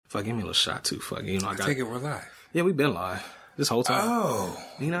Fuck, give me a little shot too. Fuck, you know I got. Take it, we're live. Yeah, we've been live this whole time. Oh,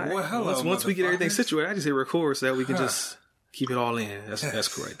 you know, well, hello. Once we get everything situated, I just hit record so that we can just keep it all in. That's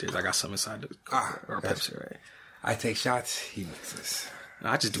cool right there. I got something inside the or Pepsi, right? I take shots. He mixes.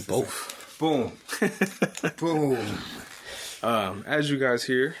 I just do both. Boom, boom. As you guys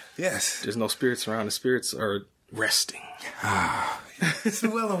hear, Yes, there's no spirits around. The spirits are resting. it's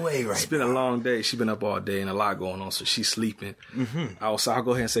well away right It's been a long day. She's been up all day and a lot going on, so she's sleeping. I'll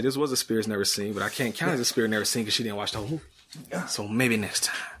go ahead and say this was a spirit's never seen, but I can't count as a spirit never seen because she didn't watch the whole movie. So maybe next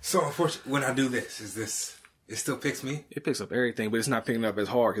time. So unfortunately, when I do this, it still picks me? It picks up everything, but it's not picking up as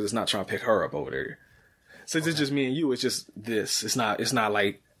hard because it's not trying to pick her up over there. So it's just me and you. It's just this. It's not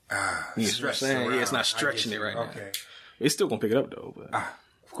like you know what I'm saying? Yeah, it's not stretching it right now. It's still gonna pick it up though. But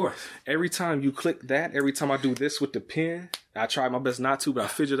of course. Every time you click that, every time I do this with the pen, I try my best not to, but I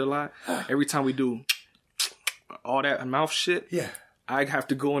fidget a lot. Every time we do all that mouth shit, I have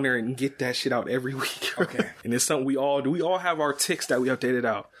to go in there and get that shit out every week. Okay. And it's something we all do. We all have our tics that we updated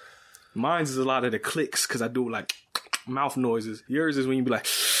out. Mine's is a lot of the clicks because I do like mouth noises. Yours is when you be like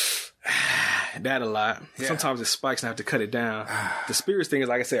that a lot. Yeah. Sometimes it spikes and I have to cut it down. The spirits thing is,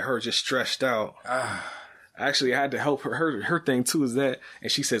 like I said, her just stressed out. Actually, I had to help her. Her thing too is that, and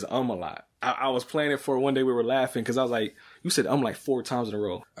she says a lot. I was playing it for one day. We were laughing because I was like, "You said like 4 times in a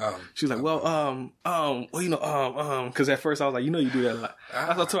row." She was like, "Well, you know, because at first I was like, you know, you do that a lot."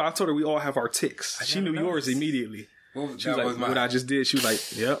 I told her we all have our tics. She knew yours immediately. She was like, "What I just did?" She was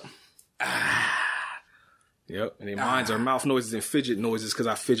like, "Yep." Yep, and then mine's are mouth noises and fidget noises because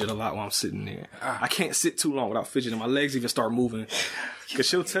I fidget a lot while I'm sitting there. I can't sit too long without fidgeting. My legs even start moving. Because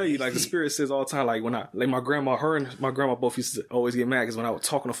she'll tell you, like the spirit says all the time, like when my grandma, her and my grandma both used to always get mad because when I would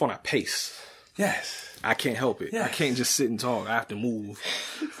talk on the phone, I pace. Yes. I can't help it. Yes. I can't just sit and talk. I have to move.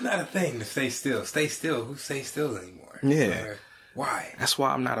 It's not a thing to stay still. Stay still. Who stays still anymore? Yeah. Why? That's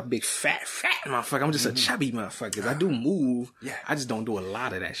why I'm not a big fat motherfucker. I'm just a chubby motherfucker. I do move. Yeah. I just don't do a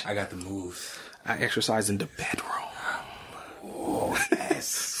lot of that shit. I got the moves. I exercise in the bedroom. Oh,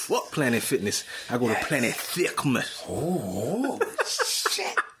 yes. Fuck Planet Fitness. I go to Planet Thickness. Oh,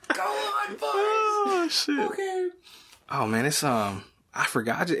 shit. Go on, boys. Oh, shit. Okay. Oh, man, it's, I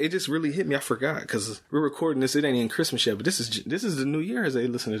forgot. It just really hit me. I forgot because we're recording this. It ain't even Christmas yet, but this is the New Year as they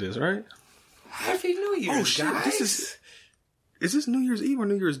listen to this, right? Happy New Year, oh, shit. guys. Is this New Year's Eve or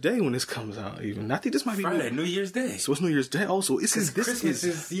New Year's Day when this comes out even? I think this might be Friday, New Year's Day. So it's New Year's Day also. This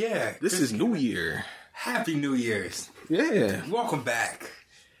is New Year. Happy New Year's. Yeah. Welcome back.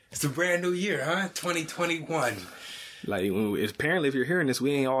 It's a brand new year, huh? 2021. Like, apparently if you're hearing this,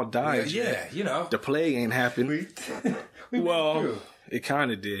 we ain't all died. Yeah, you know. The plague ain't happened. Well, it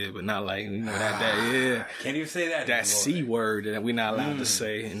kind of did, but not like, you know, yeah. Can't even say that. That C word that we're not allowed to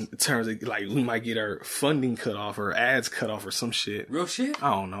say in terms of, like, we might get our funding cut off or ads cut off or some shit. Real shit?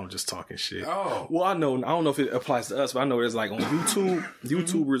 I don't know, just talking shit. Oh. Well, I don't know if it applies to us, but I know there's like on YouTube,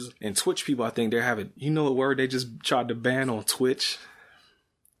 YouTubers and Twitch people, I think they're having, you know what word they just tried to ban on Twitch?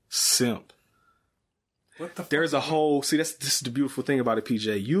 Simp. What the fuck? There's a whole, this is the beautiful thing about it,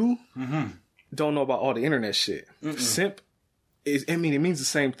 PJ. You don't know about all the internet shit. Simp it means the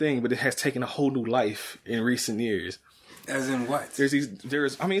same thing, but it has taken a whole new life in recent years. As in what? It's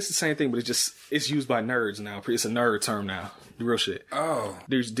the same thing, but it's used by nerds now. It's a nerd term now. The real shit. Oh.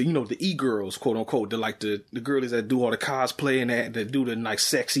 There's the e-girls, quote unquote. They're like the girlies that do all the cosplay and that do the like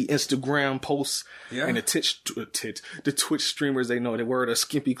sexy Instagram posts. Yeah. And the Twitch streamers, they wear the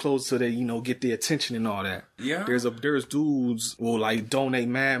skimpy clothes so they, get the attention and all that. Yeah. There's dudes will like donate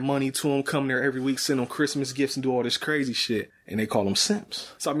mad money to them, come there every week, send them Christmas gifts and do all this crazy shit. And they call them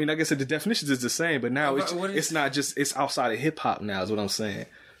simps. So, I mean, like I said, the definitions is the same, but now it's not just, it's outside of hip hop now is what I'm saying.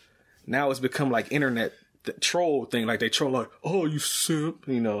 Now it's become like internet the troll thing. Like they troll like, oh, you simp,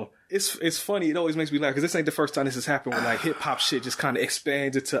 It's funny. It always makes me laugh because this ain't the first time this has happened where like hip hop shit just kind of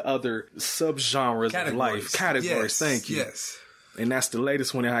expands into other subgenres of life. Categories. Yes, thank you. Yes. And that's the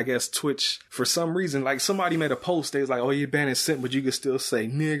latest one. And I guess Twitch, for some reason, like somebody made a post. They was like, oh, you're banning simp, but you can still say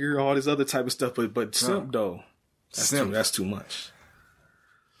nigger, all this other type of stuff. But simp though. That's too much.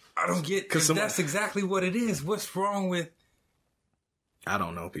 I don't get, because that's exactly what it is. What's wrong with? I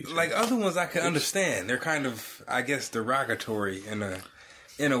don't know, people. Like other ones, I can understand. They're kind of, I guess, derogatory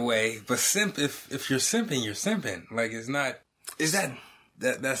in a way. But simp, if you're simping, you're simping. Like it's not. Is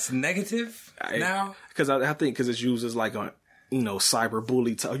that's negative now? Because I think because it's used as like a cyber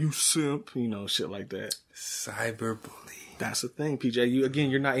bully. You simp, shit like that. Cyber bully. That's the thing, PJ.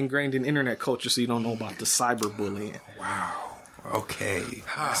 You're not ingrained in internet culture, so you don't know about the cyber bullying. Wow. Okay.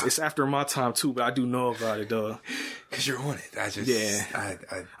 It's after my time too, but I do know about it though. Cause you're on it.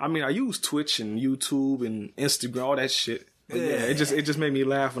 I use Twitch and YouTube and Instagram, all that shit. It just made me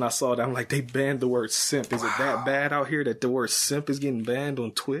laugh when I saw that. I'm like, they banned the word simp. Is it that bad out here that the word simp is getting banned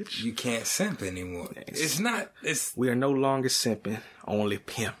on Twitch? You can't simp anymore. It's not. We are no longer simping, only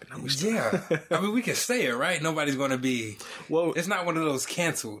pimping. Yeah, I mean, we can say it, right? Nobody's going to be. Well, it's not one of those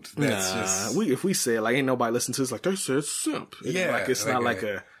canceled. That's if we say it, like, ain't nobody listening to it, it's like they said simp. It's not like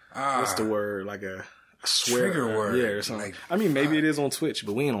a what's the word, like a swear trigger word, or something. Like, I mean, maybe it is on Twitch,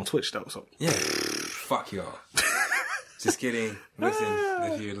 but we ain't on Twitch though. So fuck y'all. Just kidding. Listen,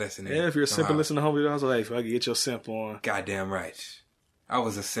 if you're listening. Yeah, if you're a simp and listen to Home Video Hustle, hey, if I can get your simp on. Goddamn right. I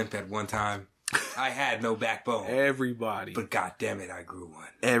was a simp at one time. I had no backbone. Everybody. But goddamn it, I grew one.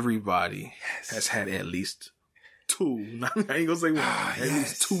 Everybody has had at least two. I ain't gonna say one. At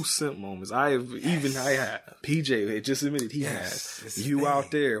least two simp moments. I had. PJ just admitted he has. You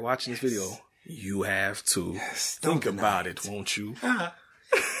out there watching this video, you have to. Think about it, won't you? So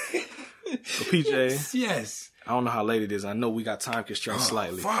PJ. Yes. I don't know how late it is. I know we got time constraints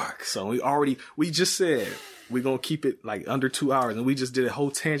slightly. Fuck. So we just said we're going to keep it like under 2 hours, and we just did a whole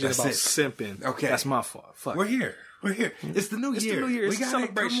tangent about simping. Okay. That's my fault. Fuck. We're here. It's the new year. It's a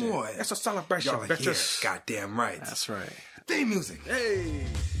celebration. It's a celebration. Y'all are here. Goddamn right. That's right. Theme music. Hey.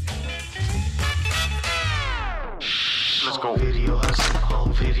 Let's go. Video hustle,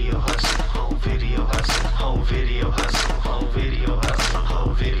 home video hustle, home video hustle, home video hustle, home video hustle,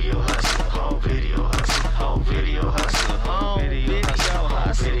 home video hustle, home video hustle, home video hustle, home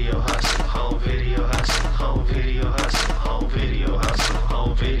video hustle, home video hustle, home video hustle, home video hustle,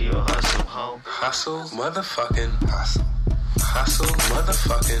 home video hustle, home hustle, motherfucking hustle, hustle,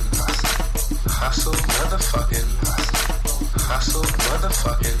 motherfucking hustle, hustle, motherfucking hustle,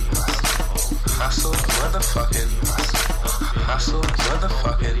 motherfucking hustle, motherfucking hustle,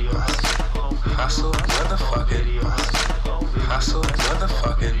 motherfucking hustle, motherfucking hustle,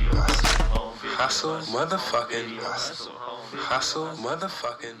 motherfucking hustle, motherfucking hustle,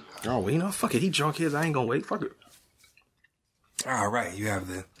 motherfucking. Oh, well, you know, fuck it. He drunk his. I ain't gonna wait. Fuck it. All right, you have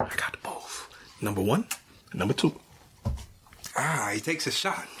the. I got the both. Number 1, number 2. He takes a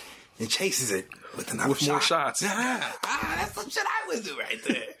shot and chases it with another shot. More shots. That's some shit I would do right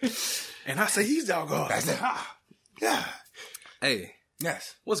there. And I say he's doggone. I said, yeah. Hey.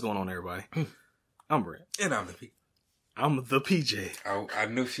 Yes. What's going on, everybody? I'm Brent. And I'm the P. I'm the PJ. I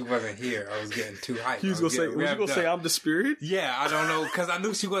knew she wasn't here. I was getting too hyped. Was you gonna say I'm the spirit? Yeah, I don't know, because I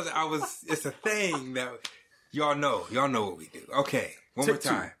knew she wasn't. It's a thing that y'all know. Y'all know what we do. Okay. One more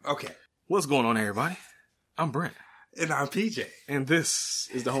time. Okay. What's going on, everybody? I'm Brent. And I'm PJ. And this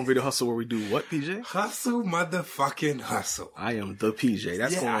is the Home Video Hustle, where we do what, PJ? Hustle, motherfucking hustle. I am the PJ.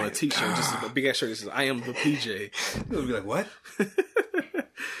 That's going on a t-shirt. Just a big ass shirt that says, I am the PJ. You'll be like, what?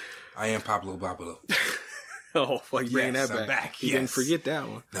 I am Pablo Babalo. Oh, fuck, you bring that back. You didn't forget that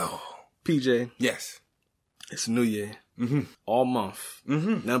one. No. PJ. Yes. It's New Year. Mm-hmm. All month.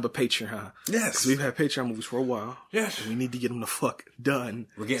 Mm-hmm. None but Patreon. Yes. Because we've had Patreon movies for a while. Yes. And we need to get them the fuck done.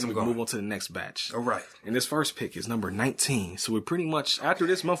 We're getting them going. Move on to the next batch. All right. And this first pick is number 19. So we're pretty much, after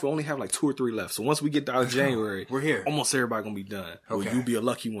this month, we only have like 2 or 3 left. So once we get out of January, we're here. Almost everybody gonna be done. Okay. Or you'll be a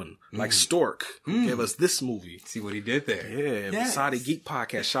lucky one. Like Stork, who gave us this movie. See what he did there. Yeah. Yes. Beside Geek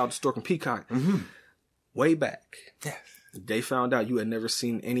Podcast. Shout out to Stork and Peacock. Mm-hmm. Way back. Yes. They found out you had never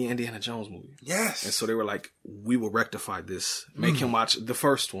seen any Indiana Jones movie. Yes. And so they were like, we will rectify this. Make him watch the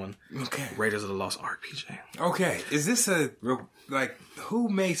first one. Okay. Raiders of the Lost Ark, PJ. Okay. Is this who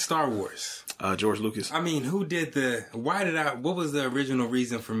made Star Wars? George Lucas. I mean, what was the original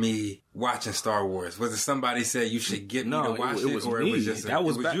reason for me watching Star Wars? Was it somebody said you should get me to watch it was or me. it was just that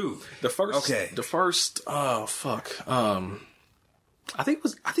was you? The first, I think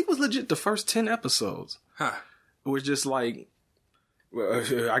it was legit the first 10 episodes. Huh. It was just like,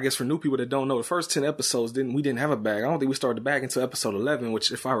 I guess for new people that don't know, the first 10 episodes we didn't have a bag. I don't think we started the bag until episode 11,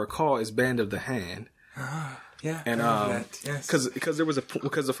 which, if I recall, is Band of the Hand. Yeah. And because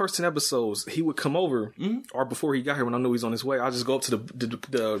the first 10 eepisodes, he would come over, or before he got here, when I knew he was on his way, I'll just go up to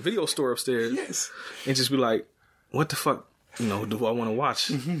the video store upstairs, and just be like, what the fuck, do I want to watch?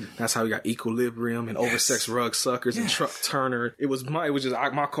 Mm-hmm. That's how we got Equilibrium and Oversexed Rug Suckers and Truck Turner. It was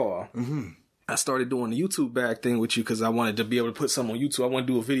just my call. Mm-hmm. I started doing the YouTube bag thing with you because I wanted to be able to put something on YouTube. I want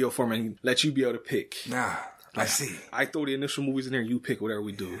to do a video for me and let you be able to pick. I see. I throw the initial movies in there and you pick whatever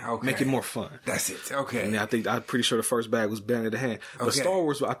we do. Okay. Make it more fun. That's it. Okay. And I'm pretty sure the first bag was Band of the Hand. But Star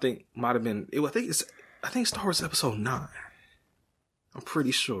Wars, I think, might have been, I think Star Wars episode 9. I'm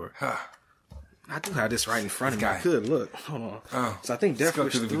pretty sure. Huh. I do have this right in front of me. I could look. Hold on. Oh. So I think Death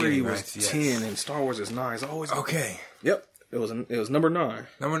Wish 3 was 10 and Star Wars is 9. It's always okay. Yep. It was number 9.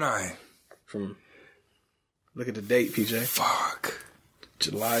 Number 9. From look at the date, PJ. Fuck.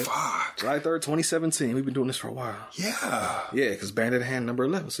 July 3rd, 2017. We've been doing this for a while. Yeah. Yeah, because Bandit Hand number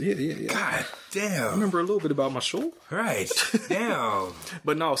 11. So yeah. God damn. I remember a little bit about my show. Right. Damn.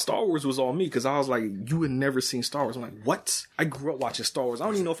 But no, Star Wars was all me because I was like, you had never seen Star Wars. I'm like, what? I grew up watching Star Wars. I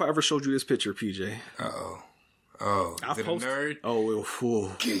don't even know if I ever showed you this picture, PJ. Uh-oh. Oh, is it a nerd? Oh,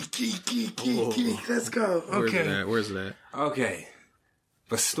 well, Geek. Let's go. Okay. Where's that? Okay.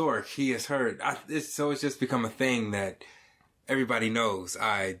 But Stork, he has heard. So it's just become a thing that everybody knows.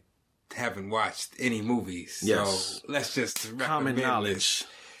 I haven't watched any movies. Yes. So let's just Common knowledge.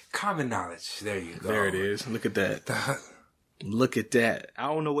 Common knowledge. There you go. There it is. Look at that. Look at that. I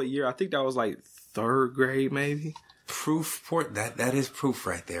don't know what year. I think that was like 3rd grade, maybe. Proof. That is proof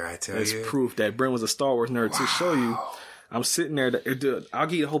right there, I tell you. That's proof that Brent was a Star Wars nerd. To show you, I'm sitting there. I'll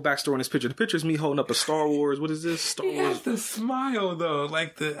give you the whole backstory in this picture. The picture is me holding up a Star Wars. What is this? Star Wars. Has the smile though,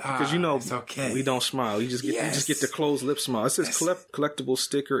 like the because you know it's okay. We don't smile. You just get the closed lip smile. It says collectible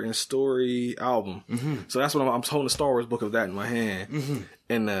sticker and story album. Mm-hmm. So that's what I'm holding a Star Wars book of that in my hand. Mm-hmm.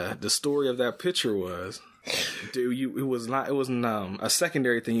 And the story of that picture was. Dude, it wasn't a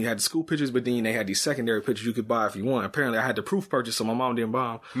secondary thing. You had the school pictures, but then they had these secondary pictures you could buy if you want. Apparently, I had the proof purchase, so my mom didn't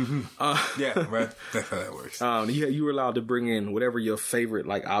buy them. Mm-hmm. Yeah, right. That's how that works. You were allowed to bring in whatever your favorite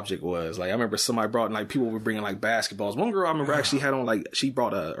like object was. Like I remember somebody brought in, like people were bringing like basketballs. One girl I remember actually had on like she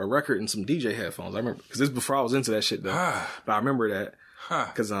brought a record and some DJ headphones. I remember because this is before I was into that shit though. But I remember that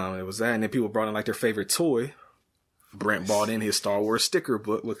because it was that, and then people brought in like their favorite toy. Brent bought in his Star Wars sticker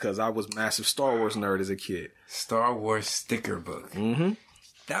book because I was massive Star Wars nerd as a kid. Star Wars sticker book. Mm-hmm.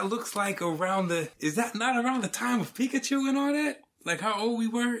 That looks like is that not around the time of Pikachu and all that? Like how old we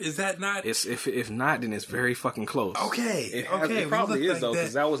were? Is that not? If not, then it's very fucking close. Okay. It probably is though,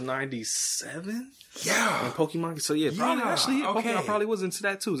 because that was 97. Yeah. And Pokemon. So yeah, probably actually. Okay. Pokemon probably was into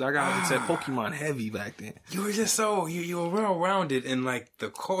that too. So I got into Pokemon heavy back then. You were just you were well rounded in like the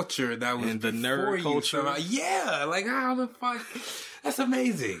culture that was in the nerd culture. Yeah. Like how the fuck? That's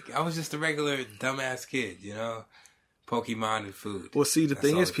amazing. I was just a regular dumbass kid, you know. Pokemon and food. Well, see, the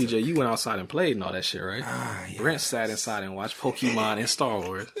thing is, PJ, you went outside and played and all that shit, right? Yes. Brent sat inside and watched Pokemon and Star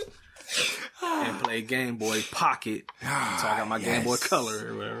Wars. And played Game Boy Pocket. So I got my Game Boy Color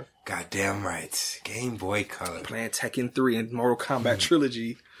or whatever. Goddamn right. Game Boy Color. Playing Tekken 3 and Mortal Kombat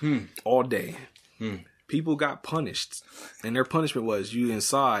Trilogy all day. People got punished. And their punishment was you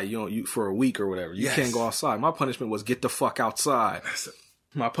inside, you for a week or whatever. You can't go outside. My punishment was get the fuck outside.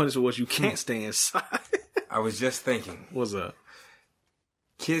 My punishment was you can't stay inside. I was just thinking. What's up?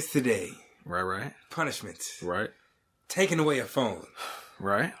 Kids today. Right. Punishments. Right. Taking away a phone.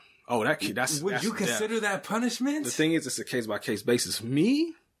 Right. Oh, would you consider that punishment? The thing is, it's a case by case basis.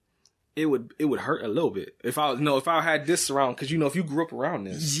 Me, it would hurt a little bit if I had this around, because if you grew up around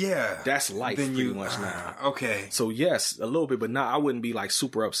this, that's life pretty much now. Okay. So yes, a little bit, but I wouldn't be like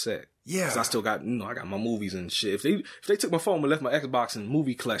super upset. Yeah, because I still got I got my movies and shit. If they took my phone and left my Xbox and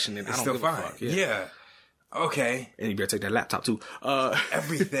movie collection, then I don't give a fuck. Yeah. Okay. And you better take that laptop too.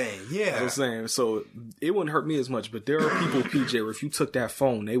 Everything. Yeah. That's what I'm saying. So it wouldn't hurt me as much, but there are people, PJ, where if you took that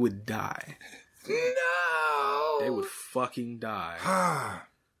phone, they would die. No. They would fucking die.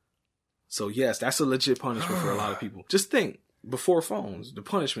 So yes, that's a legit punishment for a lot of people. Just think, before phones, the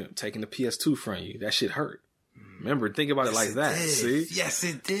punishment, taking the PS2 from you, that shit hurt. Remember, think about it like that. Did. See? Yes,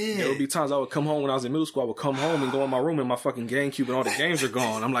 it did. There would be times I would come home when I was in middle school. I would come home and go in my room and my fucking GameCube and all the games are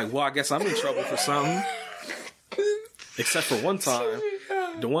gone. I'm like, well, I guess I'm in trouble for something. Except for one time.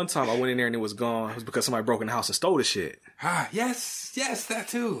 The one time I went in there and it was gone, it was because somebody broke in the house and stole the shit. Yes, that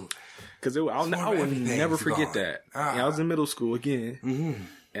too. Because I would never forget that. I was in middle school again. Mm-hmm.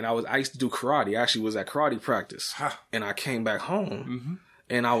 And I used to do karate. I actually was at karate practice. And I came back home. Mm-hmm.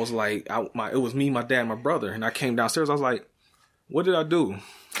 And I was like, it was me, my dad, and my brother. And I came downstairs. I was like, what did I do?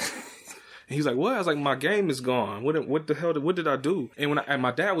 And he's like, what? I was like, my game is gone. What the hell? What did I do? And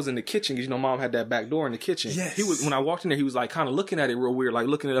my dad was in the kitchen because, mom had that back door in the kitchen. Yes. When I walked in there, he was like kind of looking at it real weird, like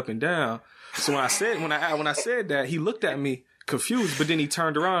looking it up and down. So when I said that, he looked at me confused, but then he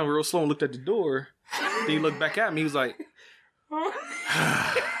turned around real slow and looked at the door. Then he looked back at me. He was like,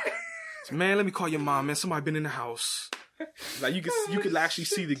 man, let me call your mom, man. Somebody been in the house. Like you could actually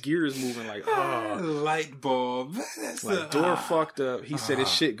see the gears moving, like light bulb. Like door fucked up. He said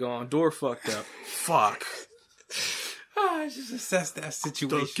his shit gone. Door fucked up. Fuck. I just assessed that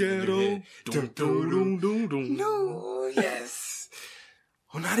situation. The ghetto. No, yes.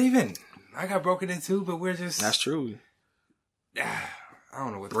 Well, not even. I got broken into, but we're just. That's true. I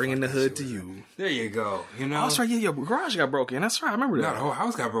don't know what. Bringing the hood to you. There you go. Oh, that's right. Yeah, your garage got broken. That's right. I remember that. No, the whole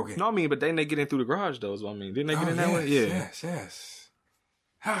house got broken. No, I mean, but then they get in through the garage though. So didn't they get in that way? Yeah. Yes.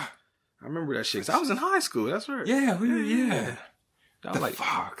 I remember that shit. 'Cause I was in high school. That's right. Yeah, we were. Yeah. I was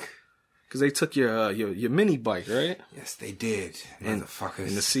fuck? Because they took your mini bike, right? Yes, they did. Motherfuckers.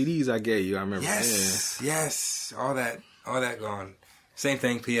 And the CDs I gave you, I remember. Yes. All that gone. Same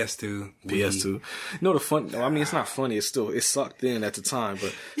thing, PS2. PS2. No, I mean, it's not funny. It sucked then at the time.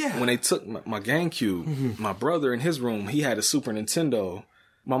 But when they took my GameCube, my brother in his room, he had a Super Nintendo.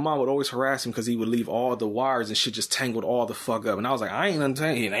 My mom would always harass him because he would leave all the wires and shit just tangled all the fuck up. And I was like, I ain't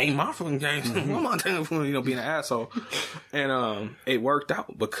untangling. It ain't my fucking game. I'm not tangling, being an asshole. And it worked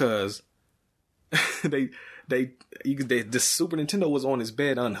out because the Super Nintendo was on his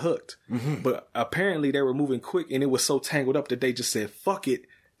bed unhooked, but apparently they were moving quick and it was so tangled up that they just said fuck it,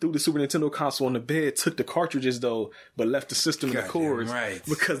 threw the Super Nintendo console on the bed, took the cartridges though, but left the system and the cords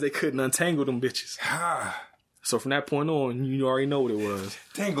because they couldn't untangle them bitches. So from that point on, you already know what it was.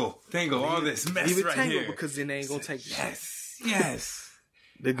 Tangle, all this mess right here. Because then they ain't gonna take yes.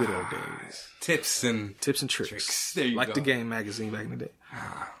 The good old days. Tips and tricks. There you go. Like the Game magazine back in the day.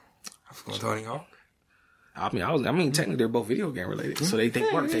 I was going Tony Hawk. I mean, technically they're both video game related, so they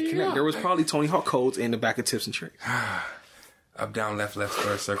weren't. They connect. There was probably Tony Hawk codes in the back of Tips and Tricks. Up, down, left,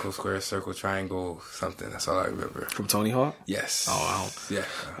 square, circle, triangle, something. That's all I remember. From Tony Hawk? Yes. Oh, yeah.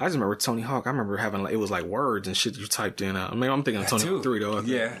 I just remember Tony Hawk. I remember having it was like words and shit you typed in. I mean, I'm thinking of Tony Hawk 3 though.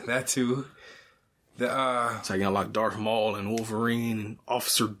 Yeah, that too. So like Darth Maul and Wolverine and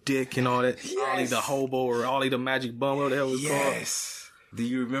Officer Dick and all that. Yes. Ollie the Hobo or Ollie the Magic Bum, whatever the hell it was called. Yes. Do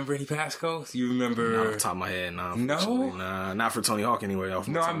you remember any passcodes? You remember? Not off the top of my head, no. No? Nah, not for Tony Hawk anyway.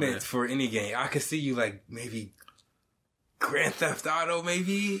 I meant for any game. I could see you like maybe Grand Theft Auto,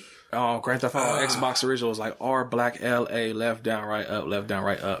 maybe? Oh, Grand Theft Auto Xbox original was like R, black, L, A, left, down, right, up, left, down,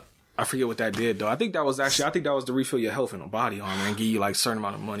 right, up. I forget what that did though. I think that was to refill your health in a body armor and give you like a certain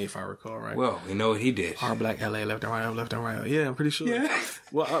amount of money if I recall right. Well, you know what he did. R, black, L, A, left, down, right, up, left, down, right, up. Yeah, I'm pretty sure. Yeah.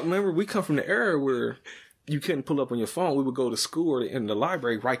 Well, I remember we come from the era where you couldn't pull up on your phone. We would go to school or in the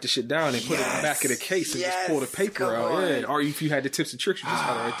library, write the shit down and put it in the back of the case and just pull the paper out. Yeah. Or if you had the tips and tricks, you just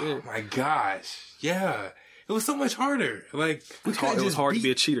had it right there. Oh my gosh. Yeah. It was so much harder. Like, it was hard to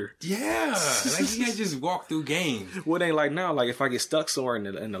be a cheater. Yeah. Like, you can't just walk through games. Well, it ain't like now. Like, if I get stuck somewhere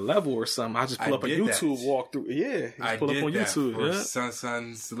in the level or something, I just pull up on YouTube, walk through. Yeah. I pull did up on that YouTube. For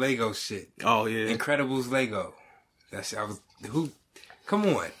Son's Lego shit. Oh, yeah. Incredibles Lego. Come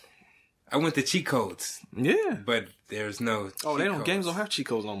on. I went to cheat codes. Yeah. But there's no games don't have cheat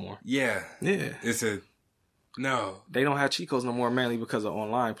codes no more. Yeah. Yeah. No. They don't have cheat codes no more mainly because of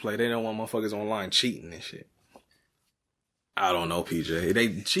online play. They don't want motherfuckers online cheating and shit. I don't know,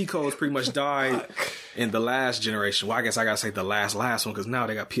 PJ. Cheat codes pretty much died in the last generation. Well, I guess I gotta say the last one because now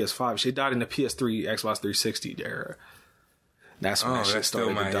they got PS5. Shit died in the PS3, Xbox 360 era. That's when that shit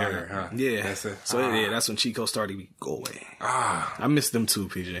started to die. Era, huh? Yeah. That's when cheat codes started to go away. I miss them too,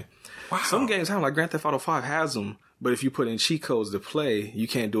 PJ. Wow. Some games have like Grand Theft Auto 5 has them, but if you put in cheat codes to play, you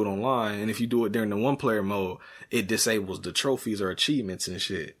can't do it online. And if you do it during the one-player mode, it disables the trophies or achievements and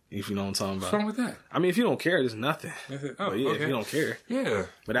shit. If you know what I'm talking about. What's wrong with that? I mean, if you don't care, there's nothing. But yeah, if you don't care. Yeah.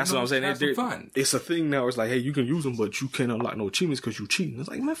 But that's what I'm saying. Have some fun. It's a thing now where it's like, hey, you can use them, but you can't unlock no achievements because you cheating. It's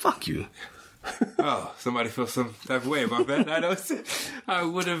like, man, fuck you. Oh, somebody feels some type of way about that. I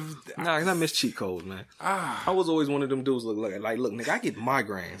would have. Nah, cause I miss cheat codes, man. I was always one of them dudes look, nigga, I get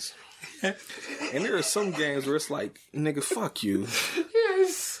migraines. And there are some games where it's like, nigga, fuck you.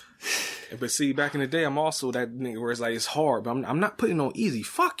 Yes. But see, back in the day, I'm also that nigga where it's like, it's hard, but I'm not putting on easy.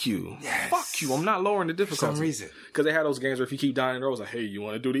 Fuck you. Yes. Fuck you. I'm not lowering the difficulty. For some reason. Because they had those games where if you keep dying in a row, it's like, hey, you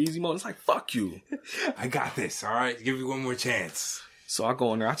want to do the easy mode? It's like, fuck you. I got this, all right? Give you one more chance. So I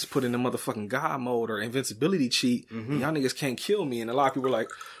go in there, I just put in the motherfucking God mode or invincibility cheat. Mm-hmm. Y'all niggas can't kill me. And a lot of people are like,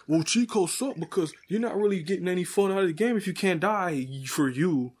 well, cheat codes suck because you're not really getting any fun out of the game if you can't die for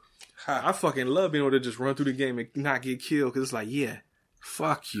you. I fucking love being able to just run through the game and not get killed because it's like, yeah,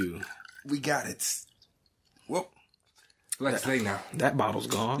 fuck you. We got it. Well, let's say now. That bottle's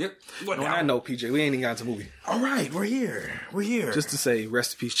gone. Yep. On that note, PJ, we ain't even got to the movie. All right, we're here. Just to say,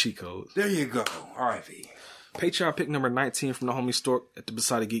 rest in peace, cheat codes. There you go. R.I.P. Patreon pick number 19 from the homie Stork at the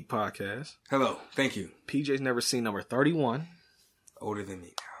Beside the Geek podcast. Hello. Thank you. PJ's never seen number 31. Older than me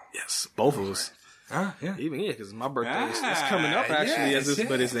now. Yes, both of us. Yeah. Even because my birthday is coming up actually,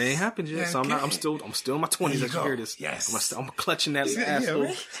 but it ain't happened yet. So I'm still in my 20s as you hear this. Yes. I'm clutching that asshole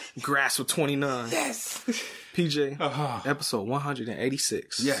grasp of 29. Yes. PJ, episode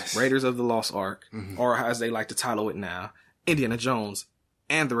 186. Yes. Raiders of the Lost Ark, or as they like to title it now, Indiana Jones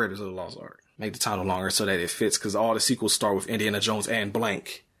and the Raiders of the Lost Ark. Make the title longer so that it fits because all the sequels start with Indiana Jones and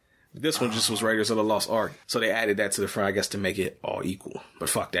blank. This one just was Raiders of the Lost Ark. So they added that to the front, I guess, to make it all equal. But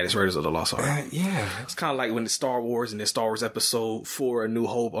fuck that, it's Raiders of the Lost Ark. Yeah. It's kind of like when it's Star Wars and then Star Wars Episode 4, A New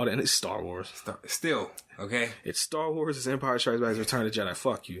Hope, all that. And it's Star Wars. Still, okay? It's Star Wars, it's Empire Strikes Back, it's Return of the Jedi.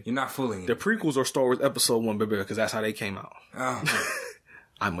 Fuck you. You're not fooling me. The prequels are Star Wars Episode 1, baby, because that's how they came out. Oh.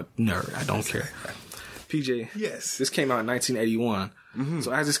 I'm a nerd. I don't care. PJ. Yes. This came out in 1981. Mm-hmm.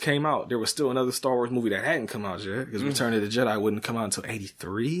 So as this came out, there was still another Star Wars movie that hadn't come out yet, because Return of the Jedi wouldn't come out until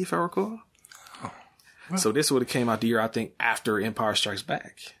 83, if I recall. So this would have came out the year, I think, after Empire Strikes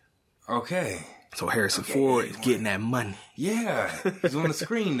Back. Okay. So Harrison Ford is getting that money. Yeah. He's on the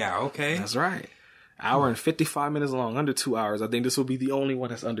screen now, okay. That's right. Hour and 55 minutes long, under 2 hours. I think this will be the only one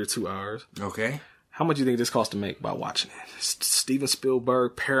that's under 2 hours. Okay. How much do you think this cost to make by watching it? Steven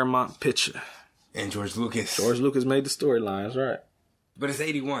Spielberg, Paramount Picture. And George Lucas. George Lucas made the storylines, right. But it's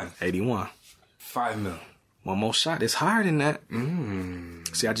 81. 81. $5 million. One more shot. It's higher than that.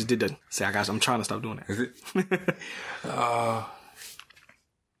 See, I just did that. See, I'm trying to stop doing that. Is it?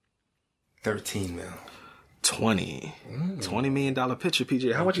 $13 million. 20. $20 million picture,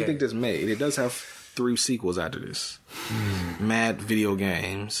 PJ. How much do you think this made? It does have 3 sequels after this. Mad video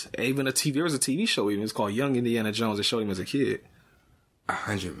games. Even there was a TV show even. It's called Young Indiana Jones. They showed him as a kid.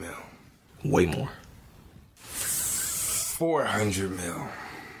 $100 million. Way more. $400 million.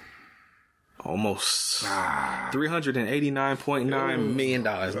 Almost. $389.9 million.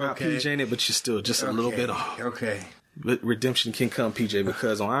 Not PJ in it, but you're still just a little bit off. Okay. But redemption can come, PJ,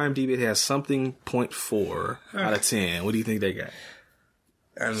 because on IMDb it has something 0.4 out of 10. What do you think they got?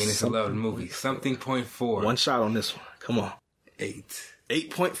 I mean, it's a lovely movie. Something 0.4. One shot on this one. Come on. 8.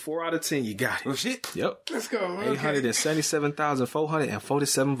 8.4 out of 10. You got it. Oh, shit. Yep. Let's go. Okay.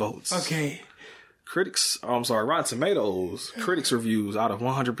 877,447 votes. Okay. Rotten Tomatoes, critics reviews out of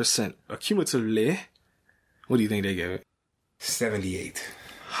 100%. Accumulatively, what do you think they gave it? 78.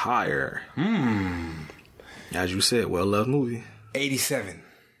 Higher. As you said, well-loved movie. 87.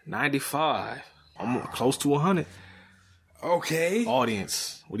 95. Almost close to 100. Okay.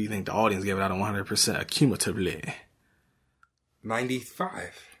 Audience. What do you think the audience gave it out of 100% accumulatively?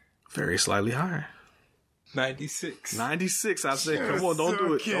 95. Very slightly higher. 96. 96. I said, come on, don't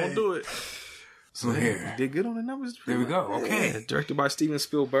do it. Don't do it. So here. Did good on the numbers. There we go. Okay. Yeah. Directed by Steven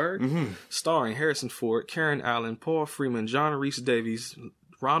Spielberg. Starring Harrison Ford, Karen Allen, Paul Freeman, John Rhys Davies,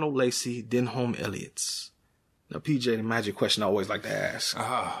 Ronald Lacey, Denholm Elliott. Now, PJ, the magic question I always like to ask.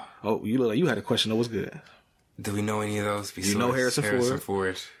 Oh, you look like you had a question that was good. Do we know any of those? Do you know Harrison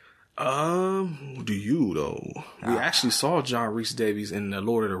Ford? Do you, though? We actually saw John Rhys Davies in The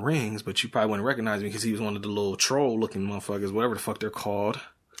Lord of the Rings, but you probably wouldn't recognize me because he was one of the little troll-looking motherfuckers, whatever the fuck they're called.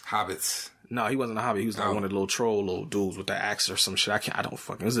 Hobbits. No, he wasn't a hobbit. He was like one of the little troll little dudes with the axe or some shit. I don't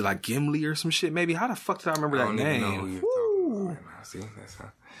fucking... Was it like Gimli or some shit, maybe? How the fuck did I remember that name? I don't even know who you're talking about right now. See, that's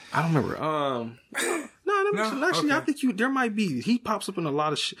how... I don't remember. Actually, I think there might be. He pops up in a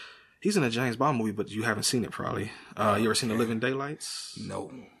lot of shit. He's in a James Bond movie, but you haven't seen it probably. You ever seen The Living Daylights?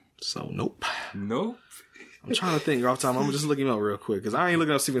 No. So, nope. Nope. I'm trying to think off time. I'm just looking him up real quick because I ain't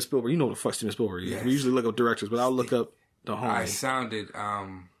looking up Steven Spielberg. You know what the fuck Steven Spielberg is. Yes. We usually look up directors, but I'll look up the homie. I sounded,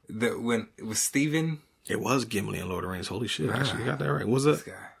 when it was Steven. It was Gimli in Lord of the Rings. Holy shit. Actually, you got that right. What's up?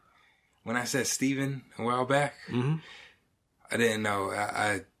 When I said Steven a while back, I didn't know.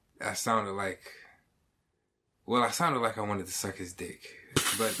 I sounded like, I sounded like I wanted to suck his dick.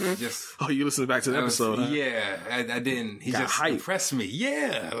 But just... Oh, you listened back to the episode, huh? Yeah, I didn't. He just impressed me.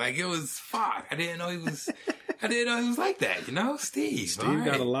 Yeah, like it was fuck. I didn't know he was like that, you know? Steve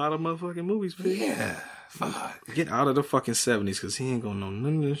got a lot of motherfucking movies, man. Yeah, fuck. Get out of the fucking 70s because he ain't gonna know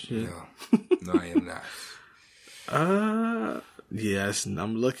none of this shit. No, I am not. Yes,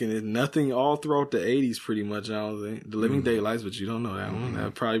 I'm looking at nothing all throughout the 80s pretty much, I don't think. The Living Daylights, but you don't know that one.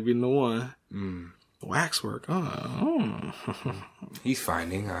 That'd probably be the one. Waxwork. He's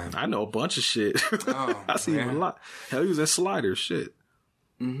finding. I know a bunch of shit. I see him a lot. Hell, he was in Sliders. Shit.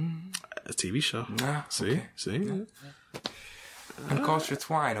 A TV show. See? Uncultured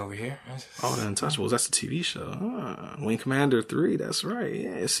Twine over here. The Untouchables. That's a TV show. Wing Commander 3. That's right.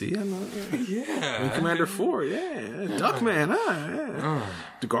 Yeah. See, I know. Yeah. Wing Commander 4. Yeah. Duckman. Yeah.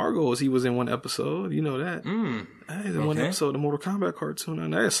 The Gargoyles. He was in one episode. You know that. He's in one episode of the Mortal Kombat cartoon.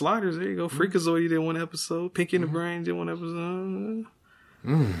 And there's Sliders. There you go. Freakazoid did one episode. Pinky and the Brain did one episode.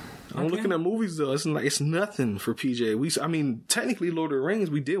 I'm looking at movies though. It's nothing for PJ. I mean, technically, Lord of the Rings.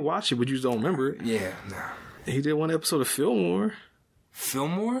 We did watch it, but you just don't remember it. Yeah. No. He did one episode of Fillmore.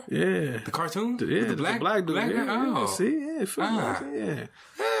 Fillmore? Yeah. The cartoon? Yeah, the black dude. Oh. See? Yeah, Fillmore. Yeah.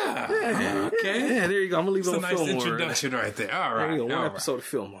 Okay. Yeah, there you go. I'm going to leave it on Fillmore. It's a nice introduction right there. All right. There you go. One episode of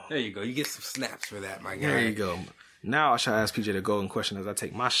Fillmore. There you go. You get some snaps for that, my guy. There you go. Now I shall ask PJ the golden question as I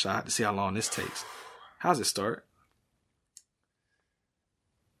take my shot to see how long this takes. How's it start?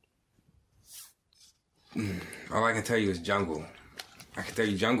 All I can tell you is jungle. I can tell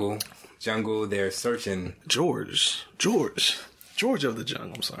you jungle. Jungle, they're searching. George of the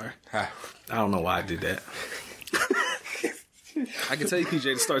Jungle. I'm sorry. I don't know why I did that. I can tell you, PJ,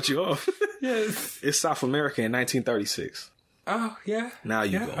 to start you off. Yes. It's South America in 1936. Oh, yeah. Now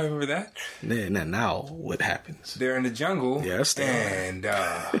you go. I remember that. Now what happens? They're in the jungle. Yes, they and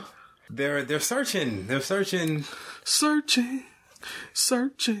they're searching. They're searching.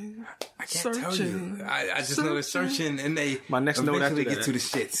 Searching. I can't tell you. I just know they're searching, and they my next note after get that, to the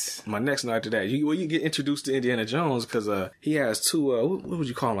shits. My next note after that, you get introduced to Indiana Jones because he has two what would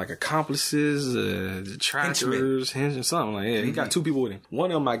you call them, like accomplices, trackers, henchmen, something like that. Yeah, he got two people with him. One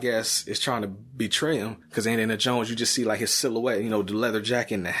of them, I guess, is trying to betray him because Indiana Jones, you just see like his silhouette, the leather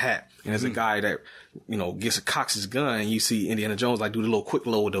jacket and the hat, and there's a guy that cocks his gun, and you see Indiana Jones like do the little quick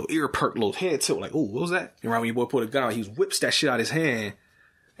little ear perk, little head tilt, like, oh, what was that? And right when your boy put a gun out, he whips that shit out of his hand,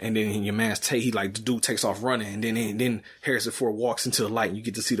 and then your man's the dude takes off running, and then Harrison Ford walks into the light, and you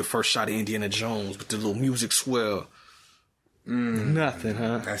get to see the first shot of Indiana Jones with the little music swell. Nothing,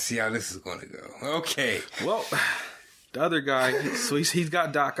 huh? I see how this is going to go. Okay. Well, the other guy, so he's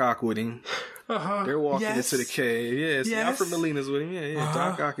got Doc Ock with him. They're walking into the cave. Yes. Alfred Molina's with him. Yeah.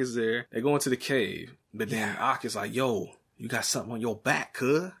 Doc Ock is there. They go into the cave. But then Ock is like, yo, you got something on your back,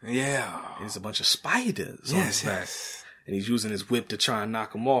 cuz. Yeah. And there's a bunch of spiders on his back. And he's using his whip to try and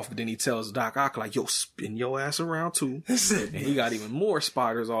knock him off. But then he tells Doc Ock, like, yo, spin your ass around too. That's it. And he got even more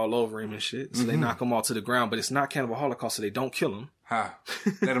spiders all over him and shit. So they knock him all to the ground. But it's not Cannibal Holocaust, so they don't kill him.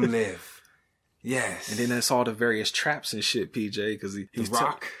 Let him live. Yes. And then it's all the various traps and shit, PJ, because he's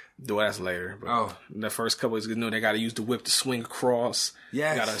rock. That's later. But the first couple is they got to use the whip to swing across.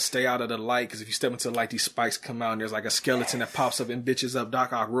 Yes. Got to stay out of the light because if you step into the light, these spikes come out and there's like a skeleton that pops up and bitches up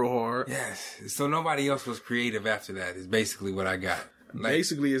Doc Ock real hard. Yes. So nobody else was creative after that is basically what I got.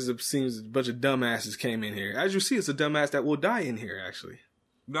 Basically, it seems a bunch of dumbasses came in here. As you see, it's a dumbass that will die in here, actually.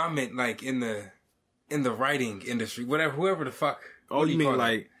 No, I meant like in the writing industry, whoever the fuck. Oh, you mean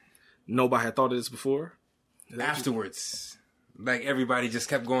like nobody had thought of this before? Afterwards. Like, everybody just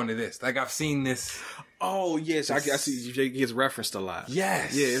kept going to this. Like, I've seen this. Oh, yes. I see it gets referenced a lot.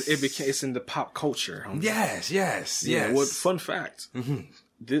 Yes. Yeah, it's in the pop culture. Homie. Yes. Well, fun fact.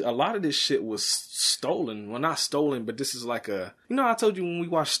 A lot of this shit was stolen. Well, not stolen, but this is like I told you when we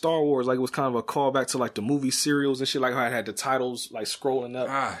watched Star Wars, like it was kind of a callback to like the movie serials and shit, like how it had the titles like scrolling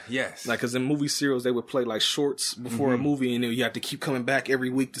up. Yes. Like, cause in movie serials, they would play like shorts before a movie and then you have to keep coming back every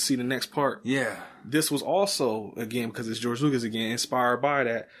week to see the next part. Yeah. This was also, again, because it's George Lucas again, inspired by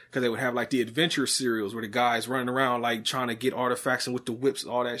that, because they would have like the adventure serials where the guys running around like trying to get artifacts and with the whips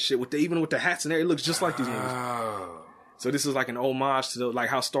and all that shit, even with the hats and everything, it looks just like these movies. So this is like an homage to like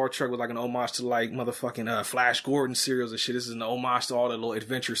how Star Trek was like an homage to like motherfucking Flash Gordon serials and shit. This is an homage to all the little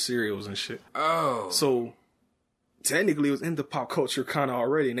adventure serials and shit. Oh. So technically it was in the pop culture kind of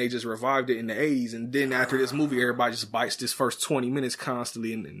already, and they just revived it in the 80s. And then after this movie, everybody just bites this first 20 minutes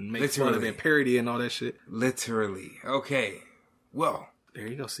constantly and makes fun of it and parody and all that shit. Literally. Okay. Well. There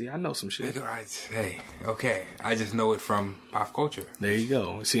you go. See, I know some shit. Hey, okay. I just know it from pop culture. There you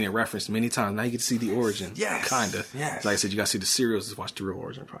go. We've seen it referenced many times. Now you get to see the origin. Yes. Kinda. Yes. Like I said, you got to see the serials to watch the real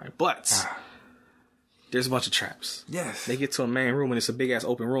origin probably. But there's a bunch of traps. Yes. They get to a main room and it's a big ass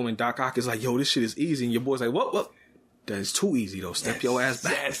open room and Doc Ock is like, yo, this shit is easy. And your boy's like, what? That is too easy though. Step your ass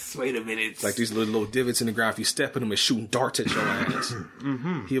back. Yes, wait a minute. It's like these little divots in the ground. If you step in them, it's shooting darts at your ass.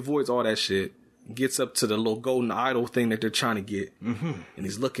 He avoids all that shit. Gets up to the little golden idol thing that they're trying to get. And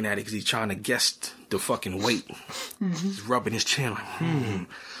he's looking at it because he's trying to guess the fucking weight. He's rubbing his chin like,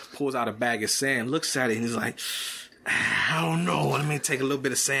 Pulls out a bag of sand, looks at it, and he's like, I don't know. Let me take a little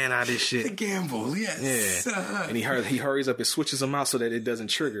bit of sand out of this shit. The gamble, yes. Yeah. And he hurries up and switches them out so that it doesn't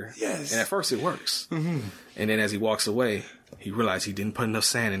trigger. Yes. And at first it works. And then as he walks away, he realized he didn't put enough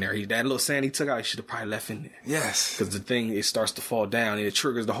sand in there. That little sand he took out, he should have probably left in there. Yes. Because the thing, it starts to fall down and it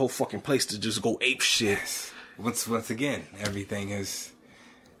triggers the whole fucking place to just go ape shit. Yes. Once again, everything is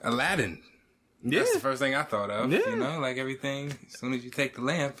Aladdin. Yeah. That's the first thing I thought of. Yeah. Like everything, as soon as you take the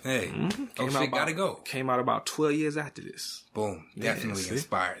lamp, hey, gotta go. Came out about 12 years after this. Boom. Definitely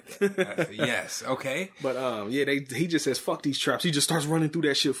inspired. Yes. Okay. But, he just says, fuck these traps. He just starts running through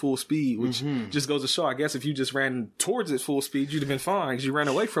that shit full speed, which just goes to show, I guess, if you just ran towards it full speed, you'd have been fine because you ran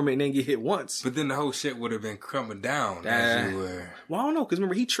away from it and then get hit once. But then the whole shit would have been coming down as you were. Well, I don't know, because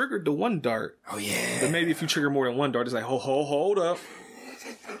remember, he triggered the one dart. Oh, yeah. But maybe if you trigger more than one dart, it's like, hold up.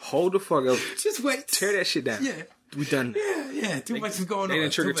 Hold the fuck up. Just wait. Tear that shit down. Yeah. We done. Yeah. Yeah, too much is going on. They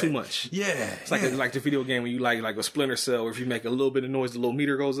didn't trigger too much. Yeah. It's like the video game when you like a Splinter Cell, where if you make a little bit of noise, the little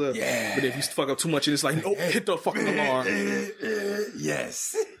meter goes up. Yeah. But if you fuck up too much, and it's like, oh, hit the fucking alarm.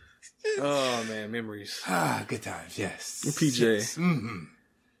 Yes. Oh, man, memories. Good times, yes. PJ. Yes.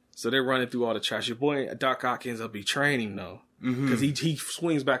 So they're running through all the trash. Your boy, Doc Ock, ends up betraying him, though. Because he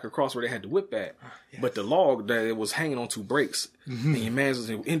swings back across where they had the whip at. Yes. But the log that it was hanging on two breaks. And your man's was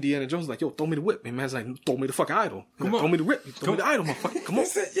in Indiana Jones like, yo, throw me the whip. And man's like, throw me the fucking idol. Come on. Throw me the whip. Throw me the idol, motherfucker. Come on.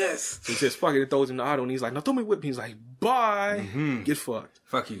 Yes. So he says, fuck it, and throws him the idol. And he's like, no, throw me the whip. And he's like, bye. Get fucked.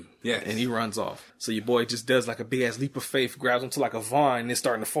 Fuck you. Yes. And he runs off. So your boy just does like a big ass leap of faith, grabs onto like a vine, and it's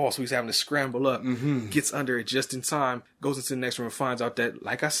starting to fall. So he's having to scramble up, gets under it just in time, goes into the next room and finds out that,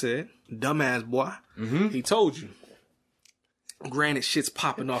 like I said, dumbass boy, he told you. Granted, shit's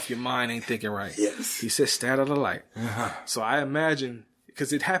popping off your mind, ain't thinking right. Yes. He said, stay out of the light. So I imagine,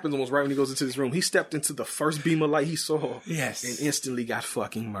 because it happens almost right when he goes into this room, he stepped into the first beam of light he saw. Yes. And instantly got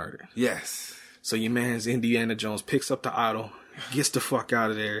fucking murdered. Yes. So your man's Indiana Jones picks up the idol, gets the fuck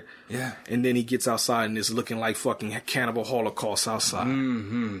out of there. Yeah. And then he gets outside and is looking like fucking Cannibal Holocaust outside.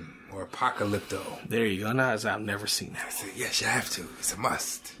 Or Apocalypto. There you go. Now, I've never seen that. Yes, you have to. It's a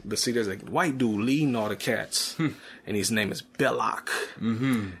must. But see, there's a white dude leading all the cats. And his name is Belloc.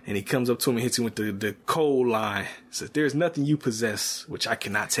 And he comes up to him and hits him with the cold line. Says, there's nothing you possess which I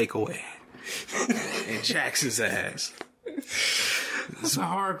cannot take away. And jacks his ass. That's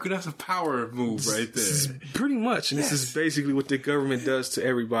a power move right there. Pretty much. And this is basically what the government does to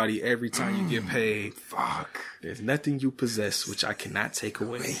everybody every time you get paid. Fuck. There's nothing you possess which I cannot take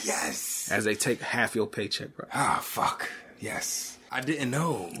away. Yes. As they take half your paycheck, bro. Fuck. Yes. I didn't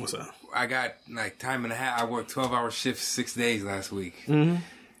know. What's up? I got like time and a half. I worked 12-hour shifts 6 days last week. Them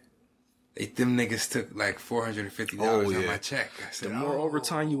niggas took like $450 on my check. I said, the more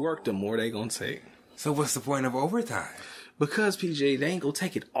overtime you work, the more they gonna take. So what's the point of overtime? Because, PJ, they ain't gonna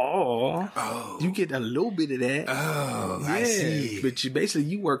take it all. Oh. You get a little bit of that. Oh, yeah. I see. But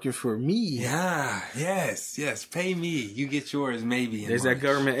you working for me. Yeah, yes. Pay me. You get yours maybe. There's that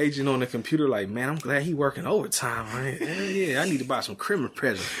government agent on the computer like, man, I'm glad he working overtime, right? Yeah, I need to buy some criminal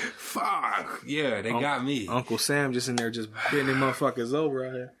present. Fuck. Yeah, they got me. Uncle Sam just in there just bending motherfuckers over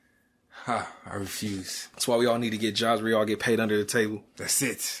out here. I refuse. That's why we all need to get jobs where we all get paid under the table. That's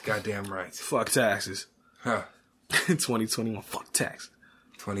it. Goddamn right. Fuck taxes. 2021, fuck tax.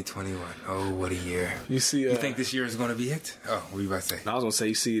 2021. Oh, what a year. You see, you think this year is going to be it? Oh, what were you about to say? I was going to say,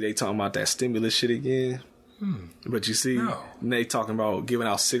 you see, they talking about that stimulus shit again. But you see, they talking about giving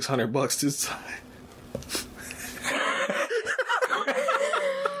out $600 this time.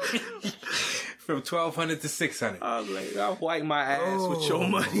 From 1,200 to 600. I was like, I'll wipe my ass with your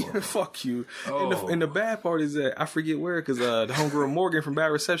money. Fuck you. And the bad part is that I forget where, because the homegirl Morgan from Bad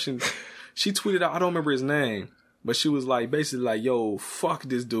Reception, she tweeted out, I don't remember his name, but she was like, basically like, yo, fuck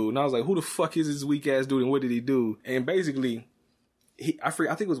this dude. And I was like, who the fuck is this weak ass dude and what did he do? And basically, I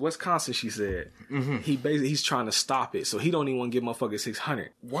think it was Wisconsin, she said. He's trying to stop it. So he don't even want to give motherfuckers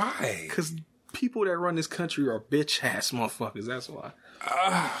 600. Why? Because people that run this country are bitch ass motherfuckers. That's why.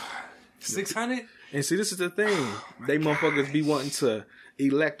 600? And see, this is the thing. They motherfuckers be wanting to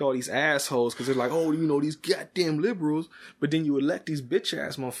elect all these assholes because they're like, oh, you know, these goddamn liberals. But then you elect these bitch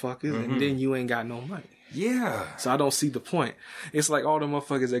ass motherfuckers and then you ain't got no money. Yeah. So I don't see the point. It's like all the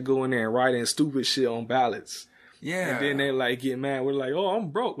motherfuckers that go in there and write in stupid shit on ballots. Yeah. And then they like get mad. We're like, oh,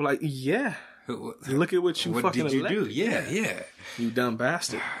 I'm broke. We're like, yeah. Look at what you fucking did you elected. do? Yeah. You dumb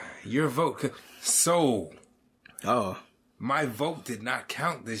bastard. Your vote. So. Oh. My vote did not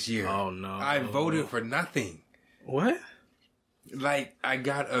count this year. Oh, no. I voted for nothing. What? Like, I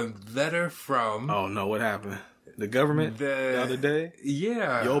got a letter from... Oh, no. What happened? The government the other day?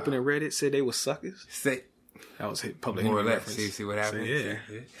 Yeah. You opened and read it, said they was suckers? That was public more or less. Reference. See what happened?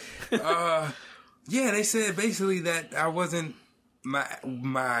 So, yeah. Yeah, they said basically that I wasn't...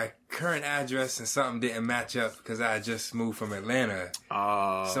 My current address and something didn't match up because I had just moved from Atlanta.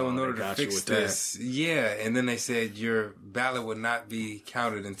 So in order to fix this, and then they said your ballot would not be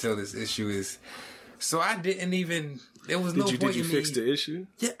counted until this issue is. So I didn't even. There was no point. Did you fix the issue?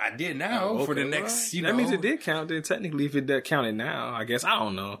 Yeah, I did now for the next. That means it did count. Then technically, if it did count it now, I guess I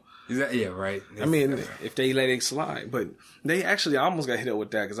don't know. Is that right? I mean, if they let it slide, but they actually I almost got hit up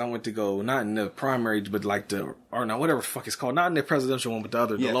with that because I went to go not in the primary, but like whatever the fuck it's called, not in the presidential one, but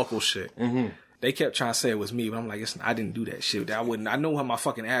the local shit. They kept trying to say it was me, but I'm like, I didn't do that shit. I know how my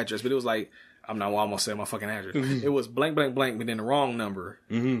fucking address, but it was like. I'm not almost saying my fucking address. It was blank, blank, blank, but then the wrong number.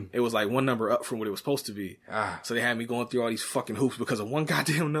 It was like one number up from what it was supposed to be. So they had me going through all these fucking hoops because of one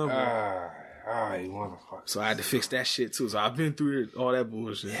goddamn number. You motherfucker. So I had to fix that shit too. So I've been through all that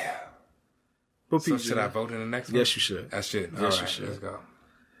bullshit. Yeah. But so should I vote in the next one? Yes, you should. I should. Yes, All right, you should. let's go.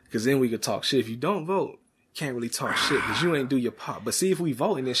 Because then we could talk shit. If you don't vote, you can't really talk shit because you ain't do your part. But see, if we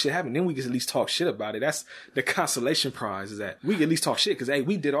vote and this shit happen, then we can at least talk shit about it. That's the consolation prize, is that we can at least talk shit because, hey,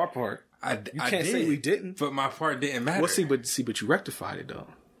 we did our part. You can't say we didn't. But my part didn't matter. Well, but you rectified it, though.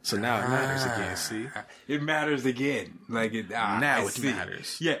 So now it matters again, see? It matters again. Like it now it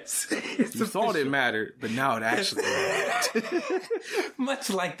matters. Yes. You thought it mattered, but now it actually mattered. Much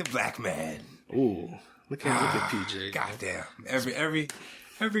like the black man. Ooh. Look at PJ. Goddamn.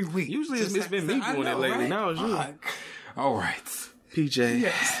 Every week. Usually it's been me doing it lately. Right? Now it's you. All right. PJ.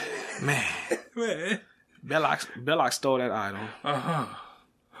 Yes. Man. Belloc stole that idol. Uh-huh.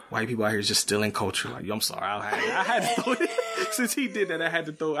 White people out here just stealing culture. Like, yo, I'm sorry. I had to throw it. Since he did that, I had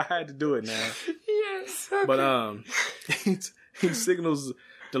to do it now. Yes. Okay. But he signals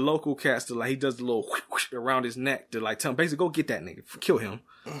the local cats to, like, he does the little whoosh, whoosh around his neck to, like, tell him, basically, go get that nigga, kill him.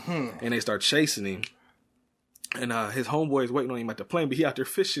 Mm-hmm. And they start chasing him. And his homeboy is waiting on him at the plane, but he out there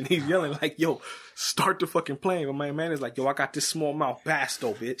fishing. He's yelling like, yo, start the fucking plane. But my man is like, yo, I got this small mouth bass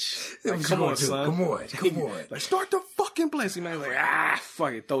though, bitch. Like, come on, son. Come on. Like, start the fucking plane. See, man's like,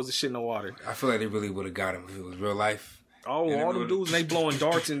 fuck it. Throws the shit in the water. I feel like they really would have got him if it was real life. Oh, all them dudes, and they blowing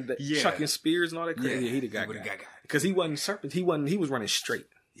darts and chucking spears and all that crazy. Yeah, he'd have got because he wasn't serpent. He was running straight.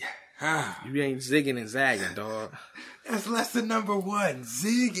 Yeah. You ain't zigging and zagging, dog. That's lesson number 1.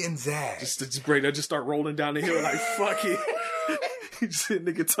 Zig and zag. Just break. Just start rolling down the hill like, fuck it. You just see a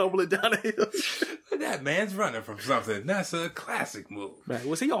nigga tumbling down the hill. That man's running from something. That's a classic move. Man,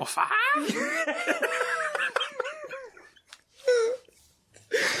 was he on fire?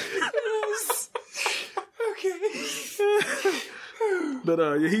 Okay.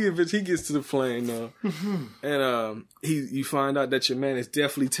 But he gets to the plane though, and you find out that your man is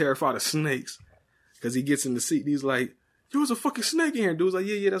definitely terrified of snakes because he gets in the seat and he's like, "There was a fucking snake in here." Dude's like,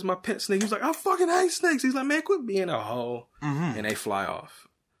 "Yeah, that's my pet snake." He's like, "I fucking hate snakes." He's like, "Man, quit being a hoe," and they fly off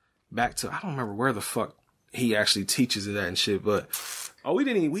back to I don't remember where the fuck he actually teaches it at and shit, but. Oh, we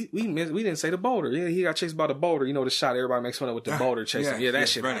didn't say the boulder. Yeah, he got chased by the boulder. You know the shot everybody makes fun of with the boulder chasing. Yeah, that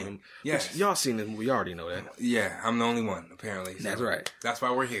shit running. Yes, y'all seen this movie? You already know that. Yeah, I'm the only one apparently. So that's right. That's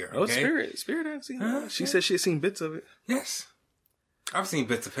why we're here. Oh, okay? Spirit hadn't seen it. She said she had seen bits of it. Yes, I've seen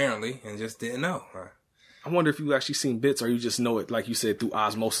bits apparently and just didn't know. I wonder if you actually seen bits or you just know it like you said through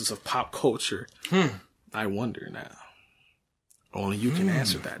osmosis of pop culture. I wonder now. Only you can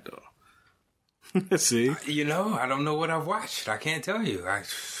answer that though. See? You know, I don't know what I've watched. I can't tell you.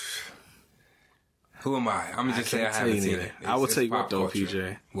 Who am I? I'm going to just say I haven't seen it. I will tell you what, though, culture.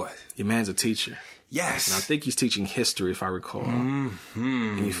 PJ. What? Your man's a teacher. Yes. And I think he's teaching history, if I recall. And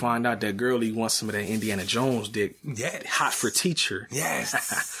you find out that girl, he wants some of that Indiana Jones dick. Yes. Hot for teacher.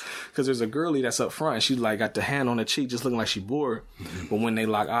 Yes. Because there's a girlie that's up front. She like got the hand on her cheek, just looking like she bored. But when they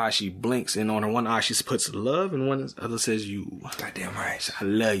lock eyes, she blinks, and on her one eye she puts love, and one other says you. Goddamn right. I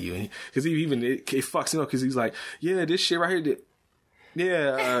love you. Because it fucks him up. Because he's like, yeah, this shit right here.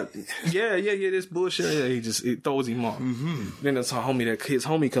 Yeah, this bullshit. Yeah, he throws him off. Then there's his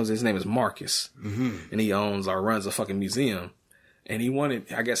homie comes in. His name is Marcus, and he owns or runs a fucking museum. And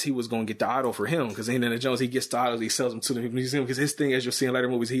I guess he was going to get the idol for him, because Indiana Jones, he gets the idols, he sells them to the museum, because his thing, as you'll see in later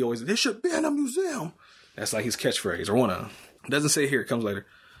movies, he always, this should be in a museum. That's like his catchphrase, or one of them. Doesn't say here, it comes later.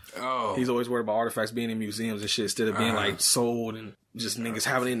 Oh. He's always worried about artifacts being in museums and shit, instead of being like sold and just niggas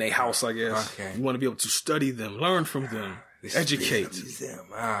having it in their house, I guess. Okay. You want to be able to study them, learn from them, educate.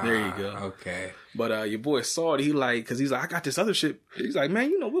 There you go. Okay. But your boy saw it, because he's like, I got this other shit. He's like,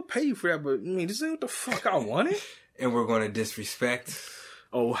 man, we'll pay you for that, but I mean, this ain't what the fuck I wanted. And we're going to disrespect.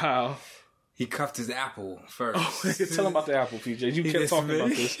 Oh, how? He cuffed his apple first. Oh, tell him about the apple, PJ. You kept talking about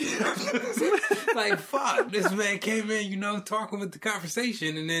this. Like, fuck. This man came in, talking with the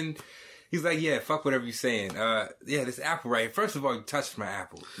conversation. And then he's like, yeah, fuck whatever you're saying. This apple right here. First of all, you touched my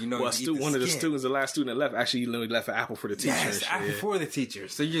apple. One of the students, the last student that left, actually, left an apple for the teacher. Yes, apple for the teacher.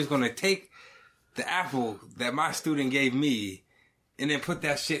 So you're just going to take the apple that my student gave me and then put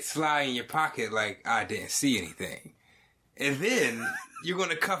that shit slide in your pocket like I didn't see anything. And then you're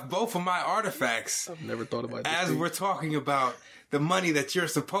going to cuff both of my artifacts. I've never thought about this. As we're talking about the money that you're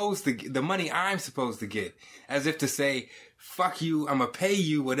supposed to get, the money I'm supposed to get. As if to say, fuck you, I'm going to pay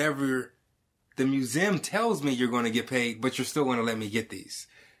you whatever the museum tells me you're going to get paid, but you're still going to let me get these.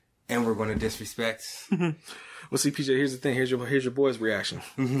 And we're going to disrespect. Well, see, PJ, here's the thing. Here's your boy's reaction.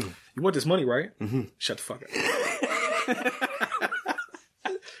 You want this money, right? Shut the fuck up.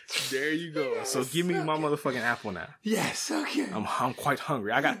 There you go. So give me my motherfucking apple now. Yes, okay. I'm quite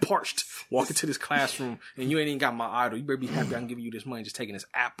hungry. I got parched. Walk into this classroom and you ain't even got my idol. You better be happy I'm giving you this money just taking this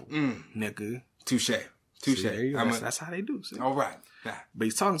apple, nigga. Touche. Touche. That's how they do. See? All right. Nah. But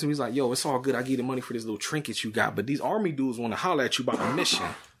he's talking to me. He's like, yo, it's all good. I give you the money for this little trinkets you got. But these army dudes want to holler at you about a mission.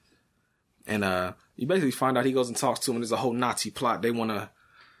 And you basically find out he goes and talks to him. And there's a whole Nazi plot. They want to...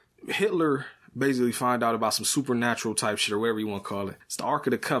 Hitler basically find out about some supernatural type shit or whatever you want to call it. It's the Ark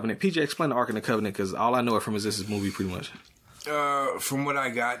of the Covenant. PJ, explain the Ark of the Covenant because all I know it from is this movie pretty much. From what I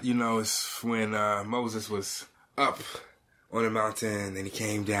got, it's when Moses was up on the mountain and he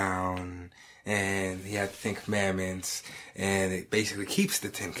came down and he had the 10 Commandments and it basically keeps the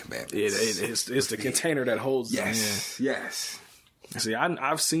 10 Commandments. It's the container that holds them. Yes. See,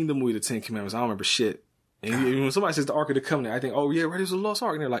 I've seen the movie The 10 Commandments. I don't remember shit. And when somebody says the Ark of the Covenant, I think, oh yeah, right, there's a lost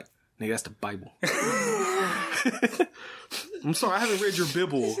Ark. And they're like, nigga, that's the Bible. I'm sorry, I haven't read your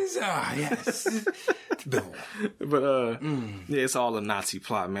Bible. Yes. Bible. But, yeah, it's all a Nazi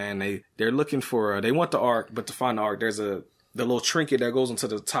plot, man. They're looking for, they want the Ark, but to find the Ark, there's the little trinket that goes into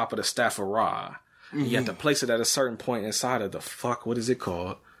the top of the Staff of Ra. Mm-hmm. You have to place it at a certain point inside of what is it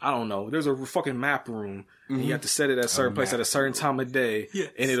called? I don't know. There's a fucking map room. Mm-hmm. And you have to set it at a certain place at a certain time of day.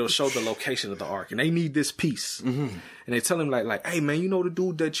 Yes. And it'll show the location of the Ark. And they need this piece. Mm-hmm. And they tell him like, hey man, you know the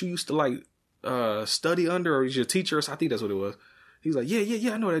dude that you used to study under or is your teacher? I think that's what it was. He's like,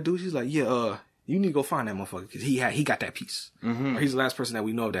 yeah, I know that dude. He's like, yeah, you need to go find that motherfucker because he got that piece. Mm-hmm. Or he's the last person that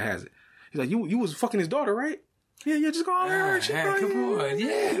we know of that has it. He's like, you was fucking his daughter, right? Yeah, just go on there. Come on,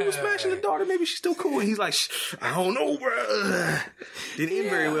 yeah. You was smashing the daughter. Maybe she's still cool. And he's like, I don't know, bro. Didn't end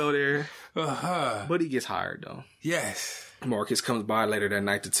very well there. But he gets hired though. Yes. Marcus comes by later that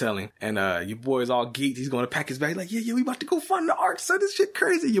night to tell him, and your boy's all geeked. He's going to pack his bag. Like, yeah, we about to go find the Ark. So this shit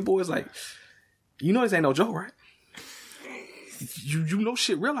crazy. Your boy's like, you know this ain't no joke, right? You know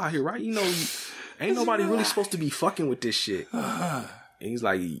shit real out here, right? You know, ain't nobody really supposed to be fucking with this shit. And he's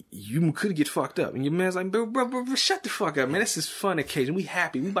like, you could get fucked up. And your man's like, bro, shut the fuck up, man. This is fun occasion. We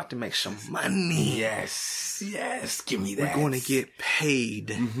happy. We about to make some money. Yes. Give me that. We're going to get paid.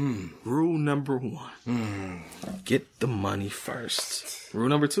 Mm-hmm. Rule number 1. Get the money first. Rule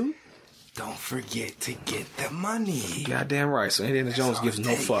number 2. Don't forget to get the money. Goddamn right. So Indiana Jones gives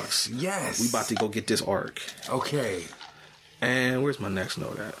no fucks. Yes. We about to go get this Ark. Okay. And where's my next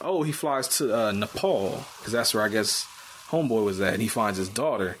note at? Oh, he flies to Nepal. Because that's where I guess homeboy was at. And he finds his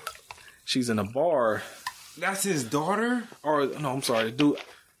daughter. She's in a bar. That's his daughter? Or, no, I'm sorry. The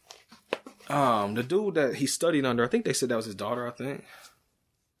dude that he studied under, I think they said that was his daughter, I think.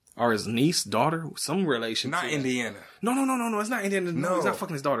 Or his niece, daughter, some relation. Not Indiana. No, it's not Indiana. No, he's not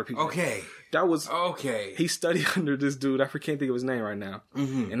fucking his daughter, people. Okay. That was... Okay. He studied under this dude. I can't think of his name right now.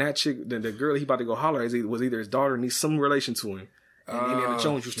 Mm-hmm. And that chick, the girl he about to go holler at was either his daughter or niece, some relation to him. And Indiana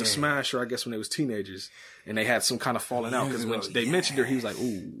Jones used to smash her, I guess, when they was teenagers. And they had some kind of falling out. Because when they mentioned her, he was like,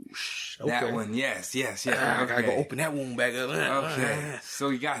 ooh, okay. That one, yes. I gotta go open that wound back up. Okay. So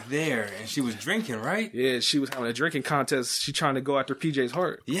he got there, and she was drinking, right? Yeah, she was having a drinking contest. She trying to go after PJ's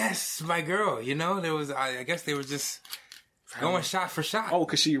heart. Yes, my girl. There was, I guess they were just going shot for shot. Oh,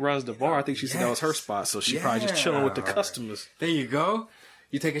 because she runs the bar. I think she said that was her spot. So she probably just chilling with the customers. There you go.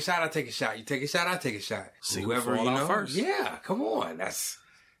 You take a shot, I take a shot. You take a shot, I take a shot. See whoever you know first. Yeah, come on. That's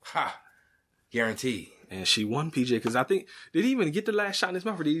guaranteed. And she won, PJ, because I think, did he even get the last shot in his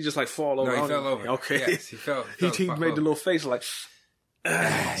mouth or did he just fall over? No, he fell over. Okay. Yes, he fell. He made the little face like,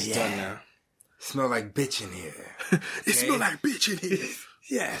 it's done now. Smell like bitch in here. It smell like bitch in here.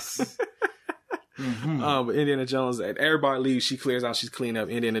 Yes. Mm-hmm. But Indiana Jones, everybody leaves, she clears out, she's cleaning up.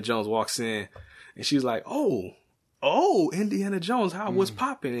 Indiana Jones walks in and she's like, oh, Indiana Jones, what's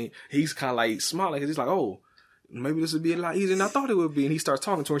popping? And he's kind of like smiling because he's like, oh, maybe this would be a lot easier than I thought it would be. And he starts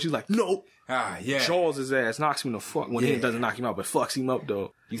talking to her and she's like, no. Jaws his ass, knocks him the fuck. Well, he doesn't knock him out, but fucks him up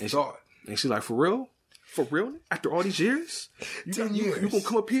though. And she's like, for real? For real? After all these years? 10 years. You gonna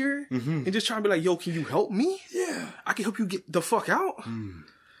come up here and just try to be like, yo, can you help me? Yeah. I can help you get the fuck out. And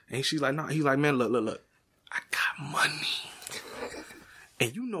she's like, nah. He's like, man, look. I got money.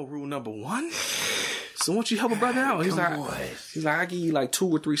 And you know rule number 1? So won't you help a brother out? He's like, I give you like 2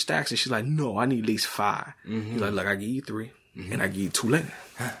 or 3 stacks. And she's like, no, I need at least 5. He's like, look, I give you 3 and I give you 2 later.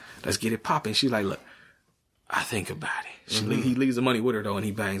 Let's get it popping. She's like, look, I think about it. He leaves the money with her though and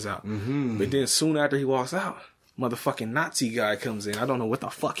he bangs out. But then soon after he walks out, motherfucking Nazi guy comes in. I don't know what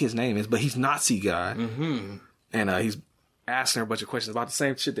the fuck his name is, but he's Nazi guy. And he's asking her a bunch of questions about the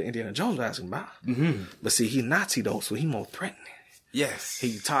same shit that Indiana Jones was asking about. But see, he's Nazi though, so he's more threatening. Yes.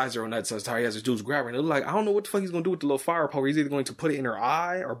 He ties her on that side. He has his dudes grab her. And they're like, I don't know what the fuck he's going to do with the little fire poker. He's either going to put it in her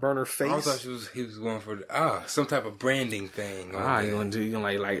eye or burn her face. I thought he was going for some type of branding thing. He's going to do,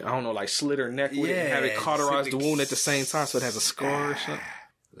 like, I don't know, like slit her neck with it and have it cauterize the wound at the same time so it has a scar or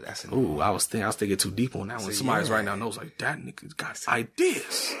something. Ooh, I was thinking too deep on that one. Somebody's right now knows like, that nigga's got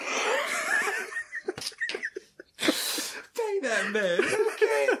ideas. bed.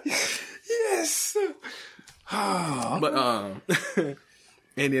 Okay. Yes. Oh. But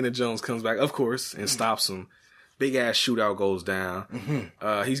Indiana Jones comes back, of course, and stops him. Big ass shootout goes down.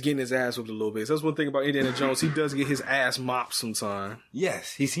 Mm-hmm. He's getting his ass whipped a little bit. So that's one thing about Indiana Jones. He does get his ass mopped sometime.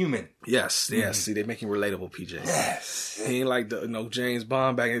 Yes, he's human. Yes. See, they make him relatable, PJ. Yes. He ain't like the James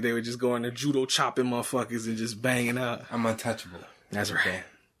Bond back in the day would just go in there judo chopping motherfuckers and just banging out. I'm untouchable. That's right.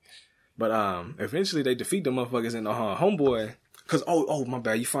 But eventually they defeat the motherfuckers and homeboy. Cause oh my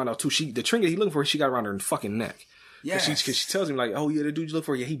bad, you find out too. The trinket he looking for, she got around her fucking neck. Yeah. Cause she tells him like, oh yeah, the dude you look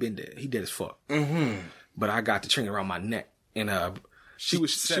for, yeah, he been dead. He dead as fuck. Mm-hmm. But I got the trinket around my neck, and she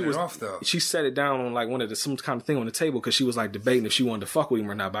set it down on like one of some kind of thing on the table because she was like debating if she wanted to fuck with him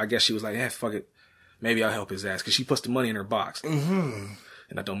or not. But I guess she was like, yeah, fuck it, maybe I'll help his ass because she puts the money in her box. Mm-hmm.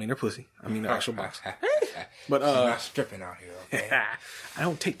 And I don't mean her pussy, I mean the actual box. But she's not stripping out here. Okay? I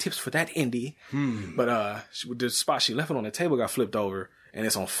don't take tips for that, Indy. But the spot she left it on the table got flipped over, and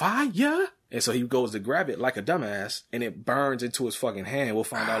it's on fire. And so he goes to grab it like a dumbass, and it burns into his fucking hand. We'll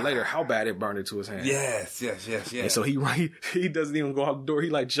find out later how bad it burned into his hand. Yes. And so he doesn't even go out the door. He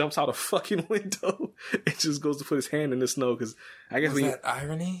like jumps out a fucking window and just goes to put his hand in the snow. Because I guess that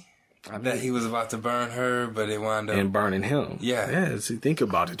irony? That he was about to burn her, but it wound up... And burning him. Yeah. See, think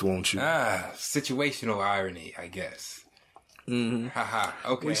about it, won't you? Situational irony, I guess. Mm-hmm. Haha,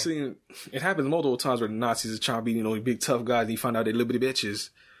 okay. We seen... It happens multiple times where the Nazis are trying to be, big tough guys, and you find out they're little bitty bitches.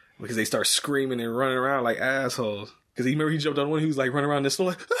 Because they start screaming and running around like assholes. Because he jumped on one, he was like running around this snow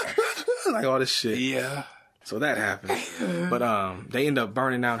like... like all this shit. Yeah. So that happened. But they end up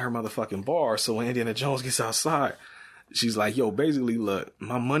burning down her motherfucking bar, so when Indiana Jones gets outside... She's like, yo, basically, look,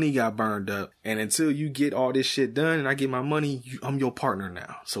 my money got burned up. And until you get all this shit done and I get my money, I'm your partner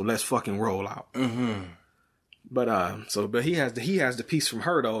now. So let's fucking roll out. Mm-hmm. But he has the piece from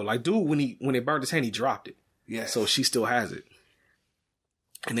her, though. Like, dude, when it burned his hand, he dropped it. Yeah. So she still has it.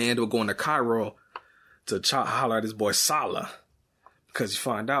 And they end up going to Cairo to holler at his boy Salah. Because you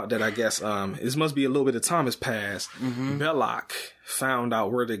find out that I guess this must be a little bit of time has passed. Mm-hmm. Belloc found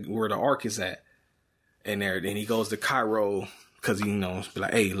out where the Ark is at. And he goes to Cairo because he be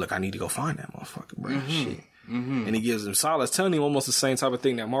like, hey, look, I need to go find that motherfucker, bro. Mm-hmm. Shit. Mm-hmm. And he gives him Silas, telling him almost the same type of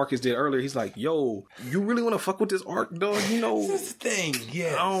thing that Marcus did earlier. He's like, yo, you really want to fuck with this Ark, dog? This thing,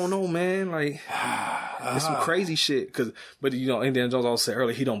 yeah. I don't know, man. Like, it's some crazy shit. But Indiana Jones also said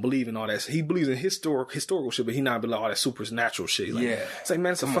earlier, he don't believe in all that. He believes in historical shit, but he not believe all that supernatural shit. Like, it's like,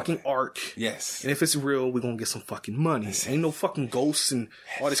 man, it's a fucking Ark. Yes. And if it's real, we're going to get some fucking money. Ain't no fucking ghosts and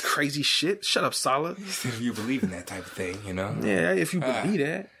all this crazy shit. Shut up, Salah. If you believe in that type of thing, Yeah, if you believe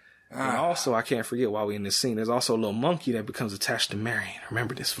that. And also, I can't forget while we're in this scene, there's also a little monkey that becomes attached to Marion.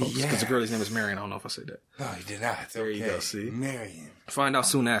 Remember this, folks? Because the girl's name is Marion. I don't know if I said that. No, you did not. There you go, see? Marion. Find out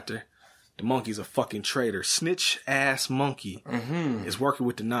soon after. The monkey's a fucking traitor. Snitch-ass monkey is working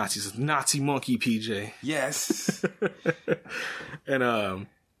with the Nazis. It's Nazi monkey, PJ. Yes. And,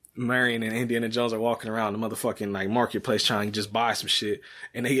 Marion and Indiana Jones are walking around the motherfucking like marketplace trying to just buy some shit,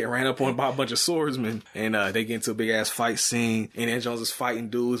 and they get ran up on by a bunch of swordsmen, and they get into a big ass fight scene. Indiana Jones is fighting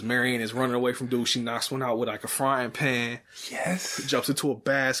dudes. Marion is running away from dudes. She knocks one out with like a frying pan. Yes. Jumps into a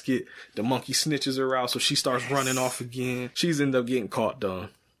basket. The monkey snitches her out, so she starts running off again. She's ended up getting caught though.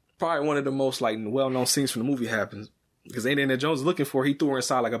 Probably one of the most like well-known scenes from the movie happens. Because Indiana Jones is looking for her. He threw her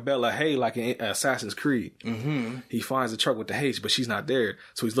inside like a bale of hay, like in Assassin's Creed. Mm-hmm. He finds the truck with the hay, but she's not there.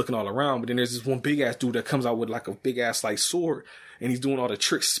 So he's looking all around. But then there's this one big ass dude that comes out with like a big ass like sword, and he's doing all the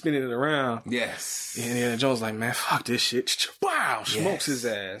tricks, spinning it around. Yes. And Indiana Jones is like, man, fuck this shit. Wow, smokes his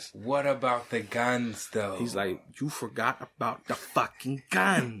ass. What about the guns, though? He's like, you forgot about the fucking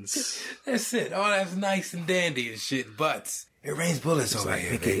guns. That's it. Oh, that's nice and dandy and shit, but it rains bullets over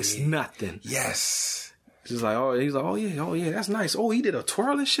here, baby. It's nothing. Yes. He's like, oh yeah, that's nice. Oh, he did a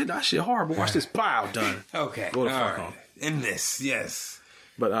twirl and shit. That shit hard, but watch this. Pow, done. Okay. Go the fuck on. In this, yes.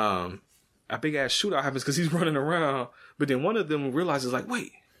 But a big ass shootout happens because he's running around. But then one of them realizes, like,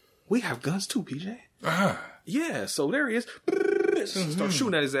 wait, we have guns too, PJ. Yeah, so there he is. Starts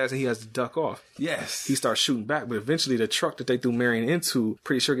shooting at his ass, and he has to duck off. Yes. He starts shooting back, but eventually the truck that they threw Marion into,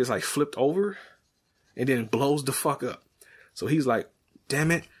 pretty sure gets like flipped over, and then blows the fuck up. So he's like, damn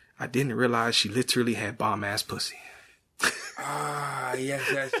it. I didn't realize she literally had bomb-ass pussy.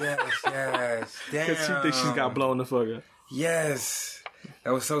 Yes. Damn. Because she thinks she's got blown the fuck up. Yes.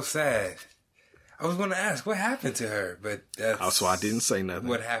 That was so sad. I was going to ask, what happened to her? But that's... Also, I didn't say nothing.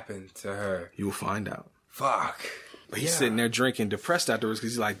 What happened to her? You'll find out. Fuck. But he's sitting there drinking, depressed afterwards,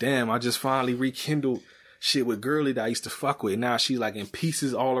 because he's like, damn, I just finally rekindled shit with Girly that I used to fuck with. Now she's like in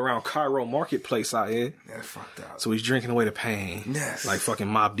pieces all around Cairo marketplace out here. That's fucked up. So he's drinking away the pain. Yes. Like fucking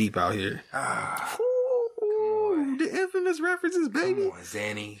Mobb Deep out here. Ooh, the infamous Famous references, baby. Come on,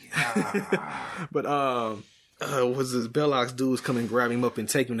 Zanny. But was this Belloc's dudes come and grab him up and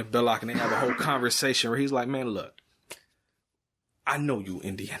take him to Belloc, and they have a whole conversation where he's like, man, look, I know you,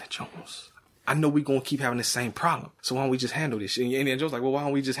 Indiana Jones. I know we gonna keep having the same problem. So why don't we just handle this shit? And Indiana Jones like, well, why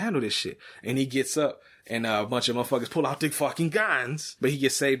don't we just handle this shit? And he gets up and a bunch of motherfuckers pull out their fucking guns. But he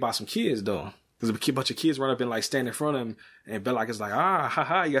gets saved by some kids though. Because a bunch of kids run up and like stand in front of him, and Belloc is like,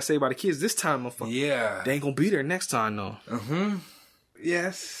 you got saved by the kids this time, motherfucker. Yeah. They ain't gonna be there next time though.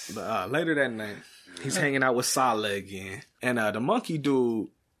 Yes. But later that night, he's hanging out with Sallah again. And the monkey dude,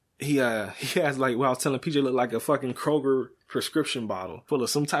 he has like, well, I was telling PJ, look like a fucking Kroger prescription bottle full of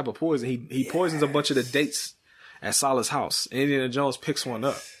some type of poison. He poisons a bunch of the dates at Sallah's house. And Indiana Jones picks one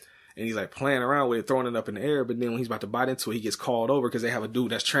up. And he's like playing around with it, throwing it up in the air. But then when he's about to bite into it, he gets called over because they have a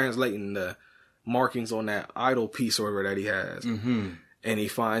dude that's translating the markings on that idol piece or whatever that he has. Mm-hmm. And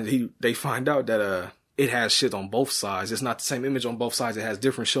they find out that it has shit on both sides. It's not the same image on both sides. It has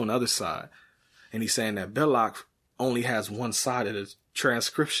different shit on the other side. And he's saying that Belloc only has one side of the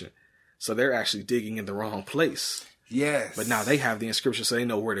transcription. So they're actually digging in the wrong place. Yes. But now they have the inscription so they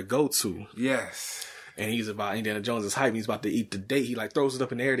know where to go to. Yes. And Indiana Jones is hyping. He's about to eat the date. He like throws it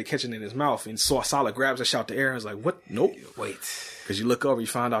up in the air to catch it in his mouth. And Sallah grabs a shot the air and is like, what? Nope. Wait. Because you look over, you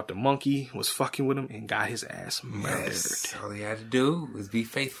find out the monkey was fucking with him and got his ass murdered. Yes. All he had to do was be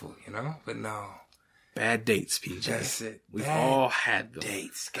faithful, you know? But no. Bad dates, PJ. That's it. We've all had them.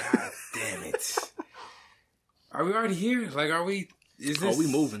 Dates. God damn it. Are we already here? Like, are we... we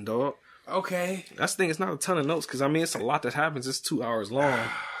moving, dog. Okay. That's the thing. It's not a ton of notes because I mean it's a lot that happens. It's 2 hours long,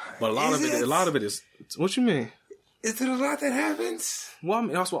 but a lot of it is. What you mean? Is it a lot that happens? Well, I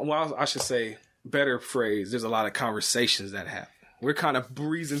mean, I should say better phrase. There's a lot of conversations that happen. We're kind of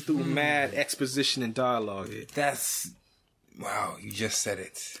breezing through mad exposition and dialogue here. Wow. You just said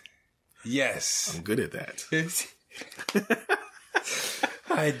it. Yes, I'm good at that.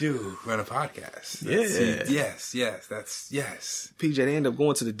 I do run a podcast. Yes. Yes. PJ, they end up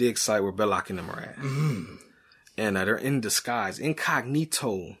going to the dig site where Belloc and them are at. Mm-hmm. And they're in disguise,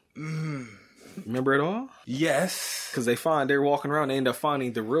 incognito. Mm. Remember it all? Yes. Because they're walking around, they end up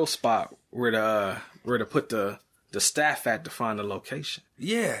finding the real spot where to put the staff at to find the location.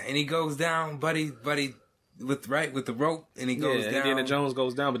 Yeah, and he goes down, buddy, with the rope, and he goes down. Indiana Jones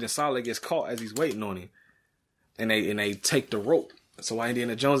goes down, but then Sallah gets caught as he's waiting on him. And they take the rope. So while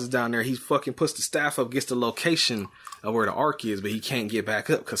Indiana Jones is down there, he fucking puts the staff up, gets the location of where the Ark is, but he can't get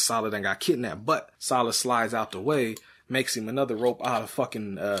back up because Sallah done got kidnapped. But Sallah slides out the way, makes him another rope out of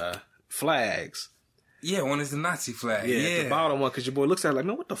fucking flags. Yeah, one is the Nazi flag. Yeah, the bottom one, because your boy looks at it like,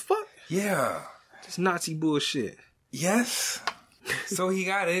 man, what the fuck? Yeah. This Nazi bullshit. Yes. So he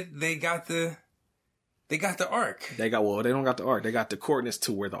got it. They got the Ark. They don't got the Ark. They got the coordinates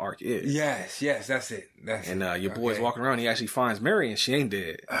to where the Ark is. Yes, that's it. Your boy's walking around. He actually finds Mary, and she ain't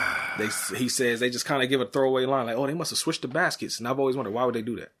dead. He says they just kind of give a throwaway line like, "Oh, they must have switched the baskets." And I've always wondered why would they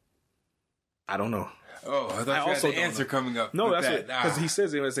do that. I don't know. Oh, I thought you had the answer coming up. No, that's what because he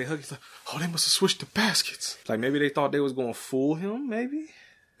says it as they hug. He's like, "Oh, they must have switched the baskets." Like maybe they thought they was going to fool him. Maybe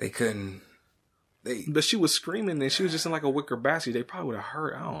they couldn't. But she was screaming, and she was just in like a wicker basket. They probably would have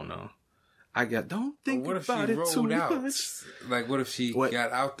heard. I don't know. Don't think about it too much. Like, what if she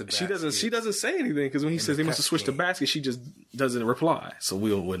got out the basket? She doesn't say anything because when he says they must have switched the basket, she just doesn't reply. So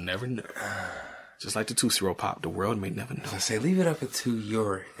we'll never know. Just like the Tootsie Roll Pop, the world may never know. So say, leave it up to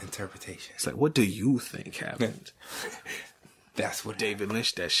your interpretation. It's like, what do you think happened? That's what David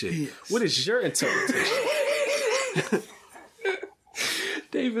Lynch that shit. Yes. What is your interpretation?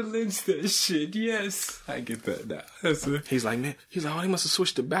 David Lynch that shit. Yes, I get that now. He's like, man. He's like, oh, they must have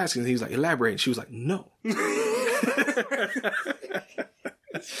switched the baskets. And he's like, elaborate. And she was like, no.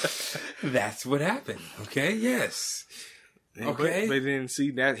 That's what happened. Okay. Yes. Okay. But then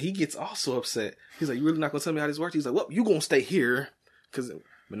see that he gets also upset. He's like, you really not gonna tell me how this works? He's like, well, you gonna stay here?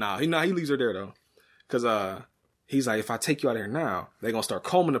 But he leaves her there though. Cause he's like, if I take you out of here now, they're gonna start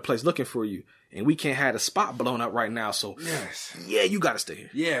combing the place looking for you. And we can't have the spot blown up right now, so yes. Yeah, you gotta stay here.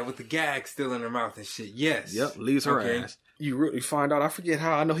 Yeah, with the gag still in her mouth and shit. Yes. Yep, leaves her ass. You really find out, I forget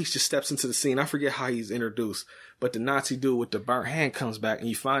how, I know he just steps into the scene. I forget how he's introduced. But the Nazi dude with the burnt hand comes back and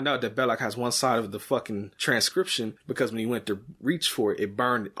you find out that Belloc has one side of the fucking transcription because when he went to reach for it, it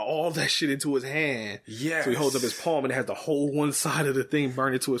burned all that shit into his hand. Yes. So he holds up his palm and it has the whole one side of the thing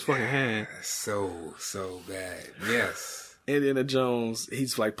burned into his fucking hand. So bad. Yes. Indiana Jones,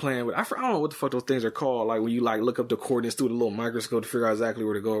 he's like playing with, I don't know what the fuck those things are called. Like when you like look up the coordinates through the little microscope to figure out exactly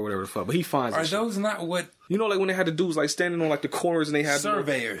where to go or whatever the fuck. But he finds Are those shit. Not what? You know, like when they had the dudes like standing on like the corners and they had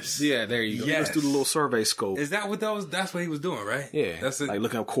surveyors. Yeah, there you go. Yes. Through the little survey scope. Is that what that's what he was doing, right? Yeah. That's it. Like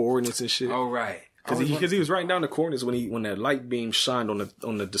looking up coordinates and shit. Oh, right. Because he was writing down the corners when that light beam shined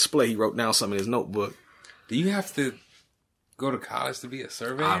on the display. He wrote down something in his notebook. Do you have to go to college to be a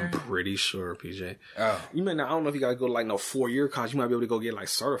surveyor? I'm pretty sure, PJ. Oh. You may not, I don't know if you gotta go to like no 4-year college. You might be able to go get like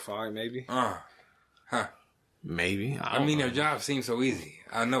certified, maybe. Huh. Maybe. I mean, their job seems so easy.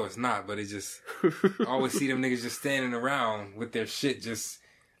 I know it's not, but it just, I always see them niggas just standing around with their shit just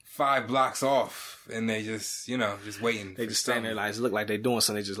 5 blocks off, and they just, just waiting. They just stand there like, look like they doing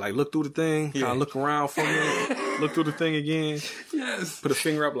something. They just like look through the thing, kind of look around for a minute, look through the thing again. Yes. Put a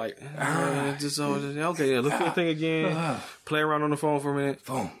finger up like, okay, look through the thing again. Play around on the phone for a minute.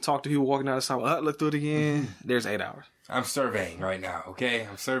 Boom. Talk to people walking down the sidewalk. Look through it again. There's 8 hours. I'm surveying right now, okay?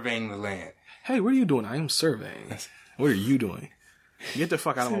 I'm surveying the land. Hey, what are you doing? I am surveying. What are you doing? Get the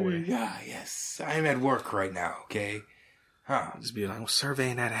fuck out of my way. Yeah, yes. I'm at work right now, okay? Just be like, I'm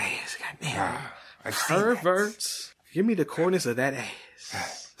surveying that ass. Goddamn. I've Perverts. Give me the coordinates of that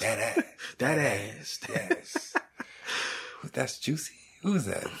ass. That ass. That ass. Yes. That's juicy. Who is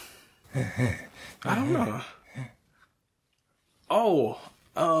that? I don't know.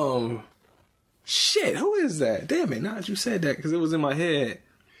 Oh, shit. Who is that? Damn it. Now that you said that, because it was in my head.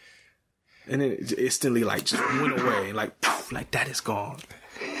 And then it instantly, like, just went away. Like, poof, like, that is gone.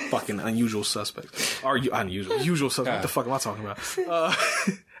 Fucking unusual suspect. Or usual suspect. What the fuck am I talking about?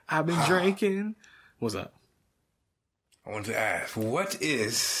 I've been drinking. What's up? I wanted to ask, what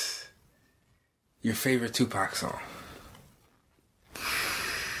is your favorite Tupac song?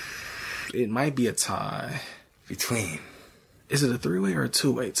 It might be a tie. Between. Is it a 3-way or a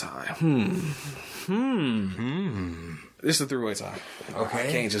 2-way tie? It's a 3-way tie. Okay.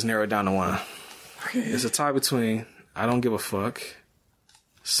 I can't just narrow it down to one. Okay. It's a tie between I Don't Give a Fuck,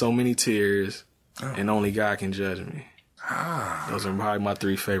 So Many Tears, and Only God Can Judge Me. Those are probably my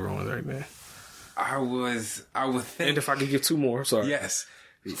 3 favorite ones right there. I would think. And if I could give 2 more, sorry. Yes.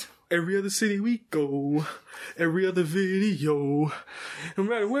 Every other city we go, every other video, no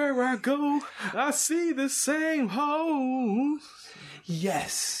matter where I go, I see the same hoes.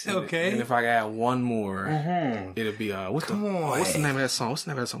 Yes. Okay. And if I add 1 more, it'll be what's the name of that song? What's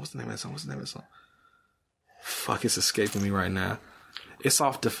the name of that song? Fuck, it's escaping me right now. It's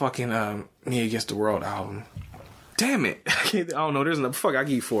off the fucking Me Against the World album. Damn it! I don't know. There's another. Fuck, I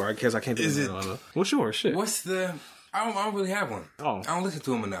give you 4. I guess I can't do it. What's yours? Shit. What's the? I don't really have one. Oh. I don't listen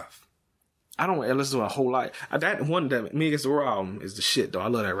to him enough. I don't listen to a whole lot. That one, that Me Against the World album is the shit, though. I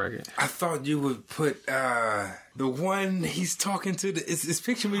love that record. I thought you would put the one he's talking to. It's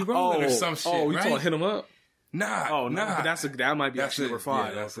Picture Me Rolling or some shit. Oh, you right? talking Hit 'Em Up? Nah. Oh, no. But that might be actually number 5.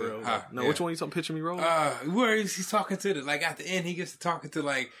 Yeah, that's for real. it. No, which one you talking? Picture Me Rolling? Where he's talking to like at the end, he gets to talking to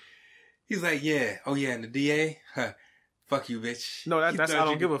like, he's like, yeah, oh yeah, and the DA, fuck you, bitch. No, that's I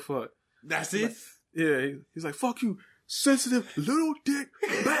Don't Give a Fuck. That's it? Yeah, he's like, fuck you, sensitive little dick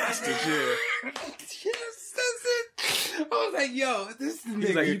bastard. Yeah. Yes, that's it. I was like, yo, this nigga.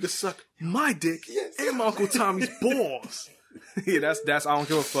 He's like, you can suck my dick and my Uncle Tommy's balls. Yeah, that's I Don't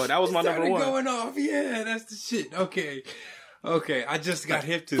Give a Fuck. That was my number 1. Going off. Yeah, that's the shit. Okay. I just got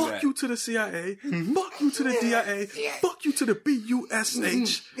hip to that. Fuck you to the CIA. Fuck you to the DIA. Fuck you to the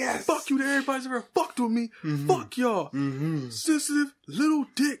BUSH. Yes. Fuck you to everybody that's ever fucked with me. Fuck y'all. Sensitive little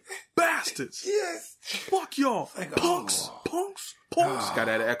dick bastards. Yes. Fuck y'all. Like, punks. Got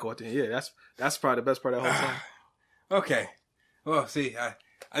that echo at the end. Yeah, that's probably the best part of that whole song. Okay. Well, see, I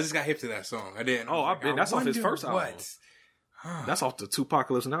just got hip to that song. I didn't. Oh, I bet that's off his first album. That's off the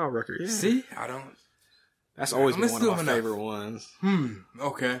Tupacalypse Now record. Yeah. See, I don't. That's always been one of my favorite ones.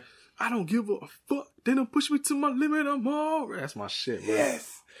 Okay. I don't give a fuck. They don't push me to my limit. I'm all. That's my shit, bro.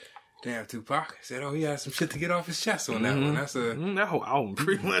 Yes. Damn, Tupac said, "Oh, he had some shit to get off his chest on that one." That's that whole album,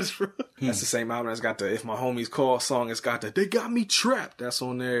 pretty much. Bro. That's the same album that's got the "If My Homies Call" song. It's got the "They Got Me Trapped." That's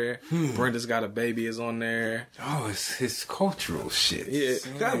on there. Brenda's Got a Baby is on there. Oh, it's his cultural shit.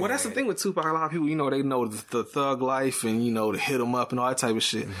 Yeah. Well, that's the thing with Tupac. A lot of people, they know the thug life and to hit him up and all that type of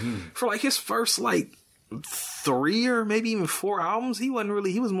shit. For like his first 3 or maybe even 4 albums, he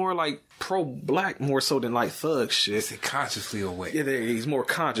was more like pro-black more so than like thug shit. Is it consciously awake? Yeah, he's more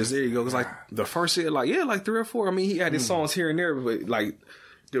conscious. There you go. Cause the first shit, 3 or 4. I mean, he had his songs here and there, but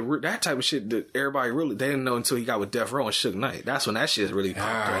that type of shit that everybody they didn't know until he got with Death Row and Suge Knight. That's when that shit really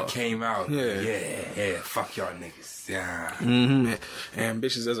popped up. It came out. Yeah. Fuck y'all niggas. Yeah.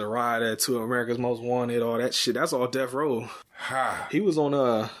 Ambitious as a Rider, To America's Most Wanted, all that shit. That's all Death Row. He was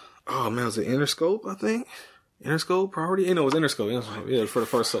on was it Interscope? I think. Interscope Priority? It was Interscope. Yeah, for the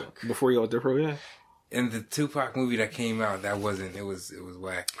first before he got Death Row. Yeah. And the Tupac movie that came out, that wasn't. It was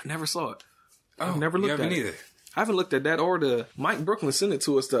whack. I never saw it. Oh, never looked at it either. I haven't looked at that or the Mike Brooklyn sent it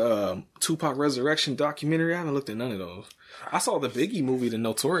to us, the Tupac Resurrection documentary. I haven't looked at none of those. I saw the Biggie movie, the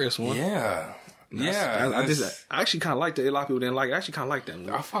Notorious one. Yeah. I actually kind of like that. A lot of people didn't like it. I actually kind of like that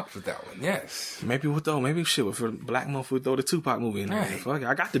movie. I fucked with that one. Yes. Maybe for the Black Month, we'll throw the Tupac movie in there. Right. Fuck it.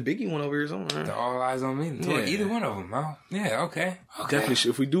 I got the Biggie one over here somewhere. The All Eyes on Me. Yeah. Either one of them. Huh? Yeah. Okay. Definitely.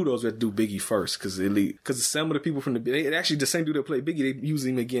 If we do those, we have to do Biggie first because some of the people from actually the same dude that played Biggie, they use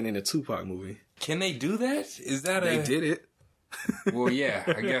him again in the Tupac movie. Can they do that? Is that they did it? Well, yeah,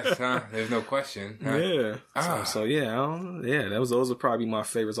 I guess, huh? There's no question. Huh? Yeah. So yeah, those would probably be my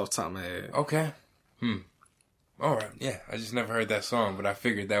favorites off the top of my head. Okay. All right. Yeah, I just never heard that song, but I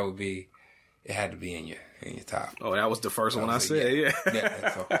figured that would be. It had to be in your top. Oh, that was the first one I said. Yeah.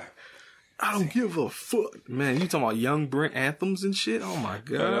 That's okay. I don't give a fuck, man. You talking about Young Brent anthems and shit? Oh my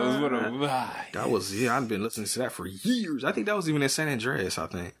god, that was what a vibe. That was I've been listening to that for years. I think that was even in San Andreas. I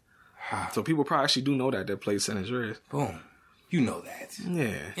think. So people probably actually do know that played San Andreas. Boom. You know that.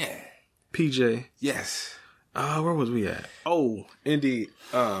 Yeah. PJ. Yes. Where was we at? Oh, indeed.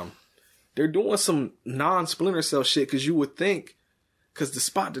 They're doing some non-Splinter Cell shit because you would think, because the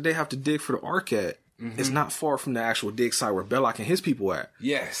spot that they have to dig for the Ark at is not far from the actual dig site where Belloc and his people at.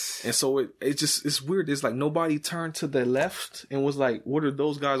 Yes. And so it's weird. It's like nobody turned to the left and was like, what are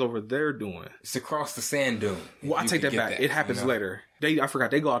those guys over there doing? It's across the sand dune. Well, I take that back. It happens later. I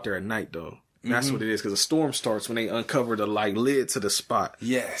forgot. They go out there at night though. That's what it is, because a storm starts when they uncover the lid to the spot.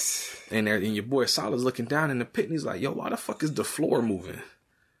 Yes. And your boy Salah's looking down in the pit, and he's like, "Yo, why the fuck is the floor moving?"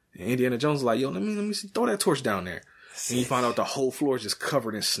 And Indiana Jones is like, "Yo, let me see, throw that torch down there." And you find out the whole floor is just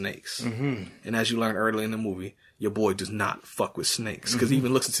covered in snakes. Mm-hmm. And as you learn early in the movie, your boy does not fuck with snakes, because he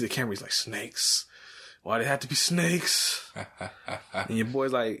even looks into the camera. He's like, "Snakes? Why they have to be snakes?" And your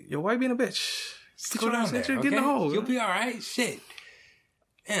boy's like, "Yo, why you being a bitch? Go down there, get in the hole. You'll be all right." Shit.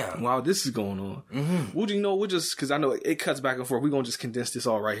 Yeah. While this is going on, we'll just, because I know it cuts back and forth, we're going to just condense this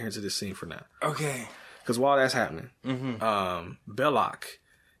all right here into this scene for now. Okay. Because while that's happening, Belloc,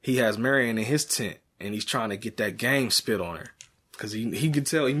 he has Marion in his tent, and he's trying to get that game spit on her. Because he can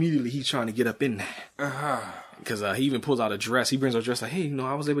tell immediately he's trying to get up in there. Because he even pulls out a dress. He brings her a dress like, "Hey,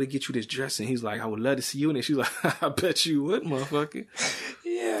 I was able to get you this dress." And he's like, "I would love to see you in it." She's like, "I bet you would, motherfucker."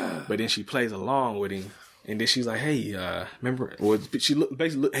 Yeah. But then she plays along with him. And then she's like, "Hey, remember?" Or she look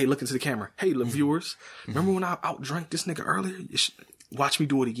into the camera. "Hey, look, viewers, remember when I outdrank this nigga earlier? Watch me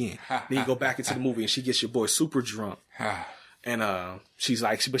do it again." Then you go back into the movie, and she gets your boy super drunk. And she's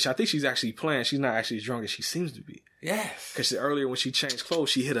like, but I think she's actually playing. She's not actually as drunk as she seems to be. Yes. Because earlier when she changed clothes,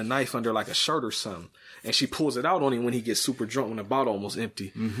 she hid a knife under like a shirt or something, and she pulls it out on him when he gets super drunk when the bottle almost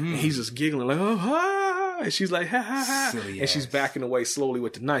empty, and he's just giggling like, "Oh, ha!" And she's like, "Ha ha ha!" And she's backing away slowly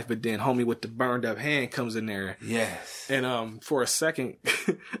with the knife, but then homie with the burned up hand comes in there. Yes. And for a second,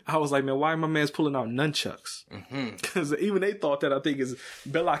 I was like, "Man, why my man's pulling out nunchucks?" Because even they thought that. I think is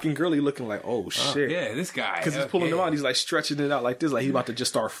Belloc and Gurley looking like, "Oh shit, yeah, this guy." Because he's pulling them out, he's like stretching it out like this, like he's about to just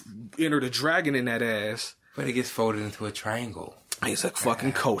start enter the dragon in that ass. But it gets folded into a triangle. He's a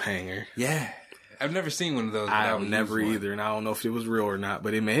fucking coat hanger. Yeah. I've never seen one of those. I've never either, and I don't know if it was real or not,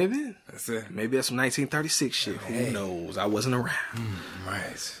 but it may have been. That's it. Maybe that's some 1936 shit. Who knows? I wasn't around.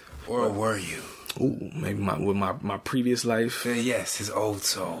 Right. Or were you? Ooh, maybe my previous life. Yes, his old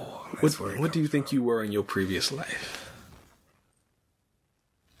soul. What do you think you were in your previous life?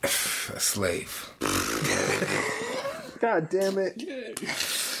 A slave. God damn it.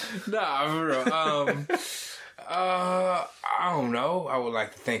 Nah, for real. I don't know. I would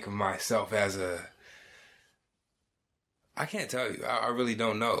like to think of myself as I can't tell you. I really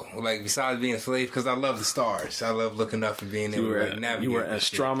don't know. Like, besides being a slave, because I love the stars. I love looking up and being able to navigate. You were an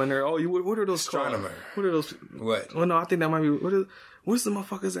astronomer. Oh, what are those astronomer? Called? What are those? What? Well, no, I think that might be. What's the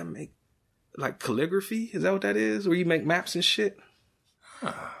motherfuckers that make like calligraphy? Is that what that is? Where you make maps and shit?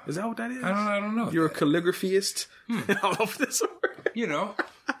 Huh. Is that what that is? I don't know. You're a calligraphist? I don't know if that's a word.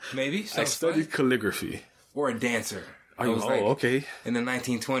 Maybe. I studied calligraphy. Or a dancer. Okay. In the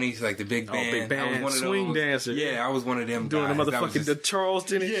 1920s, like the big band. Big band. I was one of swing dancer. Yeah, I was one of them doing guys. The motherfucking the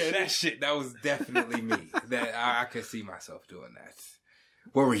Charleston. Yeah, that shit. That was definitely me. That I could see myself doing that.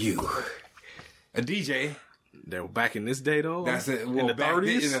 What were you? A DJ. They were back in this day though. That's it. Well, in the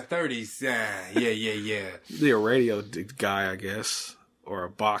 30s. In the 30s. Yeah. You're a radio guy, I guess, or a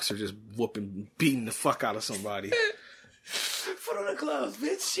boxer, just beating the fuck out of somebody. Put on the gloves,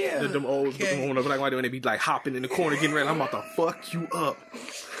 bitch. Yeah. Them old black and white when they be like hopping in the corner getting ready. I'm about to fuck you up.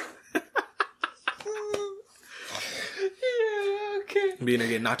 Yeah, okay. Being there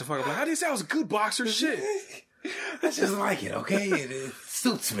getting knocked the fuck up. Like, how do you say I was a good boxer? Shit. I just like it, okay? It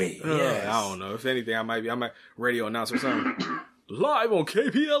suits me. Yeah. I don't know. If anything, I might radio announcer or something. Live on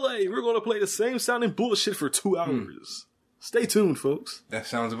KPLA, we're going to play the same sounding bullshit for 2 hours. Stay tuned, folks. That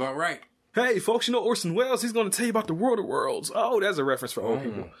sounds about right. Hey, folks, you know Orson Welles? He's going to tell you about the World of Worlds. Oh, that's a reference for old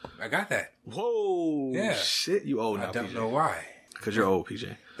people. I got that. Whoa. Yeah. Shit, you old now, I don't PJ. know why. Because you're old,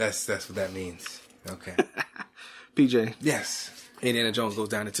 PJ. That's what that means. Okay. PJ. Yes. Indiana Jones goes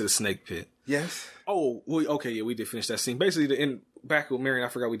down into the snake pit. Yes. Oh, okay, yeah, we did finish that scene. Basically, back with Marion, I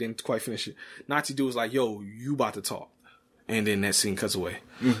forgot we didn't quite finish it. Nazi dude was like, yo, you about to talk. And then that scene cuts away.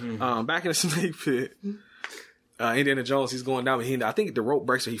 Mm-hmm. Back in the snake pit, Indiana Jones, he's going down, but I think the rope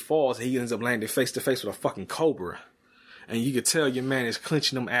breaks or he falls, and he ends up landing face to face with a fucking cobra. And you could tell your man is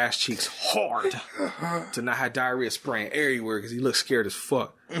clenching them ass cheeks hard to not have diarrhea spraying everywhere because he looks scared as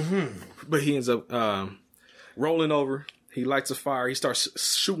fuck. Mm-hmm. But he ends up rolling over. He lights a fire. He starts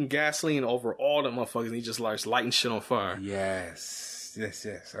shooting gasoline over all the motherfuckers, and he just starts lighting shit on fire. Yes.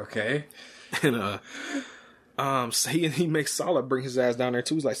 Okay. And so he makes Solid bring his ass down there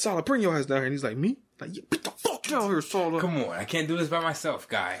too. He's like, Solid, bring your ass down here. And he's like, me? Like, yeah, get the fuck down here, Solid. Come on, I can't do this by myself,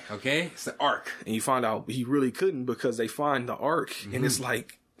 guy. Okay, it's the Ark. And you find out he really couldn't because they find the Ark, and it's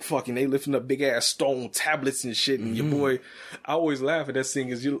like fucking they lifting up big ass stone tablets and shit. And your boy, I always laugh at that scene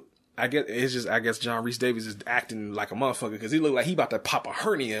because I guess John Rhys Davies is acting like a motherfucker because he look like he about to pop a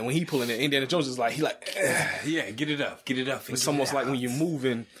hernia, and when he pulling in, Indiana Jones is like yeah, get it up. It's almost like when you're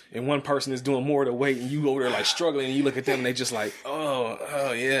moving and one person is doing more of the weight and you over there like struggling and you look at them and they just like,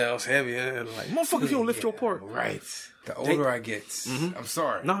 oh yeah, it was heavy. Like, motherfucker, you don't lift your part. Right. The older I get, I'm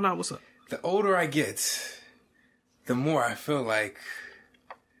sorry. No, what's up? The older I get, the more I feel like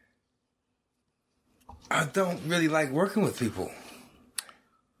I don't really like working with people.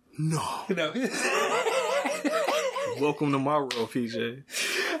 No. Welcome to my world, PJ.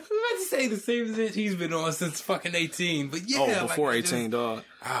 I was about to say the same shit he's been on since fucking 18, but yeah. Oh, before 18, dog.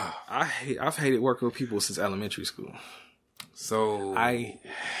 I've hated working with people since elementary school. So I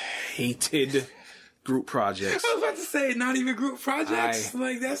hated group projects. I was about to say, not even group projects.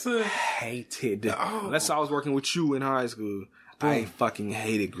 Hated. Unless I was working with you in high school. I fucking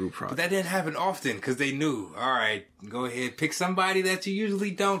hated group projects. But that didn't happen often because they knew, all right, go ahead, pick somebody that you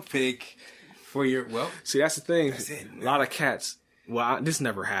usually don't pick for your, See, that's the thing. That's it, a lot of cats, this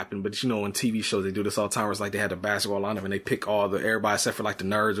never happened, but you know, on TV shows, they do this all the time where it's like they had a basketball lineup and they pick everybody except for like the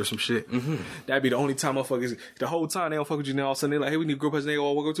nerds or some shit. Mm-hmm. That'd be the only time motherfuckers, the whole time they don't fuck with you, and then all of a sudden they're like, hey, we need a group person, they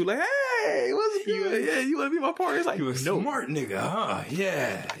all walk up to like, hey, what's good? Yeah, you want to be my partner? It's like, you a smart nigga, huh?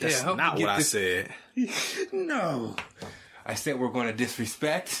 Yeah. That's not what I said. No. I said we're going to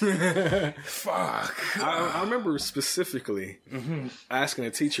disrespect. Fuck. I remember specifically asking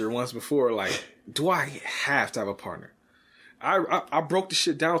a teacher once before, like, do I have to have a partner? I broke the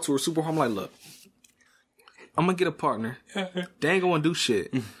shit down to her super hard. I'm like, look, I'm going to get a partner. They ain't going to do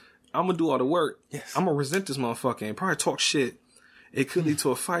shit. I'm going to do all the work. Yes. I'm going to resent this motherfucker and probably talk shit. It could lead to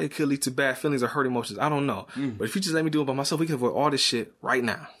a fight. It could lead to bad feelings or hurt emotions. I don't know. But if you just let me do it by myself, we can avoid all this shit right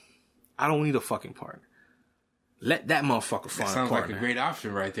now. I don't need a fucking partner. Let that motherfucker find a partner. Sounds like a great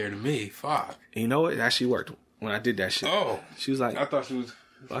option right there to me. Fuck. And you know what? It actually worked when I did that shit. Oh. She was like... I thought she was...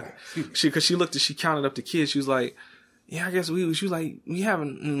 Because she counted up the kids. She was like, yeah, I guess she was like, we have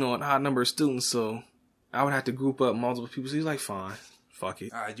an odd number of students, so I would have to group up multiple people. So he's like, fine. Fuck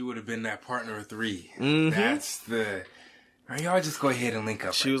it. You would have been that partner of 3. Mm-hmm. That's the... Y'all just go ahead and link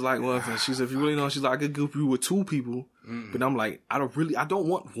up. She was like, well, she said, if you really know, she's like, I could group you with 2 people. But I'm like, I don't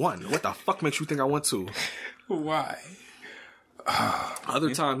want 1. What the fuck makes you think I want 2? Why?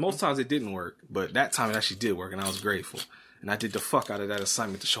 Most times it didn't work, but that time it actually did work, and I was grateful. And I did the fuck out of that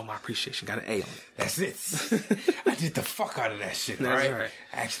assignment to show my appreciation. Got an A on it. That's it. I did the fuck out of that shit, right? I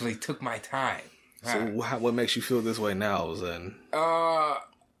actually took my time. So what makes you feel this way now, all of a sudden?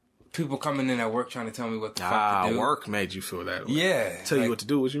 People coming in at work trying to tell me what the fuck to do. Work made you feel that way. Yeah. Tell you what to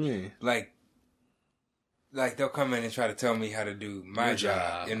do, what you mean? Like they'll come in and try to tell me how to do my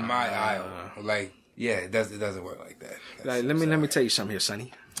job in my aisle. Like, yeah, it doesn't work like that. Like, let me tell you something here,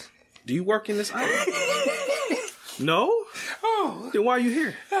 Sonny. Do you work in this aisle? No? Oh. Then why are you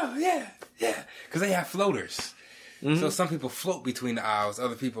here? Oh, yeah. Because they have floaters. So some people float between the aisles.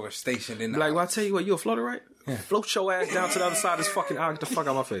 Other people are stationed in the aisles. Well, I tell you what, you a floater, right? Yeah. Float your ass down to the other side of this fucking aisle. Get the fuck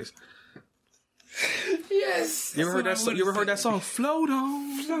out of my face. Yes. You ever heard that song? Float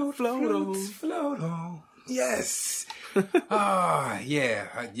on, float on. Yes. Yeah.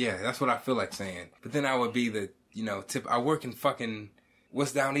 That's what I feel like saying. But then I would be the, tip. I work in fucking,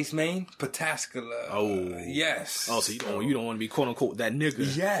 what's down East Main? Pataskala. Oh. Yes. Oh, so you don't want to be quote unquote that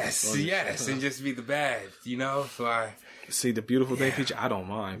nigga. Yes. And just be the bad, So I. See, the beautiful thing, Peach, I don't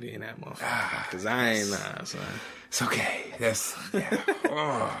mind being that motherfucker. Because I ain't son. It's okay. That's,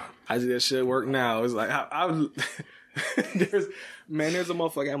 I do that shit work now. It's like, there's a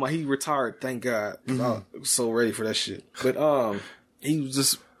motherfucker at my, he retired, thank God. I was so ready for that shit. But, he was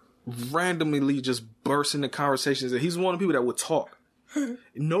just randomly just burst into conversations. He's one of the people that would talk.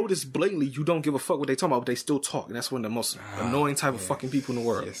 Notice blatantly you don't give a fuck what they talking about, but they still talk. And that's one of the most annoying type of fucking people in the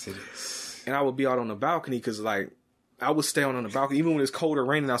world. Yes, it is. And I would be out on the balcony because, like, I would stay on the balcony even when it's cold or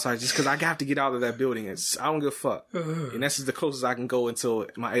raining outside just because I have to get out of that building. I don't give a fuck. And that's just the closest I can go until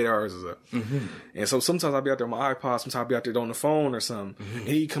my 8 hours is up. And so sometimes I'll be out there on my iPod. Sometimes I'll be out there on the phone or something. And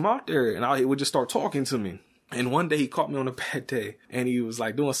he'd come out there and he would just start talking to me. And one day he caught me on a bad day and he was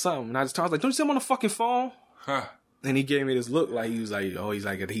like doing something. And I was like, don't you see I'm on the fucking phone? And he gave me this look like he was like, oh,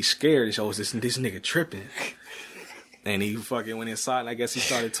 he's scared. He shows this nigga tripping. And he fucking went inside and I guess he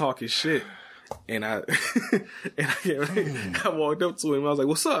started talking shit. And I walked up to him. I was like,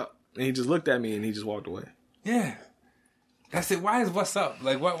 what's up? And he just looked at me and he just walked away. Yeah. That's it. Why is what's up?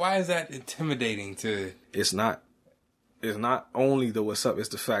 Like, why is that intimidating to... It's not only the what's up, it's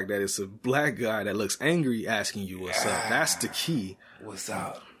the fact that it's a black guy that looks angry asking you what's up. That's the key. What's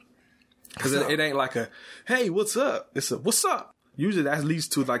up? Because it ain't like a, hey, what's up? It's a, what's up? Usually that leads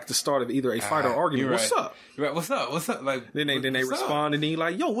to like the start of either a fight or argument. What's up? You're right. What's up? What's up? Like then they respond and then you're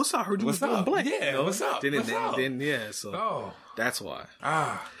like, yo, what's up? I heard you was doing blank. Yeah, you know? what's up? Then so that's why.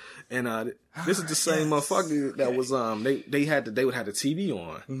 And this is the same motherfucker that was they would have the TV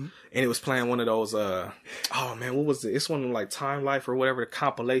on and it was playing one of those oh man, what was it? It's one of like Time Life or whatever, the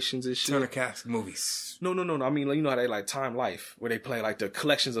compilations and shit. Turner Cask movies. No. I mean, like, you know how they like Time Life, where they play like the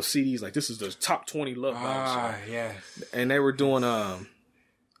collections of CDs. Like this is the top 20 love albums. Yes. And they were doing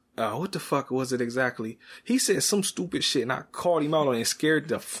what the fuck was it exactly? He said some stupid shit, and I called him out on it and scared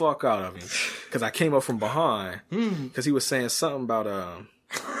the fuck out of him because I came up from behind because he was saying something about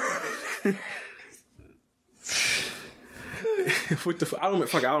what the fuck? I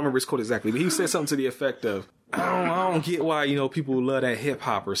don't remember his quote exactly, but he said something to the effect of, I don't get why, you know, people love that hip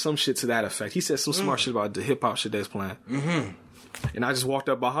hop or some shit to that effect. He said some smart shit about the hip hop shit that's playing. And I just walked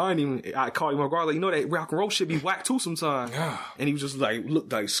up behind him. I called him on guard, like, you know, that rock and roll shit be whack too sometimes. And he was just like,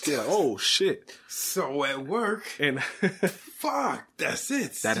 looked like scared, like, oh shit. So at work, and fuck, that's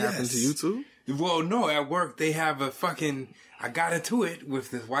it. That happened to you too? Well, no, at work they have a fucking, I got into it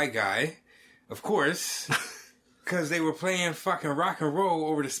with this white guy, of course, because they were playing fucking rock and roll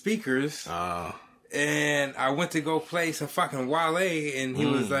over the speakers. And I went to go play some fucking Wale, and he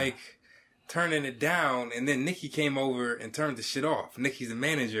was like turning it down, and then Nikki came over and turned the shit off. Nikki's the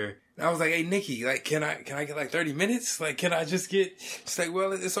manager. And I was like, hey, Nikki, like, can I get like 30 minutes? Like, can I just get, she's like,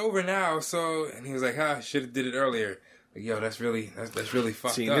 well, it's over now. So, and he was like, should have did it earlier. Like, yo, that's really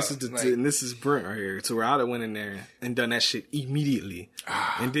fucked up. This is Brent right here. So where I'd have went in there and done that shit immediately.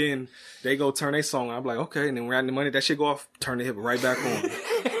 And then they go turn their song on. I'm like, okay. And then we're out the money. That shit go off, turn the hip right back on.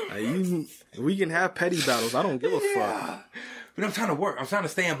 Like, we can have petty battles. I don't give a fuck. But I'm trying to work. I'm trying to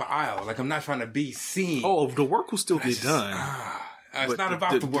stay in my aisle. Like, I'm not trying to be seen. Oh, the work will still get done. It's not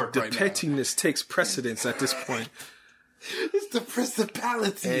about the work right now. The pettiness takes precedence at this point. It's the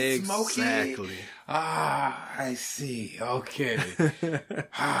principality, Smokey. Exactly. I see. Okay.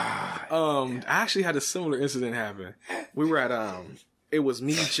 I actually had a similar incident happen. We were at it was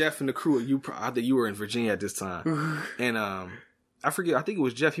me, Jeff, and the crew. I think you were in Virginia at this time, and I forget. I think it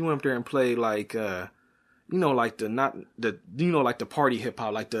was Jeff. He went up there and played like like the party hip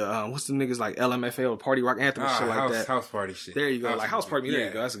hop, like the what's the niggas like LMFAO, party rock anthem, shit like that. House party shit. There you go, like house party. There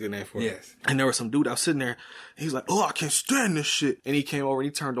you go. That's a good name for it. Yes. And there was some dude I was sitting there. He's like, oh, I can't stand this shit. And he came over and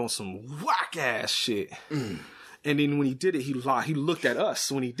he turned on some whack ass shit. And then when he did it, he looked at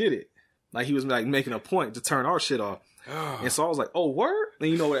us when he did it, like he was like making a point to turn our shit off. And so I was like, oh, word? And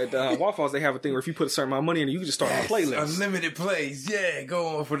you know, at Waffle House, they have a thing where if you put a certain amount of money in it, you can just start a playlist. Unlimited plays. Yeah,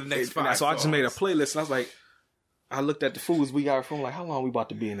 go on for the next 5 So I just made a playlist, and I was like, I looked at the foods we got from, like, how long we about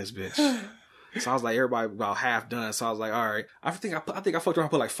to be in this bitch? So I was like, everybody about half done. So I was like, all right. I think I fucked around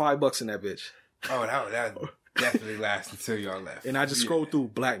and put like $5 in that bitch. Oh, that definitely lasts until y'all left. And I just scrolled through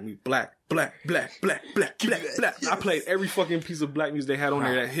black music, black. I played every fucking piece of black music they had on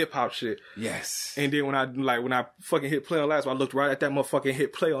there, that hip hop shit. Yes. And then when I fucking hit play on last one, I looked right at that motherfucking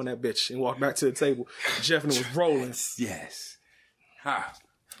hit play on that bitch and walked back to the table. Jeff and it was rolling. Yes. I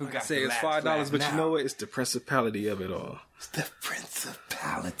say it's $5, but you know what? It's the principality of it all. It's the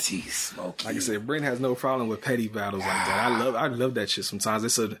principality, Smokey. Like I said, Brent has no problem with petty battles like that. I love that shit sometimes.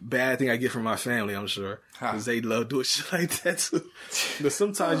 It's a bad thing I get from my family, I'm sure. Because they love doing shit like that too. But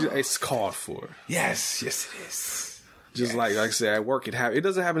sometimes it's called for. Yes, it is. Just like I said, at work it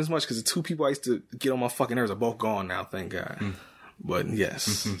doesn't happen as much because the two people I used to get on my fucking nerves are both gone now, thank God. But yes.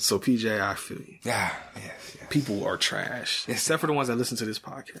 So PJ, I feel you. Yeah, yes. People are trash. Except for the ones that listen to this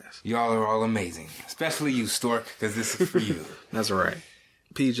podcast. Y'all are all amazing. Especially you, Stork, because this is for you. That's right.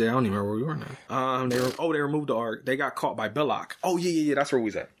 PJ, I don't even remember where we were now. They removed the arc. They got caught by Belloc. Oh, yeah. That's where we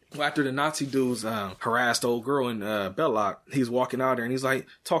was at. Well, after the Nazi dudes harassed the old girl in Belloc, he's walking out there and he's like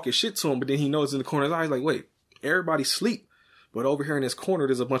talking shit to him, but then he knows in the corner of his eye, he's like, wait, everybody's asleep. But over here in this corner,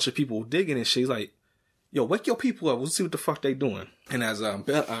 there's a bunch of people digging and shit. He's like, yo, wake your people up. We'll see what the fuck they doing. And as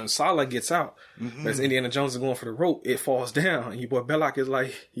Sallah gets out, as Indiana Jones is going for the rope, it falls down. And your boy Belloc is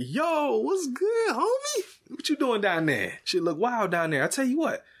like, yo, what's good, homie? What you doing down there? Shit look wild down there. I tell you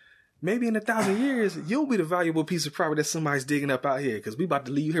what, maybe in 1,000 years, you'll be the valuable piece of property that somebody's digging up out here. Because we about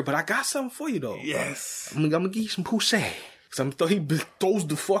to leave you here. But I got something for you, though. Yes. I'm going to give you some poussé. Because he throws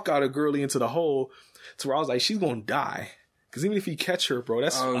the fuck out of Girly into the hole to where I was like, she's going to die. Because even if you catch her, bro,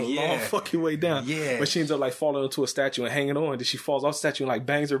 that's a long fucking way down. Yeah. But she ends up like falling into a statue and hanging on. Then she falls off the statue and like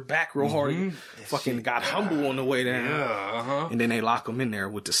bangs her back real hard. And fucking got humble on the way down. Yeah, And then they lock him in there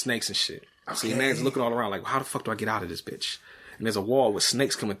with the snakes and shit. Okay. So the man's looking all around like, how the fuck do I get out of this bitch? And there's a wall with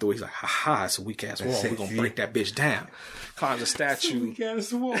snakes coming through. He's like, ha, it's a weak ass wall. We're going to break that bitch down. Climbs a statue. Weak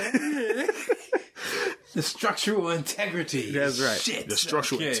ass wall. Yeah. The structural integrity. That's right. Shit. The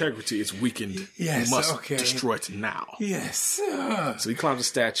structural integrity is weakened. Yes, you must destroy it now. Yes. So he climbs a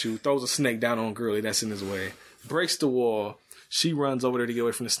statue, throws a snake down on Girly that's in his way, breaks the wall. She runs over there to get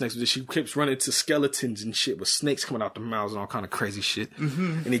away from the snakes, but she keeps running into skeletons and shit with snakes coming out the mouths and all kind of crazy shit.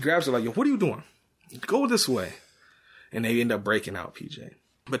 And he grabs her like, yo, what are you doing? Go this way. And they end up breaking out, PJ.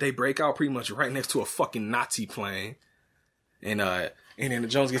 But they break out pretty much right next to a fucking Nazi plane. And then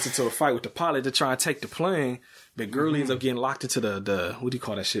Jones gets into a fight with the pilot to try and take the plane, but Girly ends up getting locked into the what do you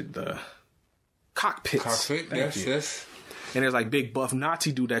call that shit? The cockpits. Cockpit, yes. And there's like big buff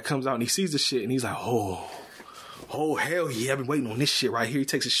Nazi dude that comes out and he sees the shit and he's like, oh hell yeah, I've been waiting on this shit right here. He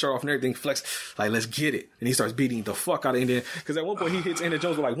takes his shirt off and everything, flex, like let's get it. And he starts beating the fuck out of Indiana. Because at one point he hits Indiana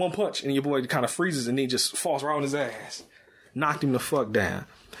Jones with like one punch and your boy kind of freezes and he just falls right on his ass. Knocked him the fuck down.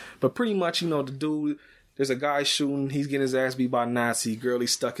 But pretty much, the dude, there's a guy shooting. He's getting his ass beat by a Nazi.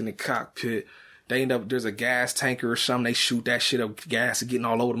 Girlie's stuck in the cockpit. They end up, there's a gas tanker or something. They shoot that shit up. Gas is getting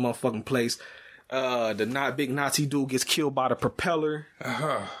all over the motherfucking place. The big Nazi dude gets killed by the propeller.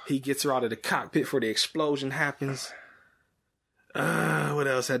 He gets her out of the cockpit before the explosion happens. What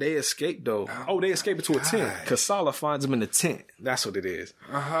else? They escaped though. They escape into a tent. Cause Sallah finds him in the tent. That's what it is.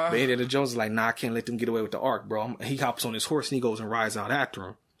 But Indiana Jones is like, nah, I can't let them get away with the Ark, bro. He hops on his horse and he goes and rides out after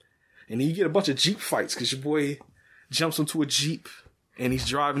him. And you get a bunch of Jeep fights because your boy jumps into a Jeep and he's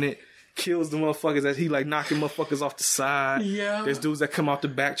driving it, kills the motherfuckers as he like knocking motherfuckers off the side. Yeah. There's dudes that come out the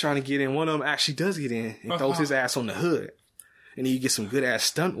back trying to get in. One of them actually does get in and throws his ass on the hood. And then you get some good ass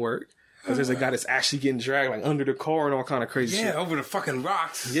stunt work. Because there's a guy that's actually getting dragged like under the car and all kind of crazy shit. Yeah, over the fucking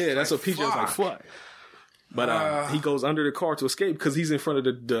rocks. Yeah, that's what PJ was like, fuck. But he goes under the car to escape because he's in front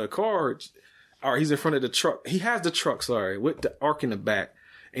of the car. Or he's in front of the truck. He has the truck, with the Ark in the back.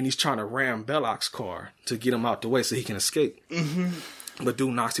 And he's trying to ram Belloc's car to get him out the way so he can escape. But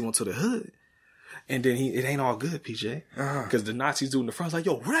dude knocks him onto the hood. And then it ain't all good, PJ. Because the Nazis dude in the front is like,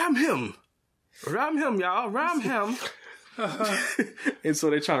 yo, ram him. Ram him, y'all. Ram him. And so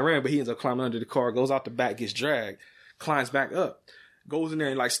they're trying to ram, but he ends up climbing under the car, goes out the back, gets dragged, climbs back up, goes in there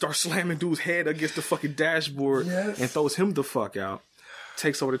and like starts slamming dude's head against the fucking dashboard and throws him the fuck out.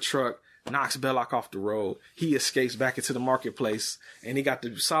 Takes over the truck. Knocks Belloc off the road. He escapes back into the marketplace, and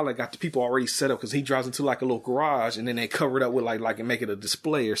Sallah got the people already set up because he drives into like a little garage, and then they cover it up with like and make it a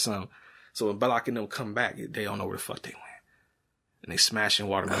display or something. So when Belloc and them come back, they don't know where the fuck they went, and they smashing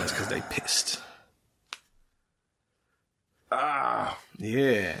watermelons because they pissed.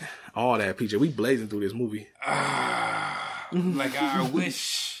 Yeah, all that, PJ. We blazing through this movie. Like I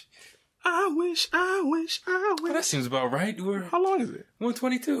wish. Well, that seems about right. How long is it?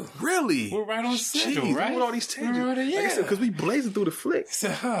 122. Really? We're right on schedule, right? With all these tangents. Like I said, because we blazing through the flick.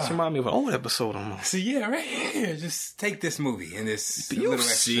 This remind me of an old episode almost. So yeah, right here. Just take this movie and this You've little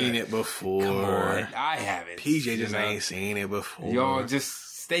seen it before. Come on. I haven't. PJ just ain't seen it before. Y'all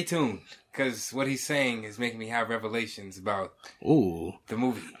just stay tuned. Because what he's saying is making me have revelations about the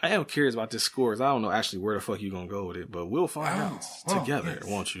movie. I am curious about this scores. I don't know actually where the fuck you gonna go with it, but we'll find out together,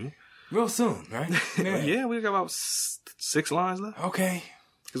 won't you? Real soon, right? Yeah, we got about 6 lines left. Okay.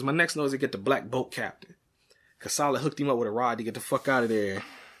 Because my next note is to get the black boat captain. Because Sallah hooked him up with a rod to get the fuck out of there.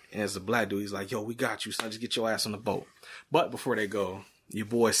 And as a black dude, he's like, yo, we got you, son. Just get your ass on the boat. But before they go, your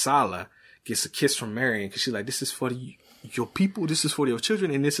boy Sallah gets a kiss from Marion. Because she's like, this is for your people, this is for your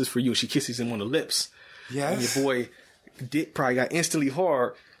children, and this is for you. And she kisses him on the lips. Yes. And your boy Dick probably got instantly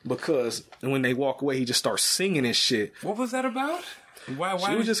hard because when they walk away, he just starts singing and shit. What was that about? Why?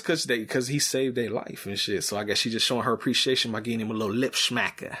 She was just because he saved their life and shit. So I guess she just showing her appreciation by getting him a little lip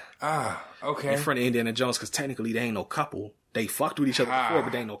smacker. Okay. In front of Indiana Jones, because technically they ain't no couple. They fucked with each other before,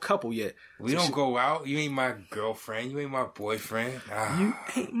 but they ain't no couple yet. We don't go out. You ain't my girlfriend. You ain't my boyfriend. You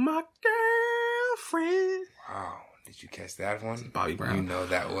ain't my girlfriend. Wow. Did you catch that one? Bobby Brown. You know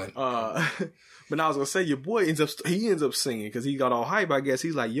that one. But now I was going to say, your boy ends up singing because he got all hype, I guess.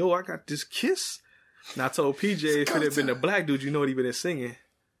 He's like, yo, I got this kiss. And I told PJ if it had been the black dude, you know what he been singing.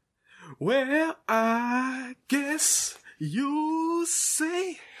 Well, I guess you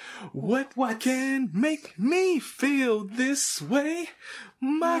say what can make me feel this way.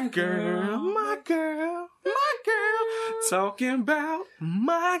 My girl, talking about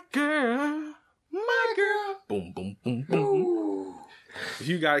my girl. Boom, boom, boom, boom. Ooh. If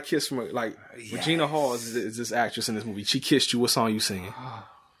you got a kiss from Regina Hall is this actress in this movie. She kissed you. What song you singing?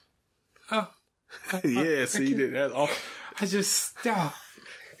 Yeah, see, you did that. I just stopped.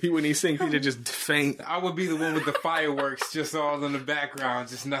 He wouldn't even sing. He'd just faint. I would be the one with the fireworks just all in the background.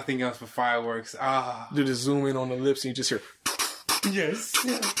 Just nothing else but fireworks. You just zoom in on the lips and you just hear. Yes.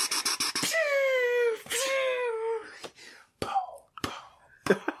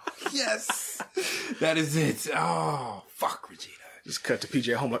 Yes. That is it. Oh, fuck, Regina. Just cut to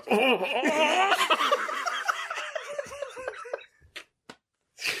PJ home like, I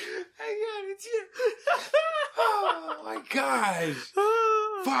got it. Oh, my gosh.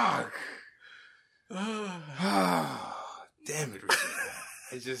 Fuck. Damn it,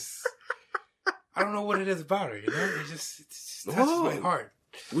 Regina. I don't know what it is about her, you know? It just touches my heart.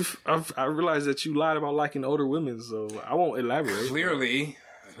 I realized that you lied about liking older women, so I won't elaborate. Clearly,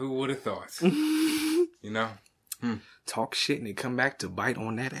 who would have thought? You know? Talk shit and then come back to bite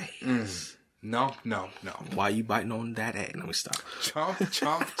on that ass. No. Why you biting on that ass? Let me stop. Chomp,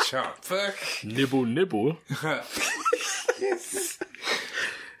 chomp, chomp. Fuck. Nibble, nibble. Yes.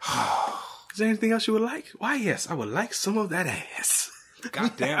 Is there anything else you would like? Why, yes, I would like some of that ass.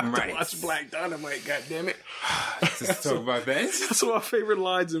 Goddamn right. Watch Black Dynamite, goddamn it. Just talk about that. That's one of my favorite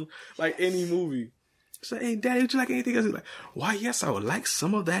lines in any movie. Say, hey, Daddy, would you like anything else? He's like, why, yes, I would like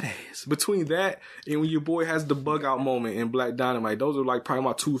some of that ass. Between that and when your boy has the bug out moment in Black Dynamite, those are probably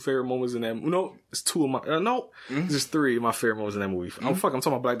my two favorite moments in that movie. No, it's two of my, there's three of my favorite moments in that movie. I'm talking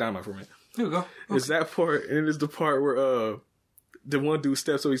about Black Dynamite for a minute. Here we go. It's that part, and it's the part where, the one dude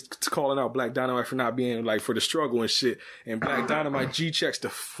steps, so he's calling out Black Dynamite for not being, for the struggle and shit. And Black Dynamite G-checks the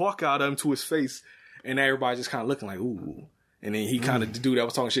fuck out of him to his face. And everybody just kind of looking like, ooh. And then he kind of, the dude that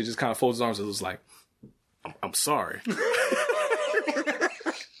was talking shit just kind of folds his arms and was like, I'm sorry.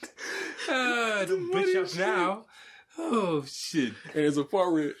 Bitch up now. Oh, shit. And there's a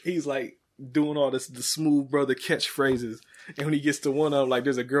part where he's doing all the smooth brother catchphrases. And when he gets to one of them,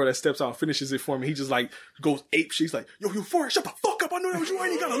 there's a girl that steps out and finishes it for him. He just goes ape. She's like, yo, you for it? Shut the fuck up. I know that was you. I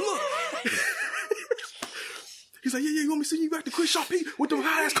ain't gotta look. He's like, yeah, you want me to send you back to Chris Shaw P with the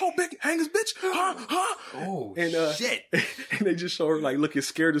high ass coat hangers, bitch? Huh? Oh, and, shit. And they just show her looking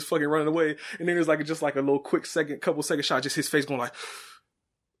scared as fucking running away. And then there's just a little quick couple second shot, just his face going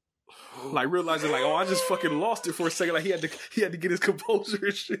realizing I just fucking lost it for a second. He had to get his composure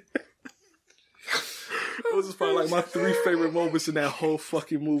and shit. Those is probably my three favorite moments in that whole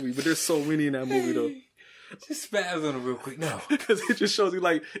fucking movie. But there's so many in that movie though. Just spaz on it real quick. No. Because it just shows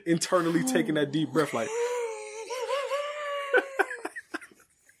you internally taking that deep breath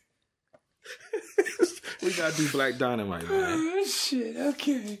we gotta do Black Dynamite, man. Oh, shit.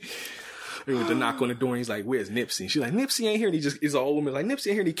 Okay. He went to knock on the door and he's like, where's Nipsey? She's like, Nipsey ain't here. And he's an old woman Nipsey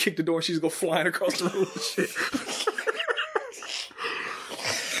ain't here. And he kicked the door and she's go flying across the room and shit.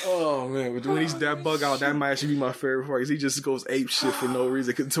 Oh man, but when he's that bug out, that might actually be my favorite part. Because he just goes ape shit for no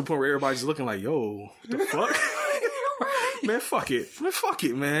reason. To the point where everybody's looking like, yo, what the fuck? Man, fuck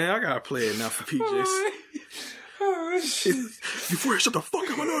it, man. I gotta play it now for PJs. Oh shit. You for it, shut the fuck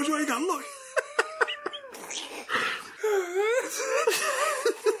up. I know you ain't gotta look.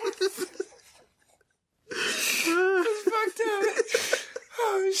 It's fucked up.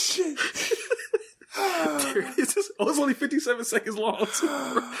 Oh shit. There it is. It's only 57 seconds long.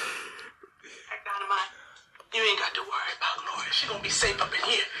 Dynamite, you ain't got to worry about Lori. She gonna be safe up in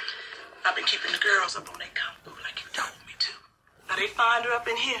here. I've been keeping the girls up on their combo like you told me to. Now they find her up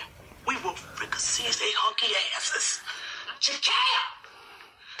in here, we will fricassee they hunky asses. Chicago!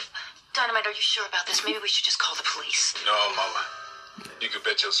 Dynamite, are you sure about this? Maybe we should just call the police. No, Mama. You can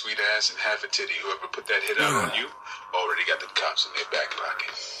bet your sweet ass and half a titty whoever put that hit out on you already got the cops in their back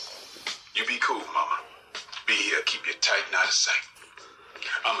pocket. You be cool, Mama. Be here, keep you tight and out of sight.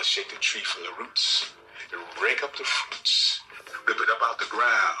 I'ma shake the tree from the roots and rake up the fruits. Rip it up out the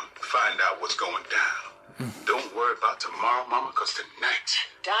ground, find out what's going down. Don't worry about tomorrow, Mama, because tonight...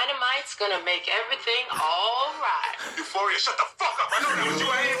 Dynamite's gonna make everything all right. Euphoria, shut the fuck up. I know that was you.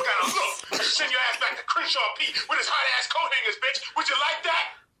 I ain't even got a look. Send your ass back to Crenshaw P with his hot-ass coat hangers, bitch. Would you like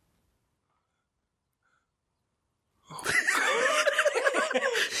that?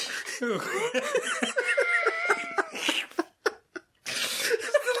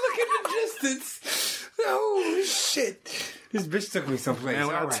 Look at the distance. Oh, shit. This bitch took me someplace. Man,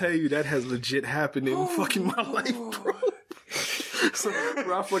 when I tell you that has legit happened in fucking my life, bro. So,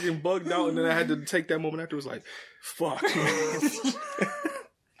 bro, I fucking bugged out, and then I had to take that moment after. It was like, fuck, man.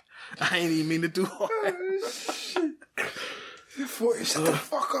 I ain't even mean to do all that. Shit. Shut the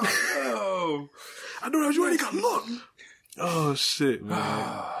fuck up. Oh. I know that you already got look. Oh, shit, man.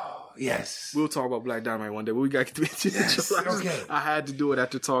 Oh, yes. We'll talk about Black Dynamite one day, but we got to get into Yes, okay. I had to do it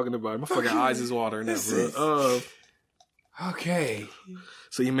after talking about it. My fucking eyes is watering now, bro. Okay.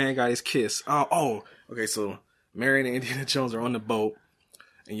 So your man got his kiss. Okay, so Marion and Indiana Jones are on the boat,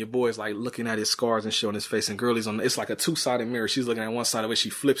 and your boy's like looking at his scars and shit on his face, and Girlie's it's like a 2-sided mirror. She's looking at one side of it, she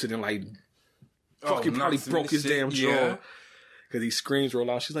flips it and like fucking probably broke his damn jaw. Because he screams real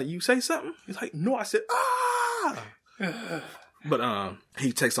loud. She's like, you say something? He's like, no, I said, ah! But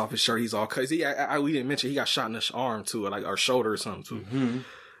he takes off his shirt. He's all cut. We didn't mention he got shot in the arm too, or shoulder or something too. Mm-hmm.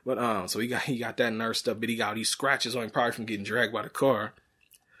 But so he got that nursed up, but he got these scratches on him probably from getting dragged by the car.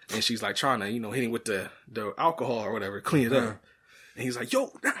 And she's like trying to, hit him with the alcohol or whatever, clean it up. And he's like,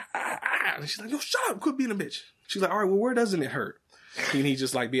 yo, and she's like, yo, shut up, quit being a bitch. She's like, all right, well, where doesn't it hurt? And he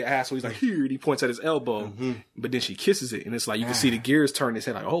just like be an asshole. He's like, here, and he points at his elbow. Mm-hmm. But then she kisses it, and it's like you can see the gears turn his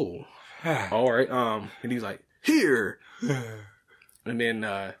head like, oh, all right. And he's like, here. And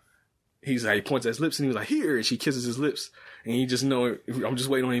then he points at his lips, and he was like, here, and she kisses his lips. And you just know, I'm just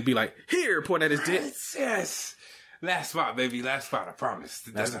waiting on him to be like, here, pointing at his dick. Yes. Last spot, baby. Last spot, I promise.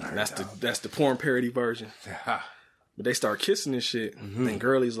 That's the porn parody version. But they start kissing and shit. Mm-hmm. And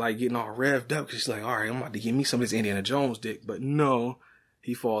Girlie's like getting all revved up because she's like, all right, I'm about to give me some of this Indiana Jones dick. But no,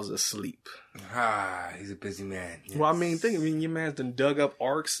 he falls asleep. He's a busy man. Yes. Well, your man's done dug up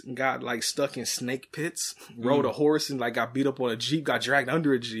arcs and got like stuck in snake pits, rode a horse and like got beat up on a Jeep, got dragged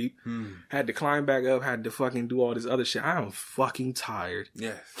under a Jeep, had to climb back up, had to fucking do all this other shit. I am fucking tired.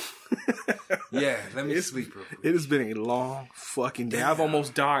 Yes. Yeah, let me sleep real quick. It has been a long fucking day. I've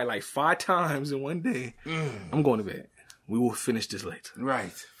almost died like 5 times in one day. I'm going to bed. We will finish this later.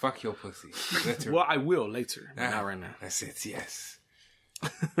 Right. Fuck your pussy. Well, I will later. Not right now. That's it, yes.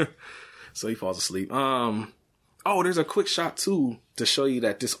 So he falls asleep. There's a quick shot too to show you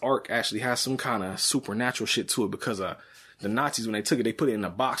that this arc actually has some kind of supernatural shit to it because the Nazis, when they took it, they put it in a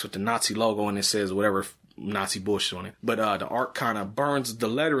box with the Nazi logo and it says whatever Nazi bullshit on it. But the arc kind of burns the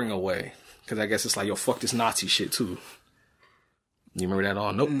lettering away because I guess it's like, yo, fuck this Nazi shit too. You remember that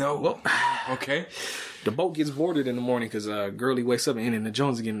all? Nope. No. Well, okay. The boat gets boarded in the morning because Girlie wakes up and Indiana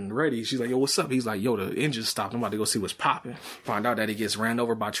Jones is getting ready. She's like, yo, what's up? He's like, yo, the engine stopped. I'm about to go see what's popping. Find out that he gets ran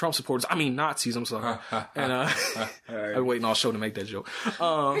over by Trump supporters. I mean, Nazis. I'm sorry. And I'm waiting all show to make that joke.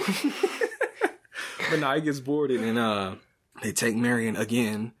 But now he gets boarded and they take Marion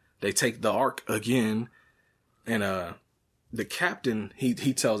again. They take the Ark again. And the captain, he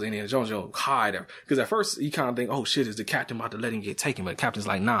tells Indiana Jones, yo, hide her. Because at first he kind of think, oh shit, is the captain about to let him get taken? But the captain's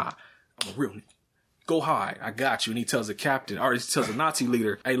like, nah, I'm a real nigga. Go hide. I got you. And he tells the captain, or he tells the Nazi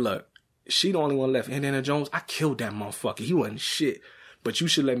leader, hey, look, she the only one left. Indiana Jones, I killed that motherfucker. He wasn't shit. But you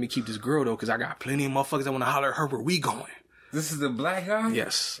should let me keep this girl, though, because I got plenty of motherfuckers that want to holler at her where we going. This is the black guy?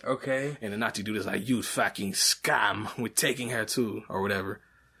 Yes. Okay. And the Nazi dude is like, you fucking scam with taking her, too, or whatever.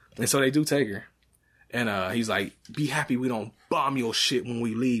 And so they do take her. And he's like, be happy we don't bomb your shit when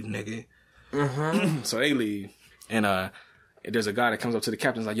we leave, nigga. Mm-hmm. So they leave. And there's a guy that comes up to the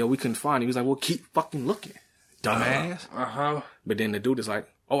captain, like, yo, we couldn't find him. He's like, well, keep fucking looking, dumbass. But then the dude is like,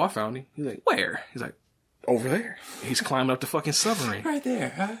 oh, I found him. He's like, where? He's like, over there. He's climbing up the fucking submarine. Right there,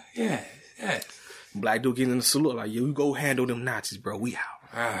 huh? Yes. Black dude getting in the salute, like, yo, you go handle them Nazis, bro. We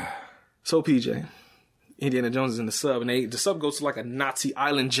out. So, PJ, Indiana Jones is in the sub, and the sub goes to like a Nazi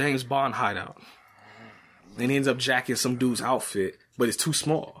island James Bond hideout. And he ends up jacking some dude's outfit, but it's too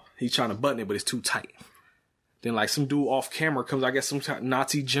small. He's trying to button it, but it's too tight. Then, like, some dude off camera comes, I guess some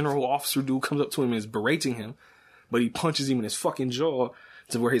Nazi general officer dude comes up to him and is berating him, but he punches him in his fucking jaw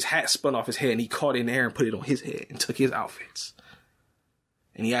to where his hat spun off his head, and he caught it in the air and put it on his head and took his outfits.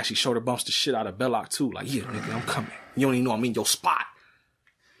 And he actually shoulder bumps the shit out of Belloc, too. Like, yeah, nigga, I'm coming. You don't even know I'm in your spot.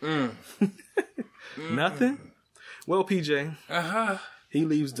 Nothing? Well, PJ. He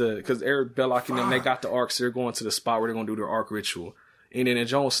leaves because Eric Belloc and them, they got the arcs. They're going to the spot where they're going to do their arc ritual. And then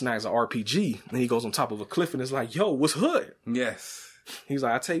Jones snags an RPG, and he goes on top of a cliff, and it's like, yo, what's hood? Yes. He's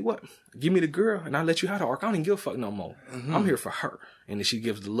like, I tell you what, give me the girl and I'll let you have the ark. I don't even give a fuck no more. I'm here for her. And then she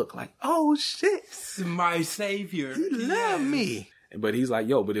gives the look like, oh shit. This is my savior. You love me. But he's like,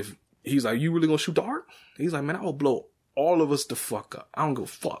 yo, he's like, you really gonna shoot the ark? He's like, man, I will blow all of us the fuck up. I don't give a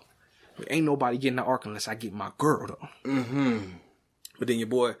fuck. But ain't nobody getting the ark unless I get my girl though. But then your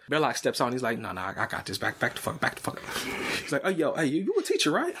boy Belloc steps on. He's like, no, I got this. Back the fuck up. He's like, hey, you a teacher,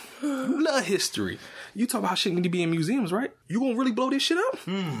 right? You love history. You talk about shit need to be in museums, right? You gonna really blow this shit up?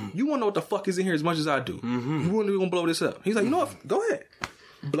 You wanna know what the fuck is in here as much as I do. You really gonna blow this up? He's like, you know what? Go ahead.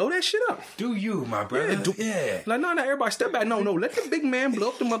 Blow that shit up. Do you, my brother? Yeah. Like, no, everybody step back. No, let the big man blow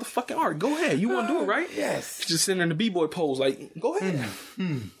up the motherfucking ark. Go ahead. You want to do it, right? Yes. He's just sitting in the B-boy pose like, go ahead.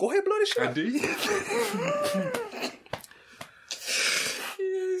 Go ahead, blow this shit up. I do.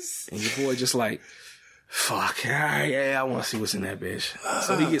 Yes. And your boy just like, fuck, yeah, I want to see what's in that bitch.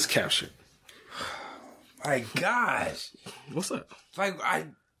 So he gets captured. My gosh. What's up? Like,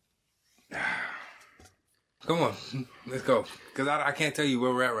 come on, let's go. Because I can't tell you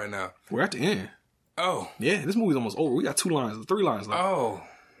where we're at right now. We're at the end. Oh. Yeah, this movie's almost over. We got 3 lines left. Oh.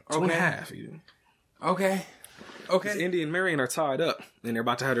 Okay. 2.5 even. Okay. Indy and Marion are tied up, and they're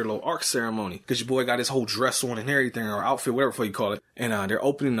about to have their little ark ceremony. Because your boy got his whole dress on and everything, or outfit, whatever you call it. And they're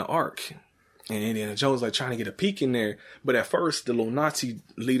opening the ark. And Indiana Jones like trying to get a peek in there. But at first, the little Nazi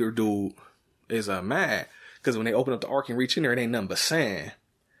leader dude is mad. Because when they open up the ark and reach in there, it ain't nothing but sand.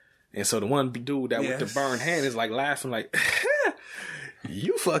 And so the one dude that with the burned hand is like laughing like,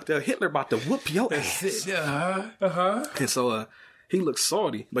 you fucked up. Hitler about to whoop your ass. And so he looks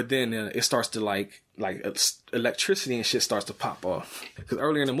salty. But then it starts to like electricity and shit starts to pop off. Because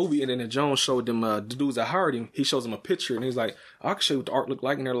earlier in the movie, and then Jones showed them the dudes that hired him. He shows them a picture and he's like, I can show you what the ark look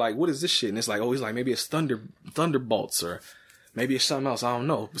like. And they're like, what is this shit? And it's like, oh, he's like, maybe it's thunderbolts or maybe it's something else. I don't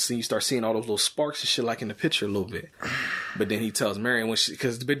know. But then you start seeing all those little sparks and shit like in the picture a little bit. But then he tells Marion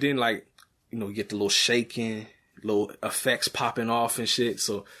but then like, you get the little shaking, little effects popping off and shit.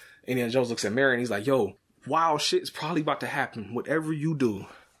 So Indiana Jones looks at Marion. He's like, yo, wild shit's probably about to happen. Whatever you do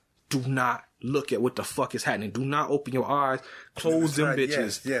not look at what the fuck is happening. Do not open your eyes. Close them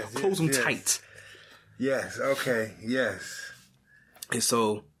bitches. Yes, Close them tight. Yes. Okay. Yes. And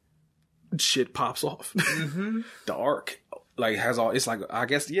so shit pops off. The ark has all, it's like, I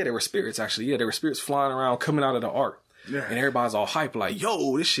guess, there were spirits actually. Yeah, there were spirits flying around coming out of the ark. Yeah. And everybody's all hype like,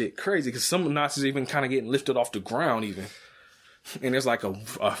 yo, this shit crazy. Because some Nazis even kind of getting lifted off the ground even. And there's like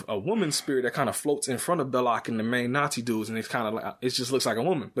a woman spirit that kind of floats in front of Belloc and the main Nazi dudes. And it's kind of like, it just looks like a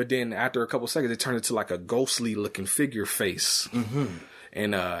woman. But then after a couple seconds, it turned into like a ghostly looking figure face.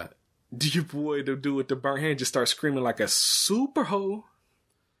 And your boy, the dude with the burnt hand, just starts screaming like a super hoe.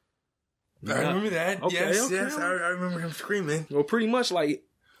 I remember that. Okay, yes. I remember him screaming. Well, pretty much like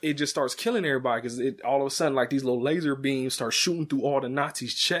it just starts killing everybody because all of a sudden like these little laser beams start shooting through all the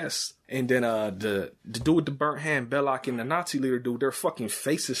Nazis' chests, and then the dude with the burnt hand, Belloc, and the Nazi leader dude, their fucking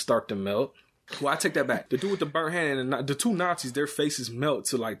faces start to melt. Well, I take that back. The dude with the burnt hand and the 2 Nazis, their faces melt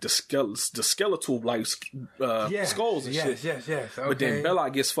to like the skeletal like skulls and shit. Yes. Okay. But then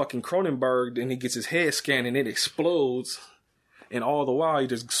Belloc gets fucking Cronenberged and he gets his head scanned and it explodes. And all the while,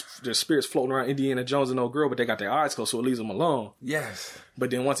 there's spirits floating around Indiana Jones and old girl, but they got their eyes closed, so it leaves them alone. Yes. But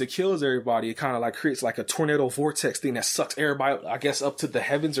then once it kills everybody, it kind of like creates like a tornado vortex thing that sucks everybody, I guess, up to the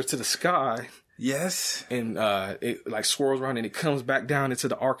heavens or to the sky. Yes. And it like swirls around and it comes back down into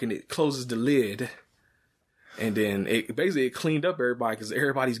the ark and it closes the lid. And then it cleaned up everybody because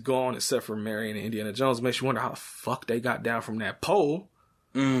everybody's gone except for Marion and Indiana Jones. Makes you wonder how the fuck they got down from that pole.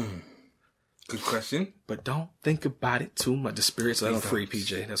 Good question. But don't think about it too much. The spirits let them free,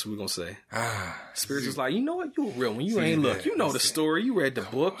 PJ. That's what we're going to say. Spirits is like, you know what? You a real one. You ain't look. You know the story. You read the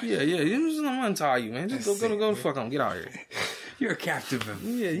book. Yeah. You just don't untie you, man. Just go fuck on. Get out of here. You're a captive of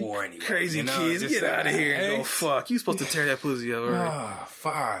war anyway. Crazy kids. Get out of here and go fuck. You supposed to tear that pussy up, right? Oh,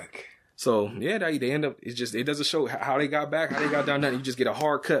 fuck. So, yeah, they end up, it doesn't show how they got back, how they got down. Nothing. You just get a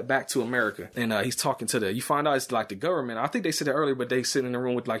hard cut back to America. And he's talking to you find out it's like the government. I think they said it earlier, but they sit in the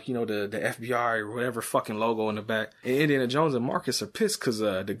room with like, the FBI or whatever fucking logo in the back. And Indiana Jones and Marcus are pissed because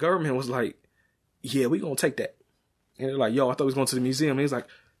the government was like, yeah, we gonna take that. And they're like, yo, I thought we was going to the museum. And he's like,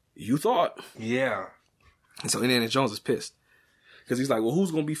 you thought? Yeah. And so Indiana Jones is pissed. Because he's like, well, who's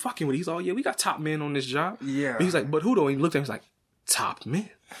going to be fucking with it? He's all, yeah, we got top men on this job. Yeah. But he's like, but who though? And he looked at him, he's like, top men?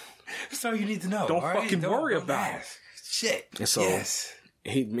 That's all you need to know. Don't fucking worry about it. Shit. And so,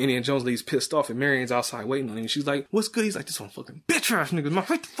 Indiana Jones leaves pissed off and Marion's outside waiting on him. She's like, what's good? He's like, this one fucking bitch ass niggas. I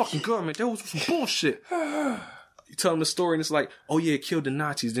hate the fucking government. That was some bullshit. You tell them the story and it's like, oh yeah, it killed the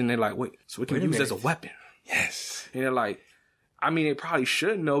Nazis. Then they're like, wait, so it can be used as a weapon. Yes. And they're like, I mean, it probably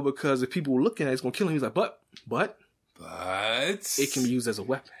shouldn't know because if people were looking at it, it's going to kill him. He's like, but But it can be used as a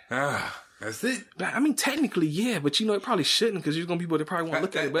weapon. That's it. I mean, technically, yeah, but you know, it probably shouldn't because there's gonna be people that probably won't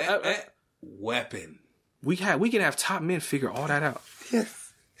look at it. But weapon. We can have top men figure all that out.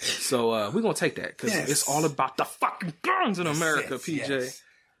 Yes. So we're gonna take that because it's all about the fucking guns in America, PJ. Yes.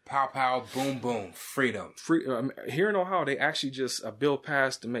 Pow pow, boom boom, freedom. Here in Ohio, they actually just a bill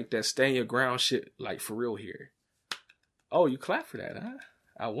passed to make that stand your ground shit like for real here. Oh, you clap for that, huh?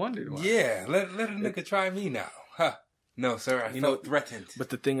 I wondered why. Yeah, let a nigga try me now, huh? No, sir, I felt threatened. But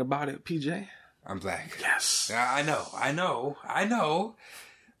the thing about it, PJ, I'm black. Yes, I know.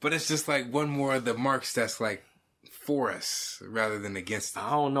 But it's just like one more of the marks that's like for us rather than against us.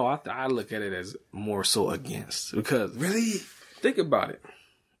 I don't know. I look at it as more so against because really think about it.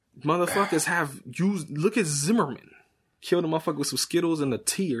 Motherfuckers have used. Look at Zimmerman, killed a motherfucker with some Skittles and a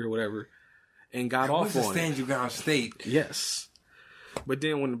tea or whatever, and got off on it. Stand your ground state. Yes, but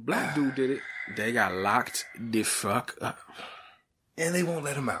then when the black dude did it, they got locked the fuck up, and they won't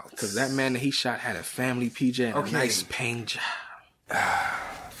let him out because that man that he shot had a family, PJ, and a nice paying job.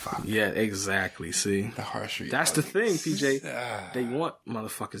 Fuck. Yeah, exactly. See, the harsh reality. That's the thing, PJ. They want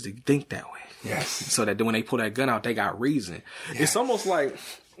motherfuckers to think that way. Yes. So that when they pull that gun out, they got reason. Yes. It's almost like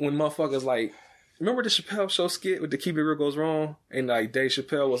when motherfuckers like, remember the Chappelle Show skit with the Keep It Real Goes Wrong? And like Dave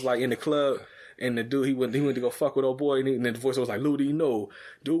Chappelle was like in the club and the dude, he went to go fuck with old boy and then the voice was like, Lou, do you know?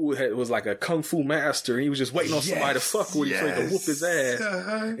 Dude was like a kung fu master and he was just waiting on somebody to fuck with him so he could whoop his ass.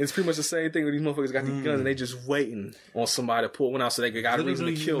 And it's pretty much the same thing with these motherfuckers got these guns and they just waiting on somebody to pull one out so they got a reason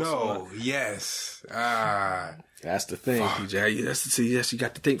to kill someone. Yes. That's the thing, PJ. Yes, you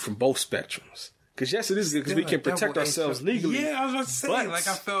got to think from both spectrums. Because yes, it is good because we can protect ourselves legally. Yeah, I was about to say, like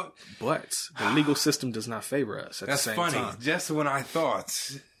I felt. But the legal system does not favor us at the same time. That's funny. Just when I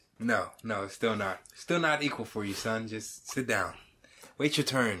thought. No, it's still not. Still not equal for you, son. Just sit down. Wait your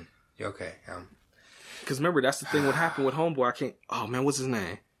turn. You okay? Because remember, that's the thing. What happened with Homeboy? I can't. Oh man, what's his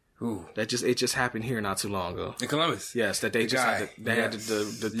name? Ooh. It just happened here not too long ago. In Columbus. Yes, that they just had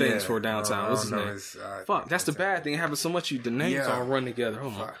the things for downtown. What's his name? Fuck, that's the bad thing. It happens so much. The names all run together.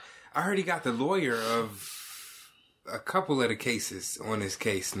 Hold on. I heard he got the lawyer of a couple of the cases on his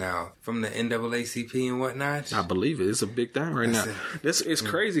case now from the NAACP and whatnot. I believe it. It's a big thing right now. It's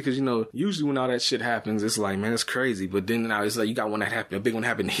crazy because, usually when all that shit happens, it's like, man, it's crazy. But then now it's like you got one that happened, a big one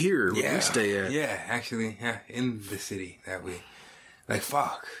happened here where we stay at. Yeah, actually, in the city that we, like,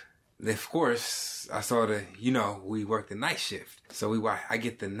 fuck. Of course, I saw we worked the night shift. So I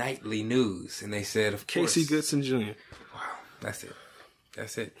get the nightly news and they said, of course. Casey Goodson Jr. Wow, that's it.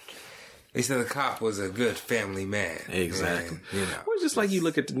 They said the cop was a good family man. Exactly. And, well, it's just like you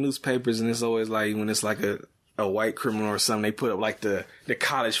look at the newspapers and it's always like when it's like a white criminal or something, they put up like the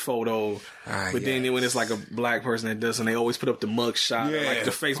college photo. But then when it's like a black person that does, and they always put up the mug shot, like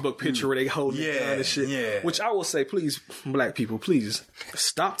the Facebook picture where they hold the gun and shit. Yeah. Which I will say, please, black people, please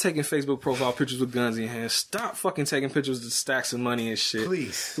stop taking Facebook profile pictures with guns in your hands. Stop fucking taking pictures of stacks of money and shit.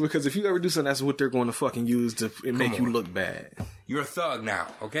 Please. Because if you ever do something, that's what they're going to fucking use to make you look bad. You're a thug now,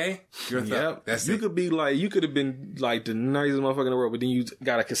 okay? You're a thug. Yep. That's it. You could have been like the nicest motherfucker in the world, but then you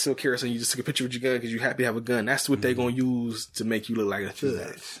got a concealed carry, so you just took a picture with your gun because you're happy to have a gun. That's what they're going to use to make you look like a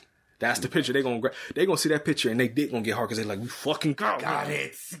thug. That's the picture. They're going to see that picture and they dick going to get hard because they're like, we fucking got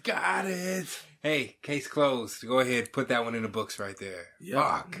it. Hey, case closed. Go ahead, put that one in the books right there. Yep.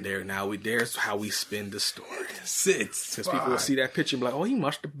 Fuck. There's how we spin the story. Sits. Because people will see that picture and be like, oh, he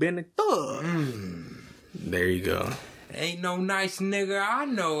must have been a thug. There you go. Ain't no nice nigga I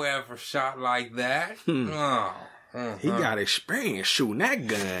know ever shot like that. He got experience shooting that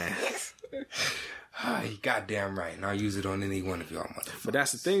gun. You goddamn right. And I'll use it on any one of y'all motherfuckers. But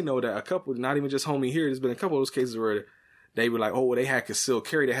that's the thing, though, that a couple, not even just homie here, there's been a couple of those cases where they were like, they had concealed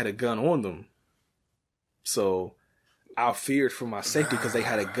carry, they had a gun on them. So I feared for my safety because they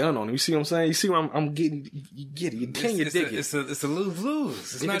had a gun on them. You see what I'm saying? You see what I'm getting? You get it. You dig it. It's a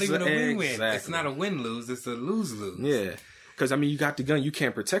lose-lose. It's not even a win-win. Exactly. It's not a win-lose. It's a lose-lose. Yeah. Because, you got the gun. You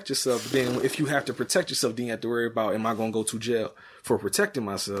can't protect yourself. But then if you have to protect yourself, then you have to worry about, am I going to go to jail for protecting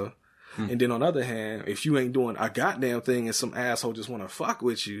myself? And then on the other hand, if you ain't doing a goddamn thing and some asshole just want to fuck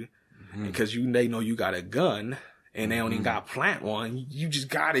with you because they know you got a gun and they don't even got plant one, you just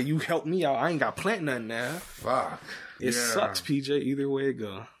got it. You help me out. I ain't got plant nothing now. Fuck. It sucks, PJ, either way it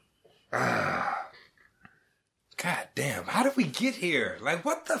go. God damn. How did we get here? Like,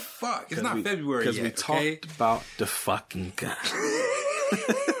 what the fuck? It's not February yet, because we talked about the fucking gun.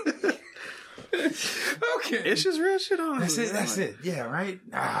 Okay. It's just real shit on. That's it. Yeah, right?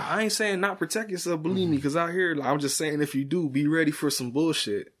 I ain't saying not protect yourself, believe me, because out here, I'm just saying if you do, be ready for some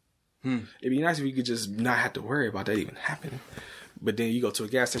bullshit. It'd be nice if you could just not have to worry about that even happening. But then you go to a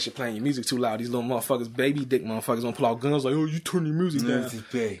gas station playing your music too loud. These little motherfuckers, baby dick motherfuckers, gonna pull out guns like, oh, you turn your music down.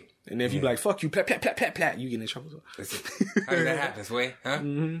 And then if you be like, fuck you, plat, plat, plat, plat, plat, you get in trouble. That's it. How does that happen, Sway? Huh?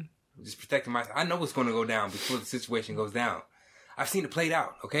 Mm-hmm. Just protecting myself. I know what's going to go down before the situation goes down. I've seen it played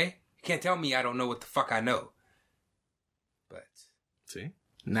out, okay? You can't tell me I don't know what the fuck I know. But. See?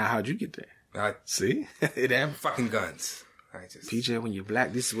 Now how'd you get there? See? It ain't fucking guns. PJ, when you're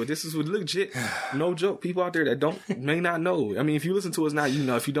black, this is what legit. No joke. People out there that may not know. I mean, if you listen to us now, you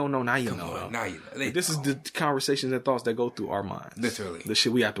know. If you don't know, now you know. Now you know. This is the conversations and thoughts that go through our minds. Literally. The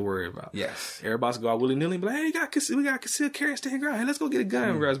shit we have to worry about. Yes. Everybody's go out willy-nilly and be like, hey, we got concealed carry and stand ground. Hey, let's go get a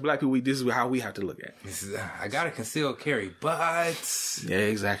gun. Whereas black people, this is how we have to look at it. This is, I got a concealed carry, but... Yeah,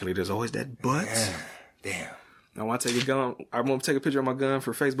 exactly. There's always that but. Damn. I want to take a gun. I want to take a picture of my gun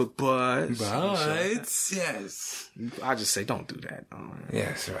for Facebook, but yes. I just say don't do that.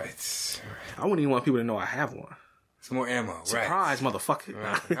 Yes, right. I wouldn't even want people to know I have one. It's more ammo, Surprise, right? Motherfucker.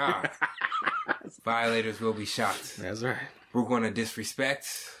 Right. Violators will be shot. That's right. We're going to disrespect.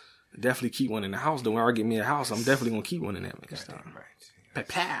 Definitely keep one in the house. Though when I get me a house, I'm definitely going to keep one in that. Right.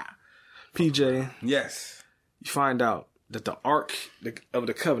 Yes. PJ. Yes. You find out that the Ark of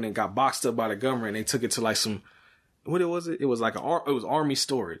the Covenant got boxed up by the government and they took it to like some... What was it? It was like it was army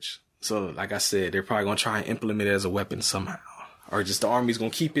storage. So, like I said, they're probably gonna try and implement it as a weapon somehow, or just the army's gonna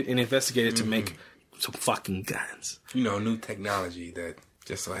keep it and investigate it to make some fucking guns. You know, new technology that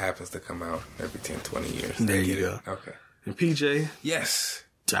just so happens to come out every 10, 20 years. There you go. Okay. And PJ, yes,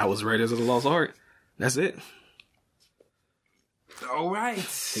 that was Raiders of the Lost Ark. That's it. All right.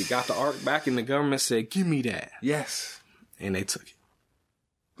 He got the Ark back, and the government said, "Give me that." Yes. And they took it.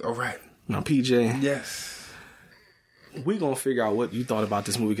 All right. Now, PJ. Yes. We gonna figure out what you thought about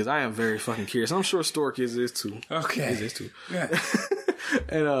this movie because I am very fucking curious. I'm sure Stork is too. Okay. Is too. Yeah.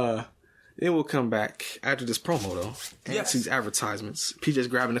 And then we'll come back after this promo though. And these advertisements. PJ's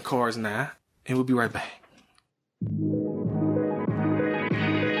grabbing the cars now, and we'll be right back.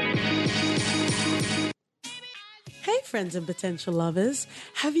 Hey friends and potential lovers,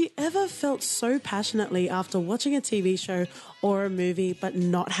 have you ever felt so passionately after watching a TV show or a movie but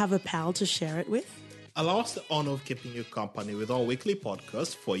not have a pal to share it with? Allow us the honor of keeping you company with our weekly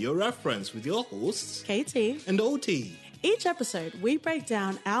podcast For Your Reference with your hosts, KT and OT. Each episode, we break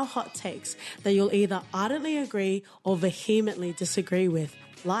down our hot takes that you'll either ardently agree or vehemently disagree with,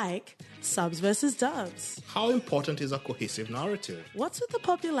 like subs versus dubs. How important is a cohesive narrative? What's with the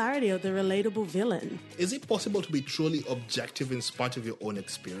popularity of the relatable villain? Is it possible to be truly objective in spite of your own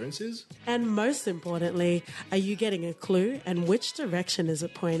experiences? And most importantly, are you getting a clue and which direction is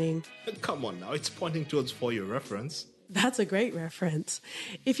it pointing? Come on now, it's pointing towards For Your Reference. That's a great reference.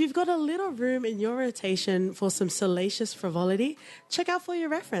 If you've got a little room in your rotation for some salacious frivolity, check out For Your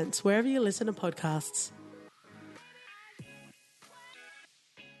Reference wherever you listen to podcasts.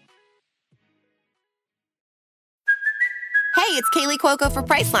 Hey, it's Kaylee Cuoco for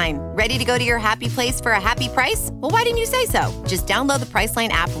Priceline. Ready to go to your happy place for a happy price? Well, why didn't you say so? Just download the Priceline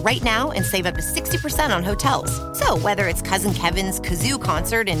app right now and save up to 60% on hotels. So whether it's Cousin Kevin's Kazoo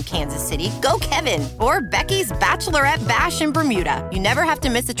Concert in Kansas City, go Kevin, or Becky's Bachelorette Bash in Bermuda, you never have to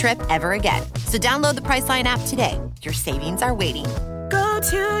miss a trip ever again. So download the Priceline app today. Your savings are waiting. Go to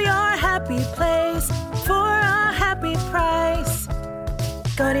your happy place for a happy price.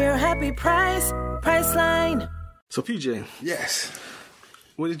 Go to your happy price, Priceline. So PJ, yes,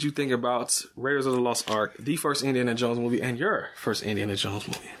 what did you think about Raiders of the Lost Ark, the first Indiana Jones movie, and your first Indiana Jones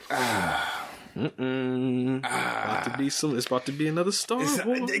movie? It's about to be another Star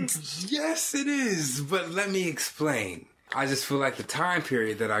Wars. Yes, it is. But let me explain. I just feel like the time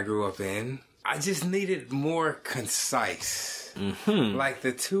period that I grew up in, I just needed more concise. Mm-hmm. Like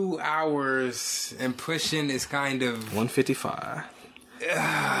the 2 hours and pushing is kind of 155.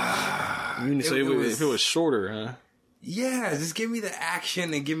 So if it was shorter, huh? Yeah, just give me the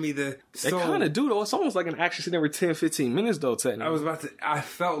action and give me the... They kind of do, though. It's almost like an action scene every 10, 15 minutes, though, technically. I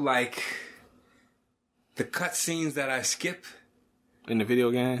felt like the cutscenes that I skip... In the video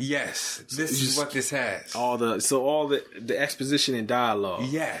game? Yes. This is what this has. All the exposition and dialogue.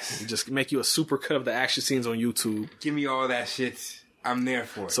 Yes. Just make you a super cut of the action scenes on YouTube. Give me all that shit. I'm there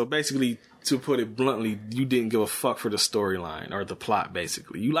for it. So basically... To put it bluntly, you didn't give a fuck for the storyline or the plot,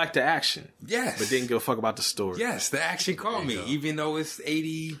 basically. You liked the action. Yes. But didn't give a fuck about the story. Yes, the action called me, even though it's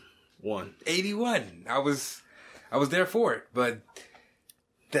 81. I was there for it, but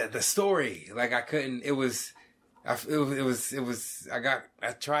the story, like I couldn't, I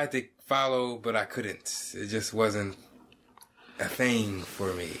tried to follow, but I couldn't. It just wasn't a thing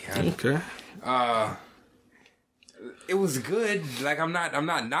for me. Okay. It was good. Like I'm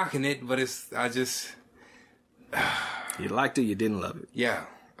not knocking it, but you You liked it, you didn't love it. Yeah.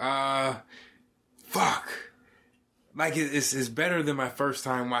 Fuck. Like, it's better than my first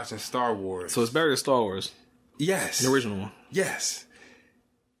time watching Star Wars. So it's better than Star Wars? Yes. The original one? Yes.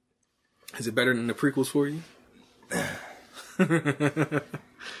 Is it better than the prequels for you?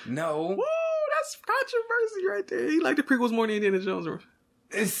 No. Woo, that's controversy right there. You like the prequels more than Indiana Jones?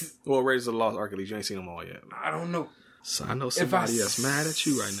 Well, Raiders of the Lost Ark, at least you ain't seen them all yet. I don't know. So I know somebody that's mad at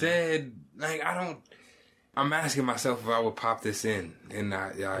you right now. I'm asking myself if I would pop this in. And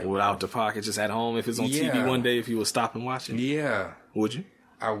without the pocket, just at home, if it's on TV one day, if you would stop and watch it? Yeah. Would you?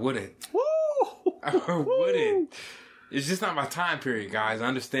 I wouldn't. Woo! I wouldn't. It's just not my time period, guys. I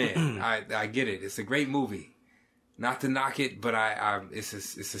understand. I get it. It's a great movie. Not to knock it, but it's a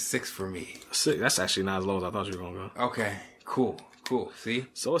 6 for me. 6? That's actually not as low as I thought you were going to go. Okay. Cool. See?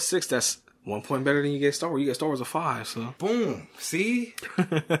 So a 6, that's 1 point better than you get Star Wars. You get Star Wars a 5, so. Boom. See?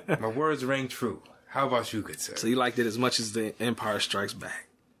 My words ring true. How about you, good sir? So you liked it as much as The Empire Strikes Back?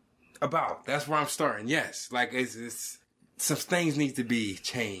 That's where I'm starting, yes. Like, it's some things need to be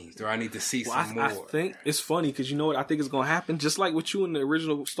changed, or I need to see some more. I think it's funny, because you know what I think is going to happen? Just like with you in the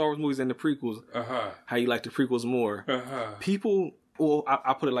original Star Wars movies and the prequels, how you like the prequels more. People, well,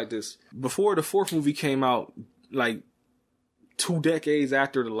 I put it like this. Before the 4th movie came out, like, 2 decades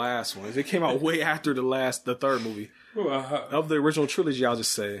after the last one. It came out way after the 3rd movie. Of the original trilogy, I'll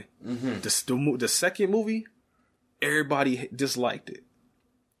just say. The second movie, everybody disliked it.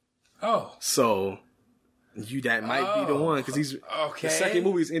 Oh. So, that might be the one, because the second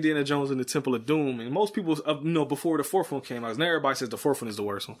movie is Indiana Jones and the Temple of Doom, and most people, before the 4th one came out, and everybody says the 4th one is the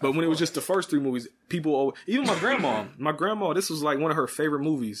worst one. But when it was just the first 3 movies, people, even my grandma, this was like one of her favorite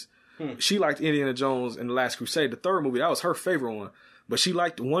movies. She liked Indiana Jones and The Last Crusade. The 3rd movie, that was her favorite one. But she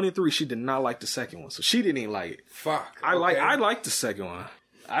liked 1 and 3. She did not like the second one. So she didn't even like it. Fuck. I liked the second one.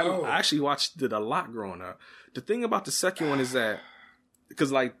 I actually watched it a lot growing up. The thing about the second one is that,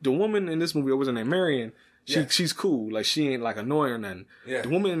 because like the woman in this movie, what was her name? Marion. She's cool. Like, she ain't like annoying or nothing. Yeah. The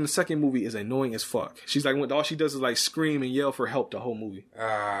woman in the second movie is annoying as fuck. She's like, all she does is like scream and yell for help the whole movie.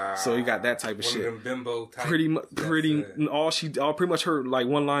 So you got that type of shit. Of them bimbo type. Pretty much her like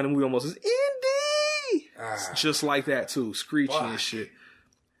one line in the movie almost is Indy. Just like that too, screeching and shit.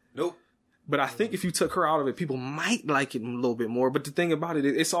 Nope. But I think if you took her out of it, people might like it a little bit more. But the thing about it,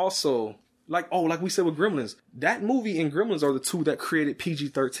 it's also like we said with Gremlins. That movie and Gremlins are the 2 that created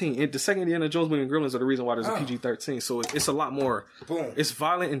PG-13. And the second Indiana Jones movie and Gremlins are the reason why there's a PG-13. So it's a lot more. Boom. It's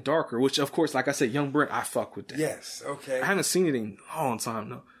violent and darker, which of course, like I said, Young Brent, I fuck with that. Yes. Okay. I haven't seen it in a long time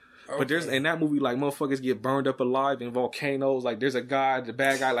though. But there's in that movie, like, motherfuckers get burned up alive in volcanoes. Like, there's a guy, the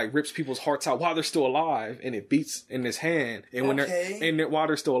bad guy, like, rips people's hearts out while they're still alive, and it beats in his hand. And while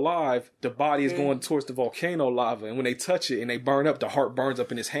they're still alive, the body is going towards the volcano lava. And when they touch it and they burn up, the heart burns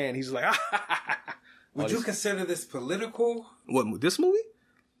up in his hand. He's like, Would you consider this political? What, this movie?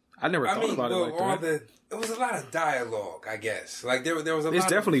 I never thought about it like that. It was a lot of dialogue, I guess. Like, there was a lot. It's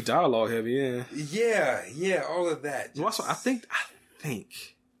definitely dialogue heavy, yeah. Yeah, all of that. Well, also, I think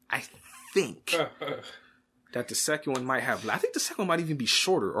that the second one might have. I think the second one might even be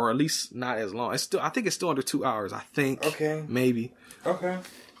shorter, or at least not as long. I think it's still under 2 hours. I think. Okay. Maybe. Okay.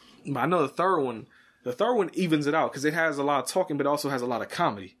 But I know the third one evens it out because it has a lot of talking, but it also has a lot of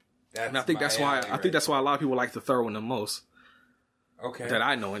comedy. And I think that's why a lot of people like the third one the most. Okay. That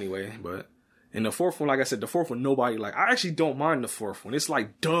I know anyway. But in the fourth one, like I said, the fourth one nobody like. I actually don't mind the fourth one. It's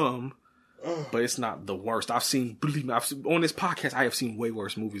like dumb. But it's not the worst. Believe me, on this podcast, I have seen way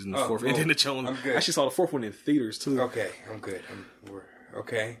worse movies than the fourth. And then the Jones. I actually saw the fourth one in theaters too. Okay, I'm good.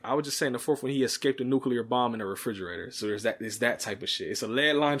 Okay. I was just saying the fourth one, he escaped a nuclear bomb in a refrigerator. So it's that type of shit. It's a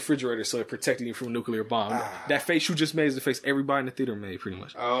lead-lined refrigerator, so it protected you from a nuclear bomb. That face you just made is the face everybody in the theater made, pretty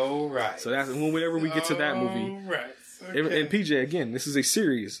much. Oh, right. So that's whenever we get to that movie. Right. Okay. And PJ, again, this is a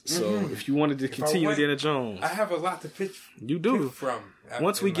series. So if you wanted to continue Indiana Jones, I have a lot to pick from.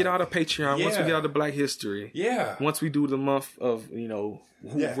 Once we get out of Patreon, once we get out of Black History, once we do the month of,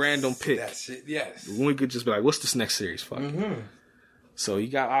 random pick, that's it, yes. We could just be like, what's this next series? Fuck. So you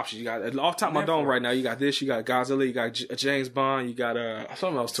got options. You got, off top of my dome right now, you got this, you got Godzilla, you got James Bond, you got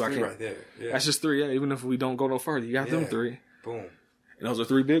something else too. I can't. Right there. Yeah. That's just 3, even if we don't go no further. You got them 3. Boom. And those are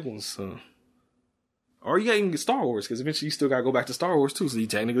 3 big ones, so. Or you got even Star Wars, because eventually you still got to go back to Star Wars too, so you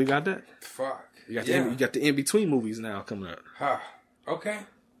technically got that. Fuck. You got the in-between movies now coming up. Okay.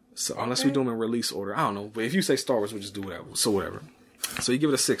 So unless we do them in release order, I don't know. But if you say Star Wars, we'll just do whatever. So whatever. So you give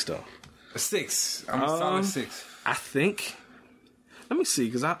it a 6 though. A 6. I'm a solid 6. I think. Let me see,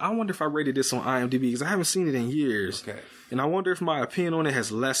 because I wonder if I rated this on IMDb, because I haven't seen it in years. Okay. And I wonder if my opinion on it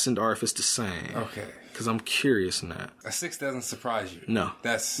has lessened or if it's the same. Okay. Because I'm curious now. A 6 doesn't surprise you. No.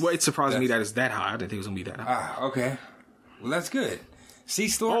 It surprised me that it's that high. I didn't think it was going to be that high. Okay. Well, that's good.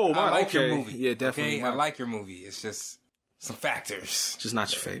 C-Store, Oh, I like your okay. movie. Yeah, definitely. Okay? I like your movie. It's just some factors. Just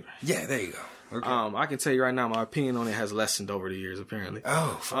not your favorite. Yeah, there you go. Okay. I can tell you right now, my opinion on it has lessened over the years, apparently.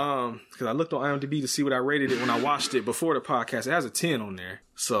 Oh. Because I looked on IMDb to see what I rated it when I watched it before the podcast. It has a 10 on there.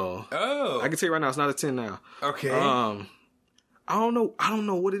 So. Oh. I can tell you right now, it's not a 10 now. Okay. I don't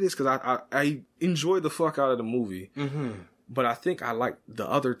know what it is, because I enjoyed the fuck out of the movie. Mm-hmm. But I think I like the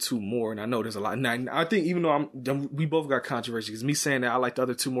other two more, and I know there's a lot. Now, I think even though we both got controversy, because me saying that I like the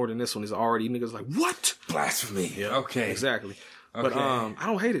other two more than this one is already niggas like, what? Blasphemy. Yeah. Okay. Exactly. But Okay. I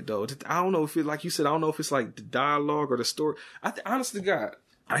don't hate it though. I don't know if it, like you said, I don't know if it's like the dialogue or the story. Honestly, God,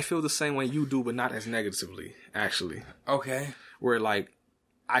 I feel the same way you do, but not as negatively. Actually, Okay. where like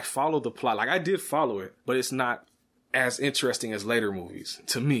I follow the plot, like I did follow it, but it's not as interesting as later movies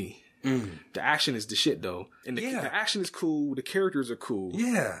to me. The action is the shit though, and the action is cool. The characters are cool.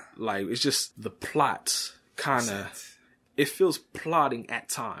 Yeah. Like it's just the plot kind of. It feels plotting at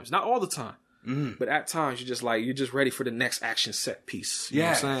times, not all the time. But at times you're just ready for the next action set piece. You know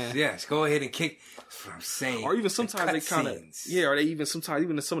what I'm saying? Yes. Go ahead and kick. That's what I'm saying. Or even sometimes they kind of, or they even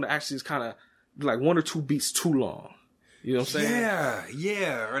sometimes some of the actions kind of like one or two beats too long. You know what I'm saying?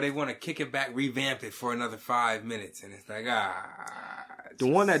 Yeah. Or they want to kick it back, revamp it for another 5 minutes, and it's like The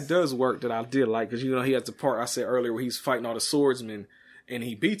one that does work that I did like, because he has the part I said earlier where he's fighting all the swordsmen. And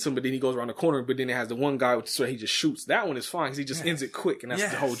he beats him, but then he goes around the corner, but then it has the one guy so he just shoots. That one is fine because he just ends it quick, and that's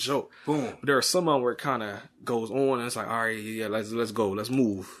the whole joke. Boom. But there are some of them where it kind of goes on, and it's like, all right, yeah, let's go, let's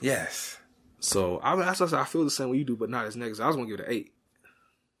move. Yes. So I feel the same way you do, but not as negative. I was gonna give it an 8.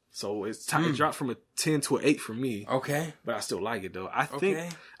 So it dropped from a 10 to an 8 for me. Okay. But I still like it though. I think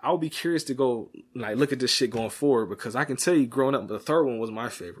I'll be curious to go like look at this shit going forward, because I can tell you, growing up, the third one was my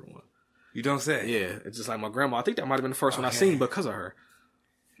favorite one. You don't say? Yeah, it's just like my grandma. I think that might have been the first one I seen because of her.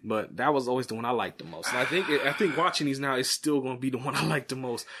 But that was always the one I liked the most. And I think watching these now is still going to be the one I like the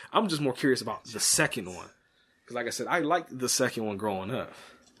most. I'm just more curious about the second one. Because like I said, I liked the second one growing up.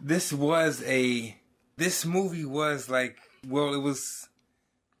 This movie was like, well, it was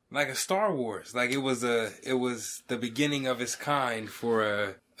like a Star Wars. Like it was the beginning of its kind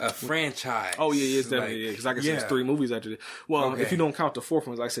for a franchise. Oh yeah, it's definitely, because like I said, it's 3 movies after this. Well, if you don't count the fourth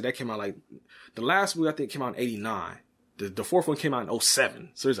one, like I said, that came out like, the last movie I think came out in 89. The fourth one came out in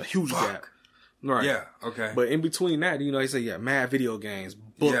 2007, so there's a huge gap. Right. Yeah, okay. But in between that, he said, mad video games,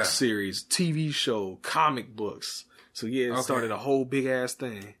 book series, TV show, comic books. So it started a whole big ass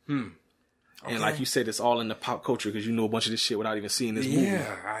thing. Okay. And like you said, it's all in the pop culture because you know a bunch of this shit without even seeing this movie.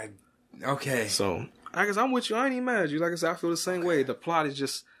 Okay. So I guess I'm with you. I ain't even mad at you. Like I said, I feel the same way. The plot is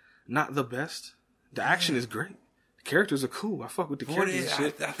just not the best. The action is great. The characters are cool. I fuck with the characters and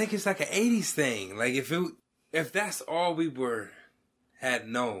shit. I think it's like an 80s thing. Like if that's all we had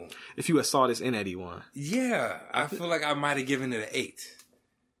known. If you had saw this in 81. Yeah. I feel like I might have given it an 8.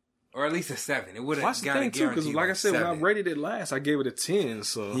 Or at least a 7. It would have got a guarantee. Because like I said, when I rated it last, I gave it a 10.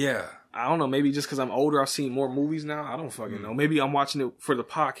 So yeah. I don't know. Maybe just because I'm older, I've seen more movies now. I don't fucking know. Maybe I'm watching it for the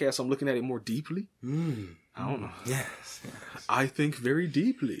podcast. I'm looking at it more deeply. I don't know. Yes. I think very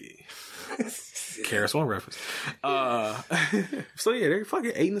deeply. KRS-One reference. So yeah, they're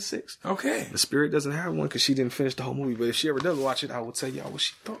fucking 8 and a 6. Okay. The Spirit doesn't have one because she didn't finish the whole movie. But if she ever does watch it, I will tell y'all what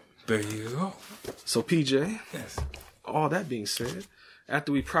she thought. There you go. So PJ. Yes. All that being said,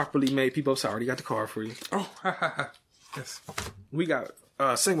 after we properly made people, I already got the card for you. Oh, yes. We got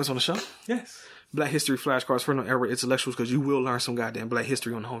segments on the show. Yes. Black History flashcards for no era intellectuals, because you will learn some goddamn Black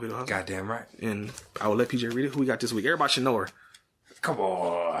history on the Home Video Hustle. Goddamn right. And I will let PJ read it. Who we got this week? Everybody should know her. Come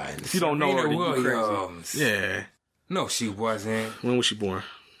on. If you don't know her, then you crazy. Yeah. No, she wasn't. When was she born?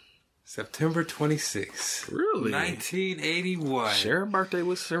 September 26th. Really? 1981. Share a birthday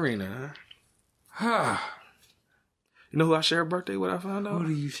with Serena. Huh? You know who I share a birthday with, I found out? Who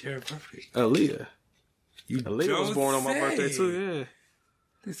do you share a birthday? Aaliyah. Aaliyah was born on my birthday too, yeah.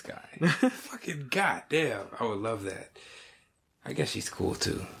 This guy. Fucking goddamn. I would love that. I guess she's cool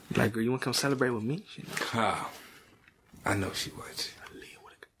too. Like, girl, you want to come celebrate with me? Oh, I know she would.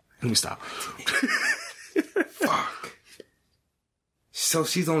 Let me stop. Fuck. So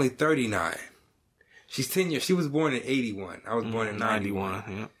she's only 39. She's 10 years. She was born in 81. I was born in 91.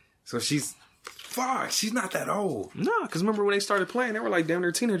 Yeah. So she's not that old. No, because remember when they started playing, they were like damn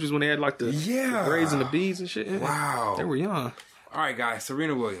near teenagers when they had like the braids and the beads and shit. Yeah. Wow. They were young. All right, guys.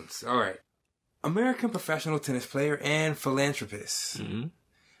 Serena Williams. All right. American professional tennis player and philanthropist. Mm-hmm.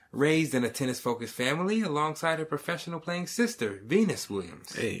 Raised in a tennis-focused family alongside her professional playing sister, Venus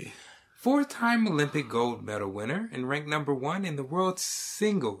Williams. Hey. 4-time Olympic gold medal winner and ranked number 1 in the world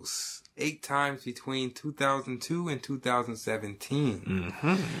singles 8 times between 2002 and 2017.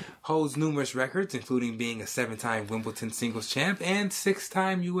 Holds numerous records, including being a 7-time Wimbledon singles champ and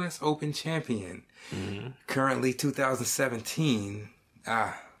 6-time U.S. Open champion. Currently 2017,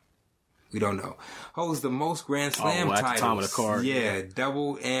 we don't know. Holds the most Grand Slam titles. At the top of the card. Yeah,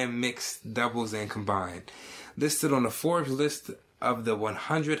 double and mixed doubles and combined. Listed on the Forbes list of the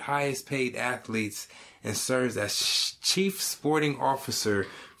 100 highest paid athletes and serves as chief sporting officer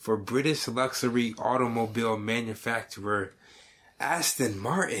for British luxury automobile manufacturer Aston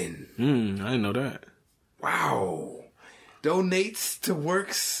Martin. I didn't know that. Wow. Donates to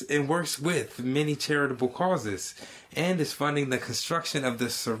works with many charitable causes and is funding the construction of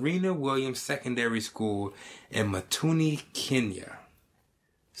the Serena Williams Secondary School in Matuni, Kenya.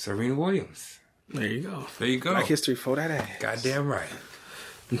 Serena Williams. There you go. There you go. Black history for that ass. Goddamn right.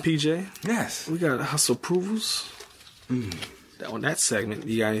 And PJ? Yes. We got hustle approvals. On that segment,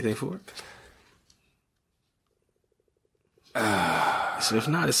 you got anything for it? So if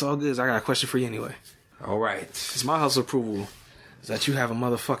not, it's all good. I got a question for you anyway. All right. It's my hustle approval is that you have a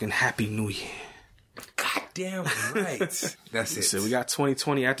motherfucking happy new year. Goddamn right. That's it. So we got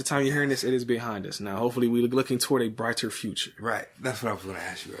 2020. At the time you're hearing this, it is behind us. Now, hopefully, we're looking toward a brighter future. Right. That's what I was going to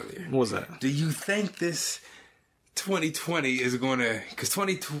ask you earlier. What was that? Do you think this 2020 is going to... Because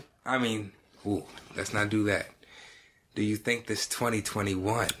let's not do that. Do you think this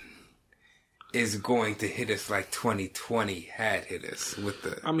 2021 is going to hit us like 2020 had hit us with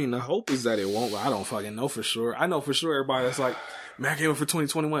the... the hope is that it won't, but I don't fucking know for sure. I know for sure everybody that's like, man, I can't wait for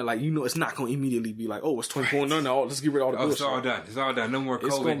 2021. Like, it's not going to immediately be like, it's 2021. No, let's get rid of all the bullshit. It's all done. It's all done. No more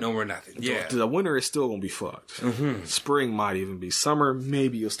COVID, no more nothing. Yeah. The winter is still going to be fucked. Spring might even be. Summer,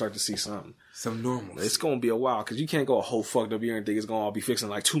 maybe you'll start to see something. Some normal. It's going to be a while because you can't go a whole fucked up year and think it's going to all be fixed in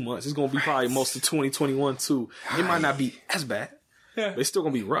like 2 months. It's going to be probably most of 2021 too. It might not be as bad. But it's still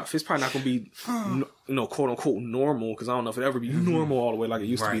going to be rough. It's probably not going to be, quote unquote, normal because I don't know if it'll ever be normal all the way like it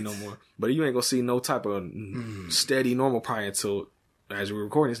used to be no more. But you ain't going to see no type of steady normal probably until, as we're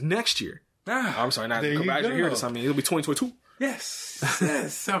recording this, next year. I'm sorry, not as you hear this. It'll be 2022. Yes.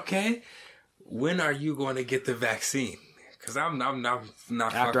 Yes. Okay. When are you going to get the vaccine? Because I'm not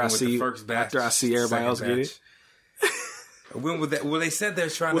fucking with the first batch. After I see everybody else get it. When would that? Well, they said they're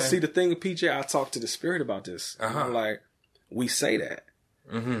trying to... Well, see, the thing, PJ, I talked to the spirit about this. Like, we say that.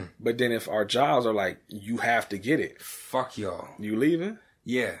 But then if our jobs are like, you have to get it. Fuck y'all. You leaving?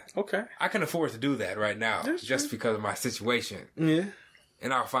 Yeah. Okay. I can afford to do that right now. Just because of my situation. Yeah.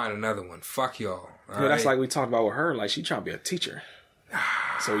 And I'll find another one. Fuck y'all. That's like we talked about with her. Like, she trying to be a teacher.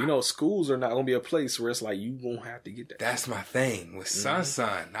 So, schools are not going to be a place where it's like, you won't have to get that. That's my thing. With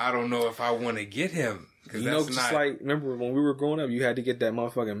Son, I don't know if I want to get him. Remember when we were growing up, you had to get that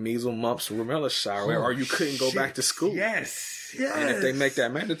motherfucking measles, mumps, rubella shot, or you couldn't go back to school. Yes. And if they make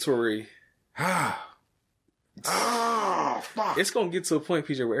that mandatory, fuck. It's going to get to a point,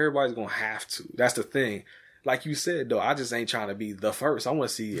 PJ, where everybody's going to have to. That's the thing. Like you said, though, I just ain't trying to be the first. I want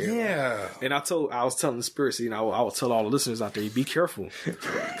to see everybody. Yeah. And I was telling the spirit, I will tell all the listeners out there, be careful.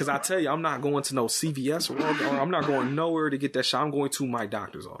 Because I tell you, I'm not going to no CVS or I'm not going nowhere to get that shot. I'm going to my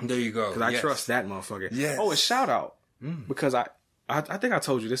doctor's office. There you go. Because I trust that motherfucker. Yes. Oh, and shout out. Because I think I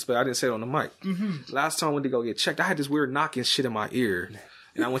told you this, but I didn't say it on the mic. Last time I went to go get checked, I had this weird knocking shit in my ear.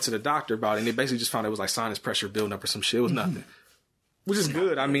 And I went to the doctor about it, and they basically just found it was like sinus pressure building up or some shit. It was nothing. Which is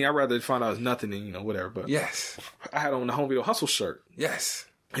good. I'd rather find out it's nothing than, whatever. But yes. I had on the Home Video Hustle shirt. Yes.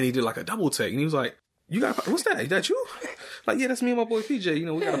 And he did like a double take. And he was like, what's that? Is that you? Like, yeah, that's me and my boy PJ.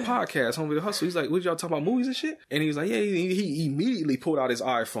 We got a podcast, Home Video Hustle. He's like, what y'all talking about, movies and shit? And he was like, yeah, he immediately pulled out his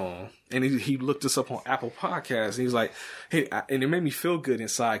iPhone. And he looked us up on Apple Podcasts. And he was like, hey, and it made me feel good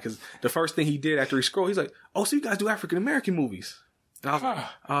inside. Because the first thing he did after he scrolled, he's like, oh, so you guys do African American movies. And I was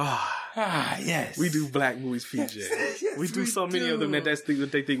like, yes. We do black movies, PJ. Yes, we do so many of them that's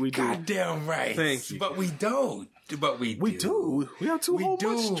what they think we do. Goddamn right. Thank you. But we don't. But we do. We have two whole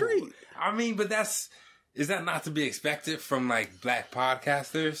months straight. But is that not to be expected from like black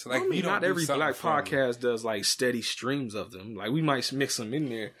podcasters? Like, we don't not every black podcast does like steady streams of them. Like, we might mix them in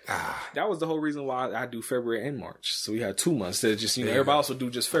there. That was the whole reason why I do February and March. So we had 2 months. Instead of just everybody also do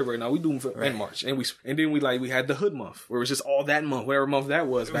just February. Now we do them in March, and then we had the Hood month where it was just all that month, whatever month that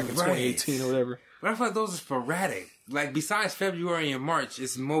was back in 2018 or whatever. But I feel like those are sporadic. Like, besides February and March,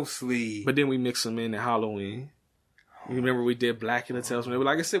 it's mostly. But then we mix them in at Halloween. You remember we did Blackula Tales from there.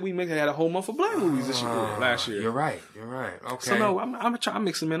 Like I said, we had a whole month of black movies this year, last year. You're right. Okay. So no, I'm trying to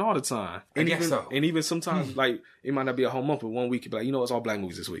mix them in all the time. And I guess so. And even sometimes, like, it might not be a whole month, but 1 week, you'd be like, it's all black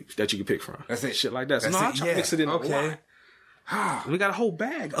movies this week that you can pick from. That's it. Shit like that. So I'm trying to mix it in. Okay. We got a whole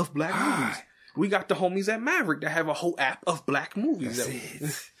bag of black movies. We got the homies at Maverick that have a whole app of black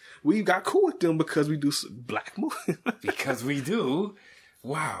movies. we got cool with them because we do black movies. Because we do.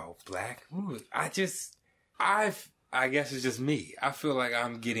 Wow, black movies. I guess it's just me. I feel like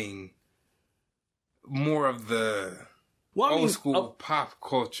I'm getting more of the old school pop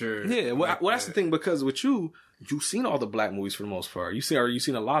culture. Yeah, well, that's the thing, because with you've seen all the black movies for the most part. You've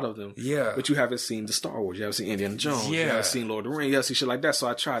seen a lot of them. Yeah. But you haven't seen the Star Wars. You haven't seen Indiana Jones. Yeah. You haven't seen Lord of the Rings. You haven't seen shit like that. So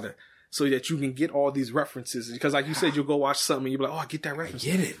I try to, so that you can get all these references. Because like you said, you'll go watch something and you'll be like, oh, I get that reference.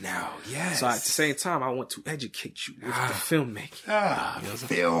 I get it now. Yes. So at the same time, I want to educate you with the filmmaking.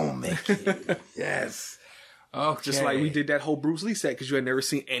 Filmmaking. Yes. Okay. Just like we did that whole Bruce Lee set, because you had never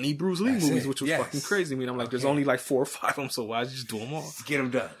seen any Bruce Lee movies, which was fucking crazy. I mean, I'm like, there's only like 4 or 5 of them, so why just do them all? Just get them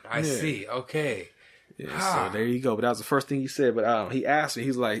done. I see. Okay. Yeah, so there you go. But that was the first thing he said. But he asked me,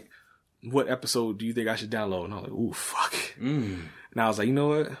 he's like, what episode do you think I should download? And I was like, ooh, fuck. And I was like, you know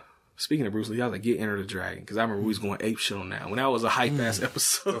what? Speaking of Bruce Lee, I was like, get Enter the Dragon. Because I remember we was going ape shit on that. When that was a hype-ass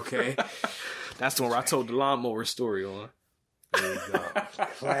episode. Okay. That's the one where I told the lawnmower story on. There you go.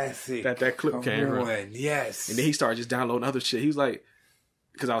 Classic. That clip came on. Yes. And then he started just downloading other shit. He was like,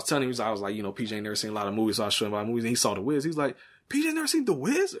 because I was telling him, I was like, you know, PJ ain't never seen a lot of movies, so I was showing him a lot of movies. And he saw The Wiz. He was like, PJ never seen The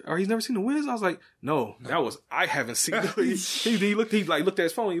Wiz? Or he's never seen The Wiz? I was like, no. That was, I haven't seen The Wiz. He looked at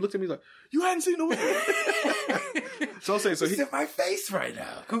his phone, and he looked at me, he's like, you hadn't seen The Wiz? So I'm saying, so he's in my face right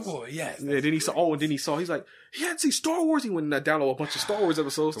now. Come on, yes. Yeah, then he saw, he's like, he hadn't seen Star Wars. He went and downloaded a bunch of Star Wars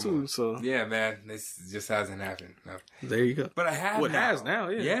episodes too. So yeah, man, this just hasn't happened. No. There you go. But I have. Well, it has now.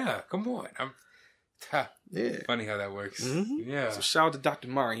 Yeah. Yeah. Come on. Yeah. Funny how that works. Mm-hmm. Yeah. So shout out to Dr.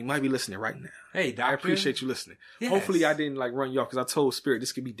 Mara. He might be listening right now. Hey, Doctor. I appreciate you listening. Yes. Hopefully I didn't like run you off, because I told Spirit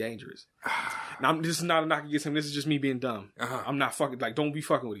this could be dangerous. Now, this is not a knock against him. This is just me being dumb. I'm not fucking, like, don't be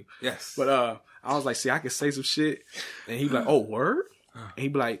fucking with him. Yes. But I was like, see, I could say some shit. And he'd be like, oh, word? And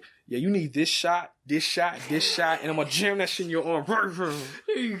he'd be like, yeah, you need this shot, and I'm going to jam that shit in your arm.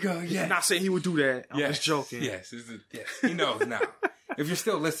 There you go, yes. I'm not saying he would do that. I'm just joking. Yes, he knows now. If you're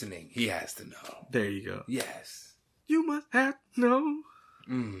still listening, he has to know. There you go. Yes. You must have to know.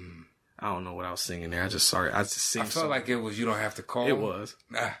 I don't know what I was singing there. I just sing. I felt like it was You Don't Have to Call. It was.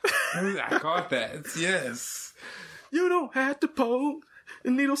 I caught that. Yes. You don't have to poke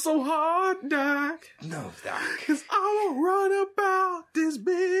the needle so hard, Doc. No, Doc. Cause I won't run about this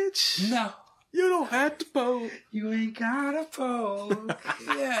bitch. No. You don't have to poke. You ain't gotta poke.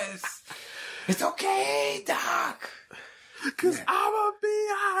 Yes. It's okay, Doc. Cause I'ma be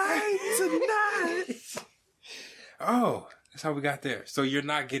alright tonight. Oh, that's how we got there. So you're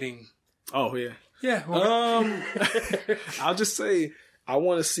not getting... Oh, yeah. Yeah. Well, I'll just say, I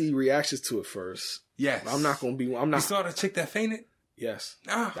want to see reactions to it first. Yes. I'm not going to be... You saw the chick that fainted? Yes.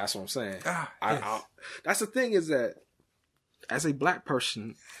 That's what I'm saying. Yes. That's the thing, is that as a black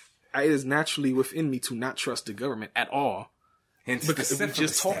person, it is naturally within me to not trust the government at all. Because we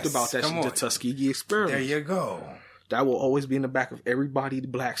just talked about that shit, the Tuskegee experiment. There you go. That will always be in the back of everybody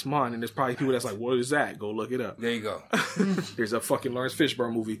black's mind. And there's probably people that's like, what is that? Go look it up. There you go. There's a fucking Lawrence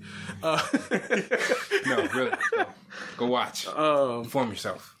Fishburne movie. No, really. Go watch. Inform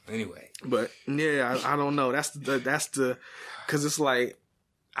yourself. Anyway. But yeah, I don't know. That's the, cause it's like,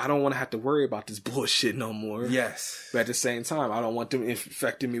 I don't want to have to worry about this bullshit no more. Yes. But at the same time, I don't want them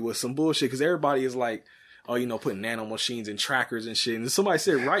infecting me with some bullshit, cause everybody is like, oh, you know, putting nano machines and trackers and shit. And somebody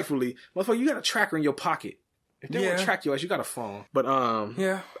said rightfully, motherfucker, you got a tracker in your pocket. If they want to track your ass, you got a phone. But I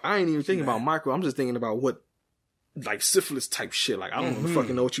ain't even thinking about micro. I'm just thinking about what, like, syphilis type shit. Like, I don't even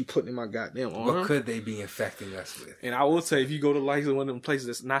fucking know what you putting in my goddamn arm. What could they be infecting us with? And I will say, if you go to like one of them places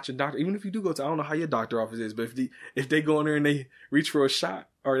that's not your doctor, even if you do go to, I don't know how your doctor office is, but if they go in there and they reach for a shot,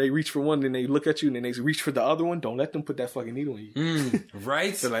 or they reach for one, then they look at you and then they reach for the other one, don't let them put that fucking needle in you.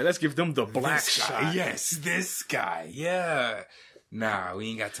 Right? They're like, let's give them the black shot. Yes, this guy. Yeah. Nah,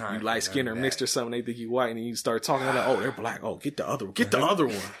 we ain't got time. You light skin or mixed or something, they think you white, and you start talking like, oh, they're black. Oh, get the other one.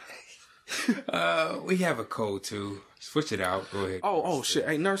 We have a code too. Switch it out. Go ahead. Oh shit.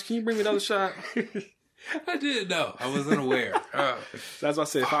 Hey, nurse, can you bring me another shot? I didn't know. I was unaware. That's what I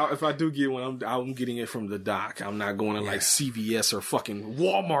said. If I do get one, I'm getting it from the doc. I'm not going to like CVS or fucking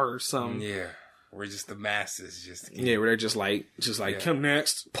Walmart or something. Yeah. We're just the masses. Where they're just like, come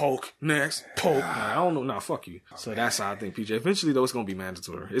next, poke, next, poke. I don't know. Nah, fuck you. So that's how I think, PJ. Eventually, though, it's going to be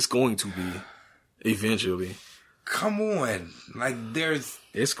mandatory. It's going to be. Eventually. Come on. Like,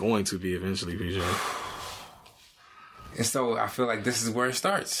 It's going to be eventually, PJ. And so I feel like this is where it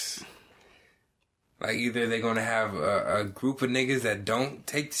starts. Like, either they're going to have a group of niggas that don't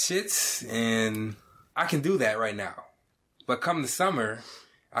take the shits, and I can do that right now. But come the summer,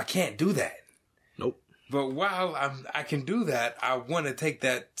 I can't do that. Nope. But while I can do that, I want to take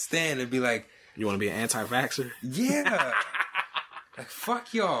that stand and be like... You want to be an anti-vaxxer? Yeah. Like,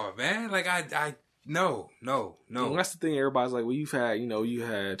 fuck y'all, man. Like, no. Well, that's the thing. Everybody's like, well, you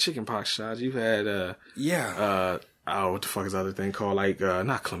had chickenpox shots. You've had, what the fuck is the other thing called? Like,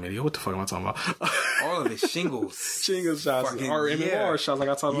 not chlamydia. What the fuck am I talking about? All of it, shingles. Shingles shots. Or MMR shots, like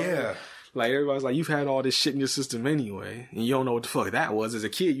I talked about. Yeah. Like, everybody's like, you've had all this shit in your system anyway, and you don't know what the fuck that was. As a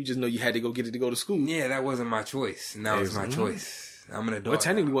kid, you just know you had to go get it to go to school. Yeah, that wasn't my choice. Now it's my choice. I'm an adult. But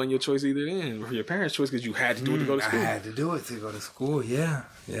technically, it wasn't your choice either then. Or your parents' choice because you had to do it to go to school. I had to do it to go to school, yeah.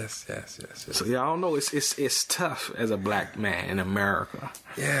 Yes. So, yeah, I don't know. It's tough as a black man in America.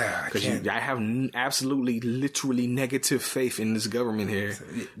 Yeah, because I have absolutely, literally negative faith in this government here.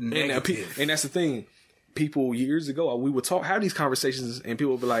 And that's the thing. People years ago, we would have these conversations, and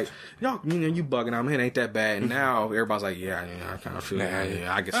people would be like, "Y'all, you bugging out, man, ain't that bad." And now everybody's like, "Yeah, I kind of feel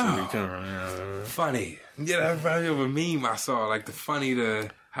yeah, I guess you come funny." Yeah, that's probably a meme I saw. Like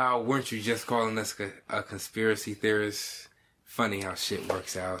how weren't you just calling us a conspiracy theorist? Funny how shit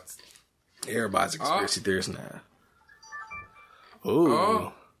works out. Everybody's a conspiracy theorist now.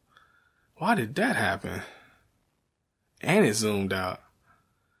 Ooh, why did that happen? And it zoomed out.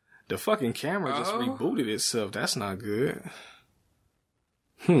 The fucking camera just rebooted itself. That's not good.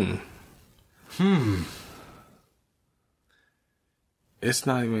 It's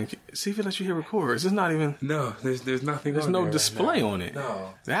not even. See if it lets you hit record. It's not even. No, there's nothing. There's no display on it.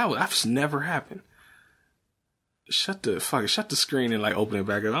 No, that's never happened. Shut the screen and like open it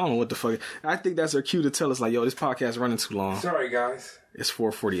back up. I don't know what the fuck. I think that's their cue to tell us like, yo, this podcast running too long. Sorry, guys. It's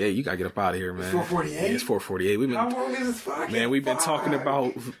 4:48. You gotta get up out of here, man. 4:48. Yeah, it's 4:48. How long is this podcast? Man, we've been talking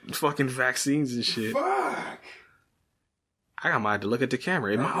about fucking vaccines and shit. Fuck. I might have to look at the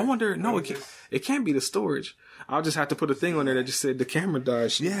camera. I wonder. No, it can't be the storage. I'll just have to put a thing on there that just said the camera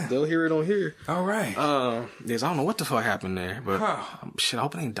died. Yeah, they'll hear it on here. All right. I don't know what the fuck happened there, but shit, I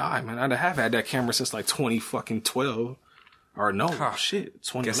hope it ain't died, man. I have had that camera since like 2012, or no, shit,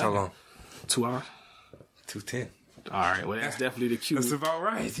 20. Guess how long? 2 hours. 2:10. All right, well that's definitely the cue. That's about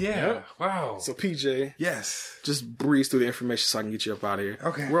right. Yeah. Yep. Wow. So PJ, yes, just breeze through the information so I can get you up out of here.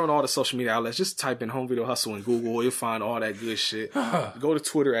 Okay. We're on all the social media outlets. Just type in Home Video Hustle in Google. You'll find all that good shit. Go to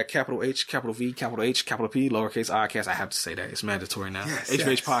Twitter at capital H, capital V, capital H, capital P, lowercase I-cast. I have to say that. It's mandatory now. Yes,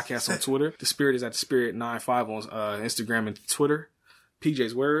 HVH Podcast on Twitter. The Spirit is at the Spirit 95 on Instagram and Twitter.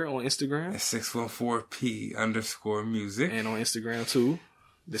 PJ's where on Instagram? 614P_music. And on Instagram too.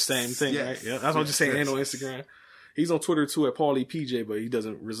 The same thing, yes. right? Yeah, that's what I'm just saying. And on Instagram. He's on Twitter too at Paulie PJ, but he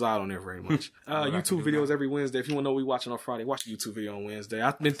doesn't reside on there very much. YouTube videos every Wednesday. If you want to know what we watching on Friday, watch the YouTube video on Wednesday.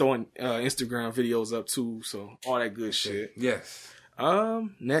 I've been throwing Instagram videos up too, so all that good shit. Yes.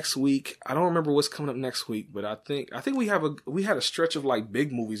 Next week, I don't remember what's coming up next week, but I think we had a stretch of like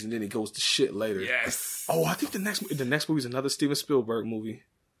big movies, and then it goes to shit later. Yes. Oh, I think the next movie is another Steven Spielberg movie.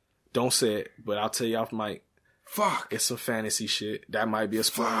 Don't say it, but I'll tell you off mic. Fuck. It's some fantasy shit. That might be a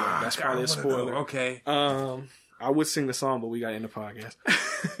spoiler. That's probably a spoiler. Okay. I would sing the song, but we got to end the podcast.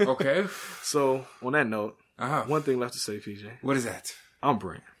 Okay. So, on that note, one thing left to say, PJ. What is that? I'm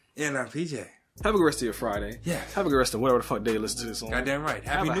Brent. And I'm PJ. Have a good rest of your Friday. Yes. Have a good rest of whatever the fuck day you listen to this on. Goddamn right.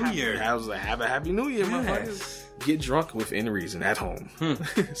 Happy New Year. Have a happy New Year, motherfuckers. Get drunk within reason at home.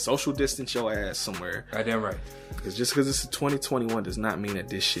 Social distance your ass somewhere. Goddamn right. Because just because it's 2021 does not mean that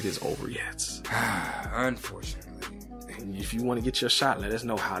this shit is over yet. Unfortunately. And if you want to get your shot, let us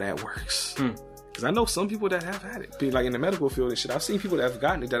know how that works. Because I know some people that have had it. Like in the medical field and shit. I've seen people that have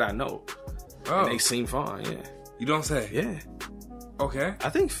gotten it that I know. And they seem fine, yeah. You don't say? Yeah. Okay. I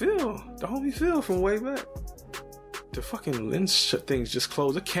think Phil, the homie Phil from way back. The fucking lens things just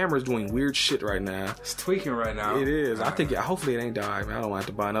closed. The camera's doing weird shit right now. It's tweaking right now. It is. I think, hopefully it ain't died, man. I don't want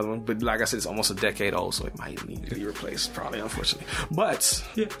to buy another one. But like I said, it's almost a decade old, so it might need to be replaced, probably, unfortunately. But,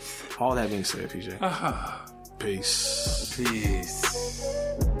 all that being said, PJ. Peace.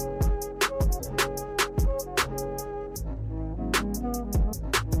 Peace.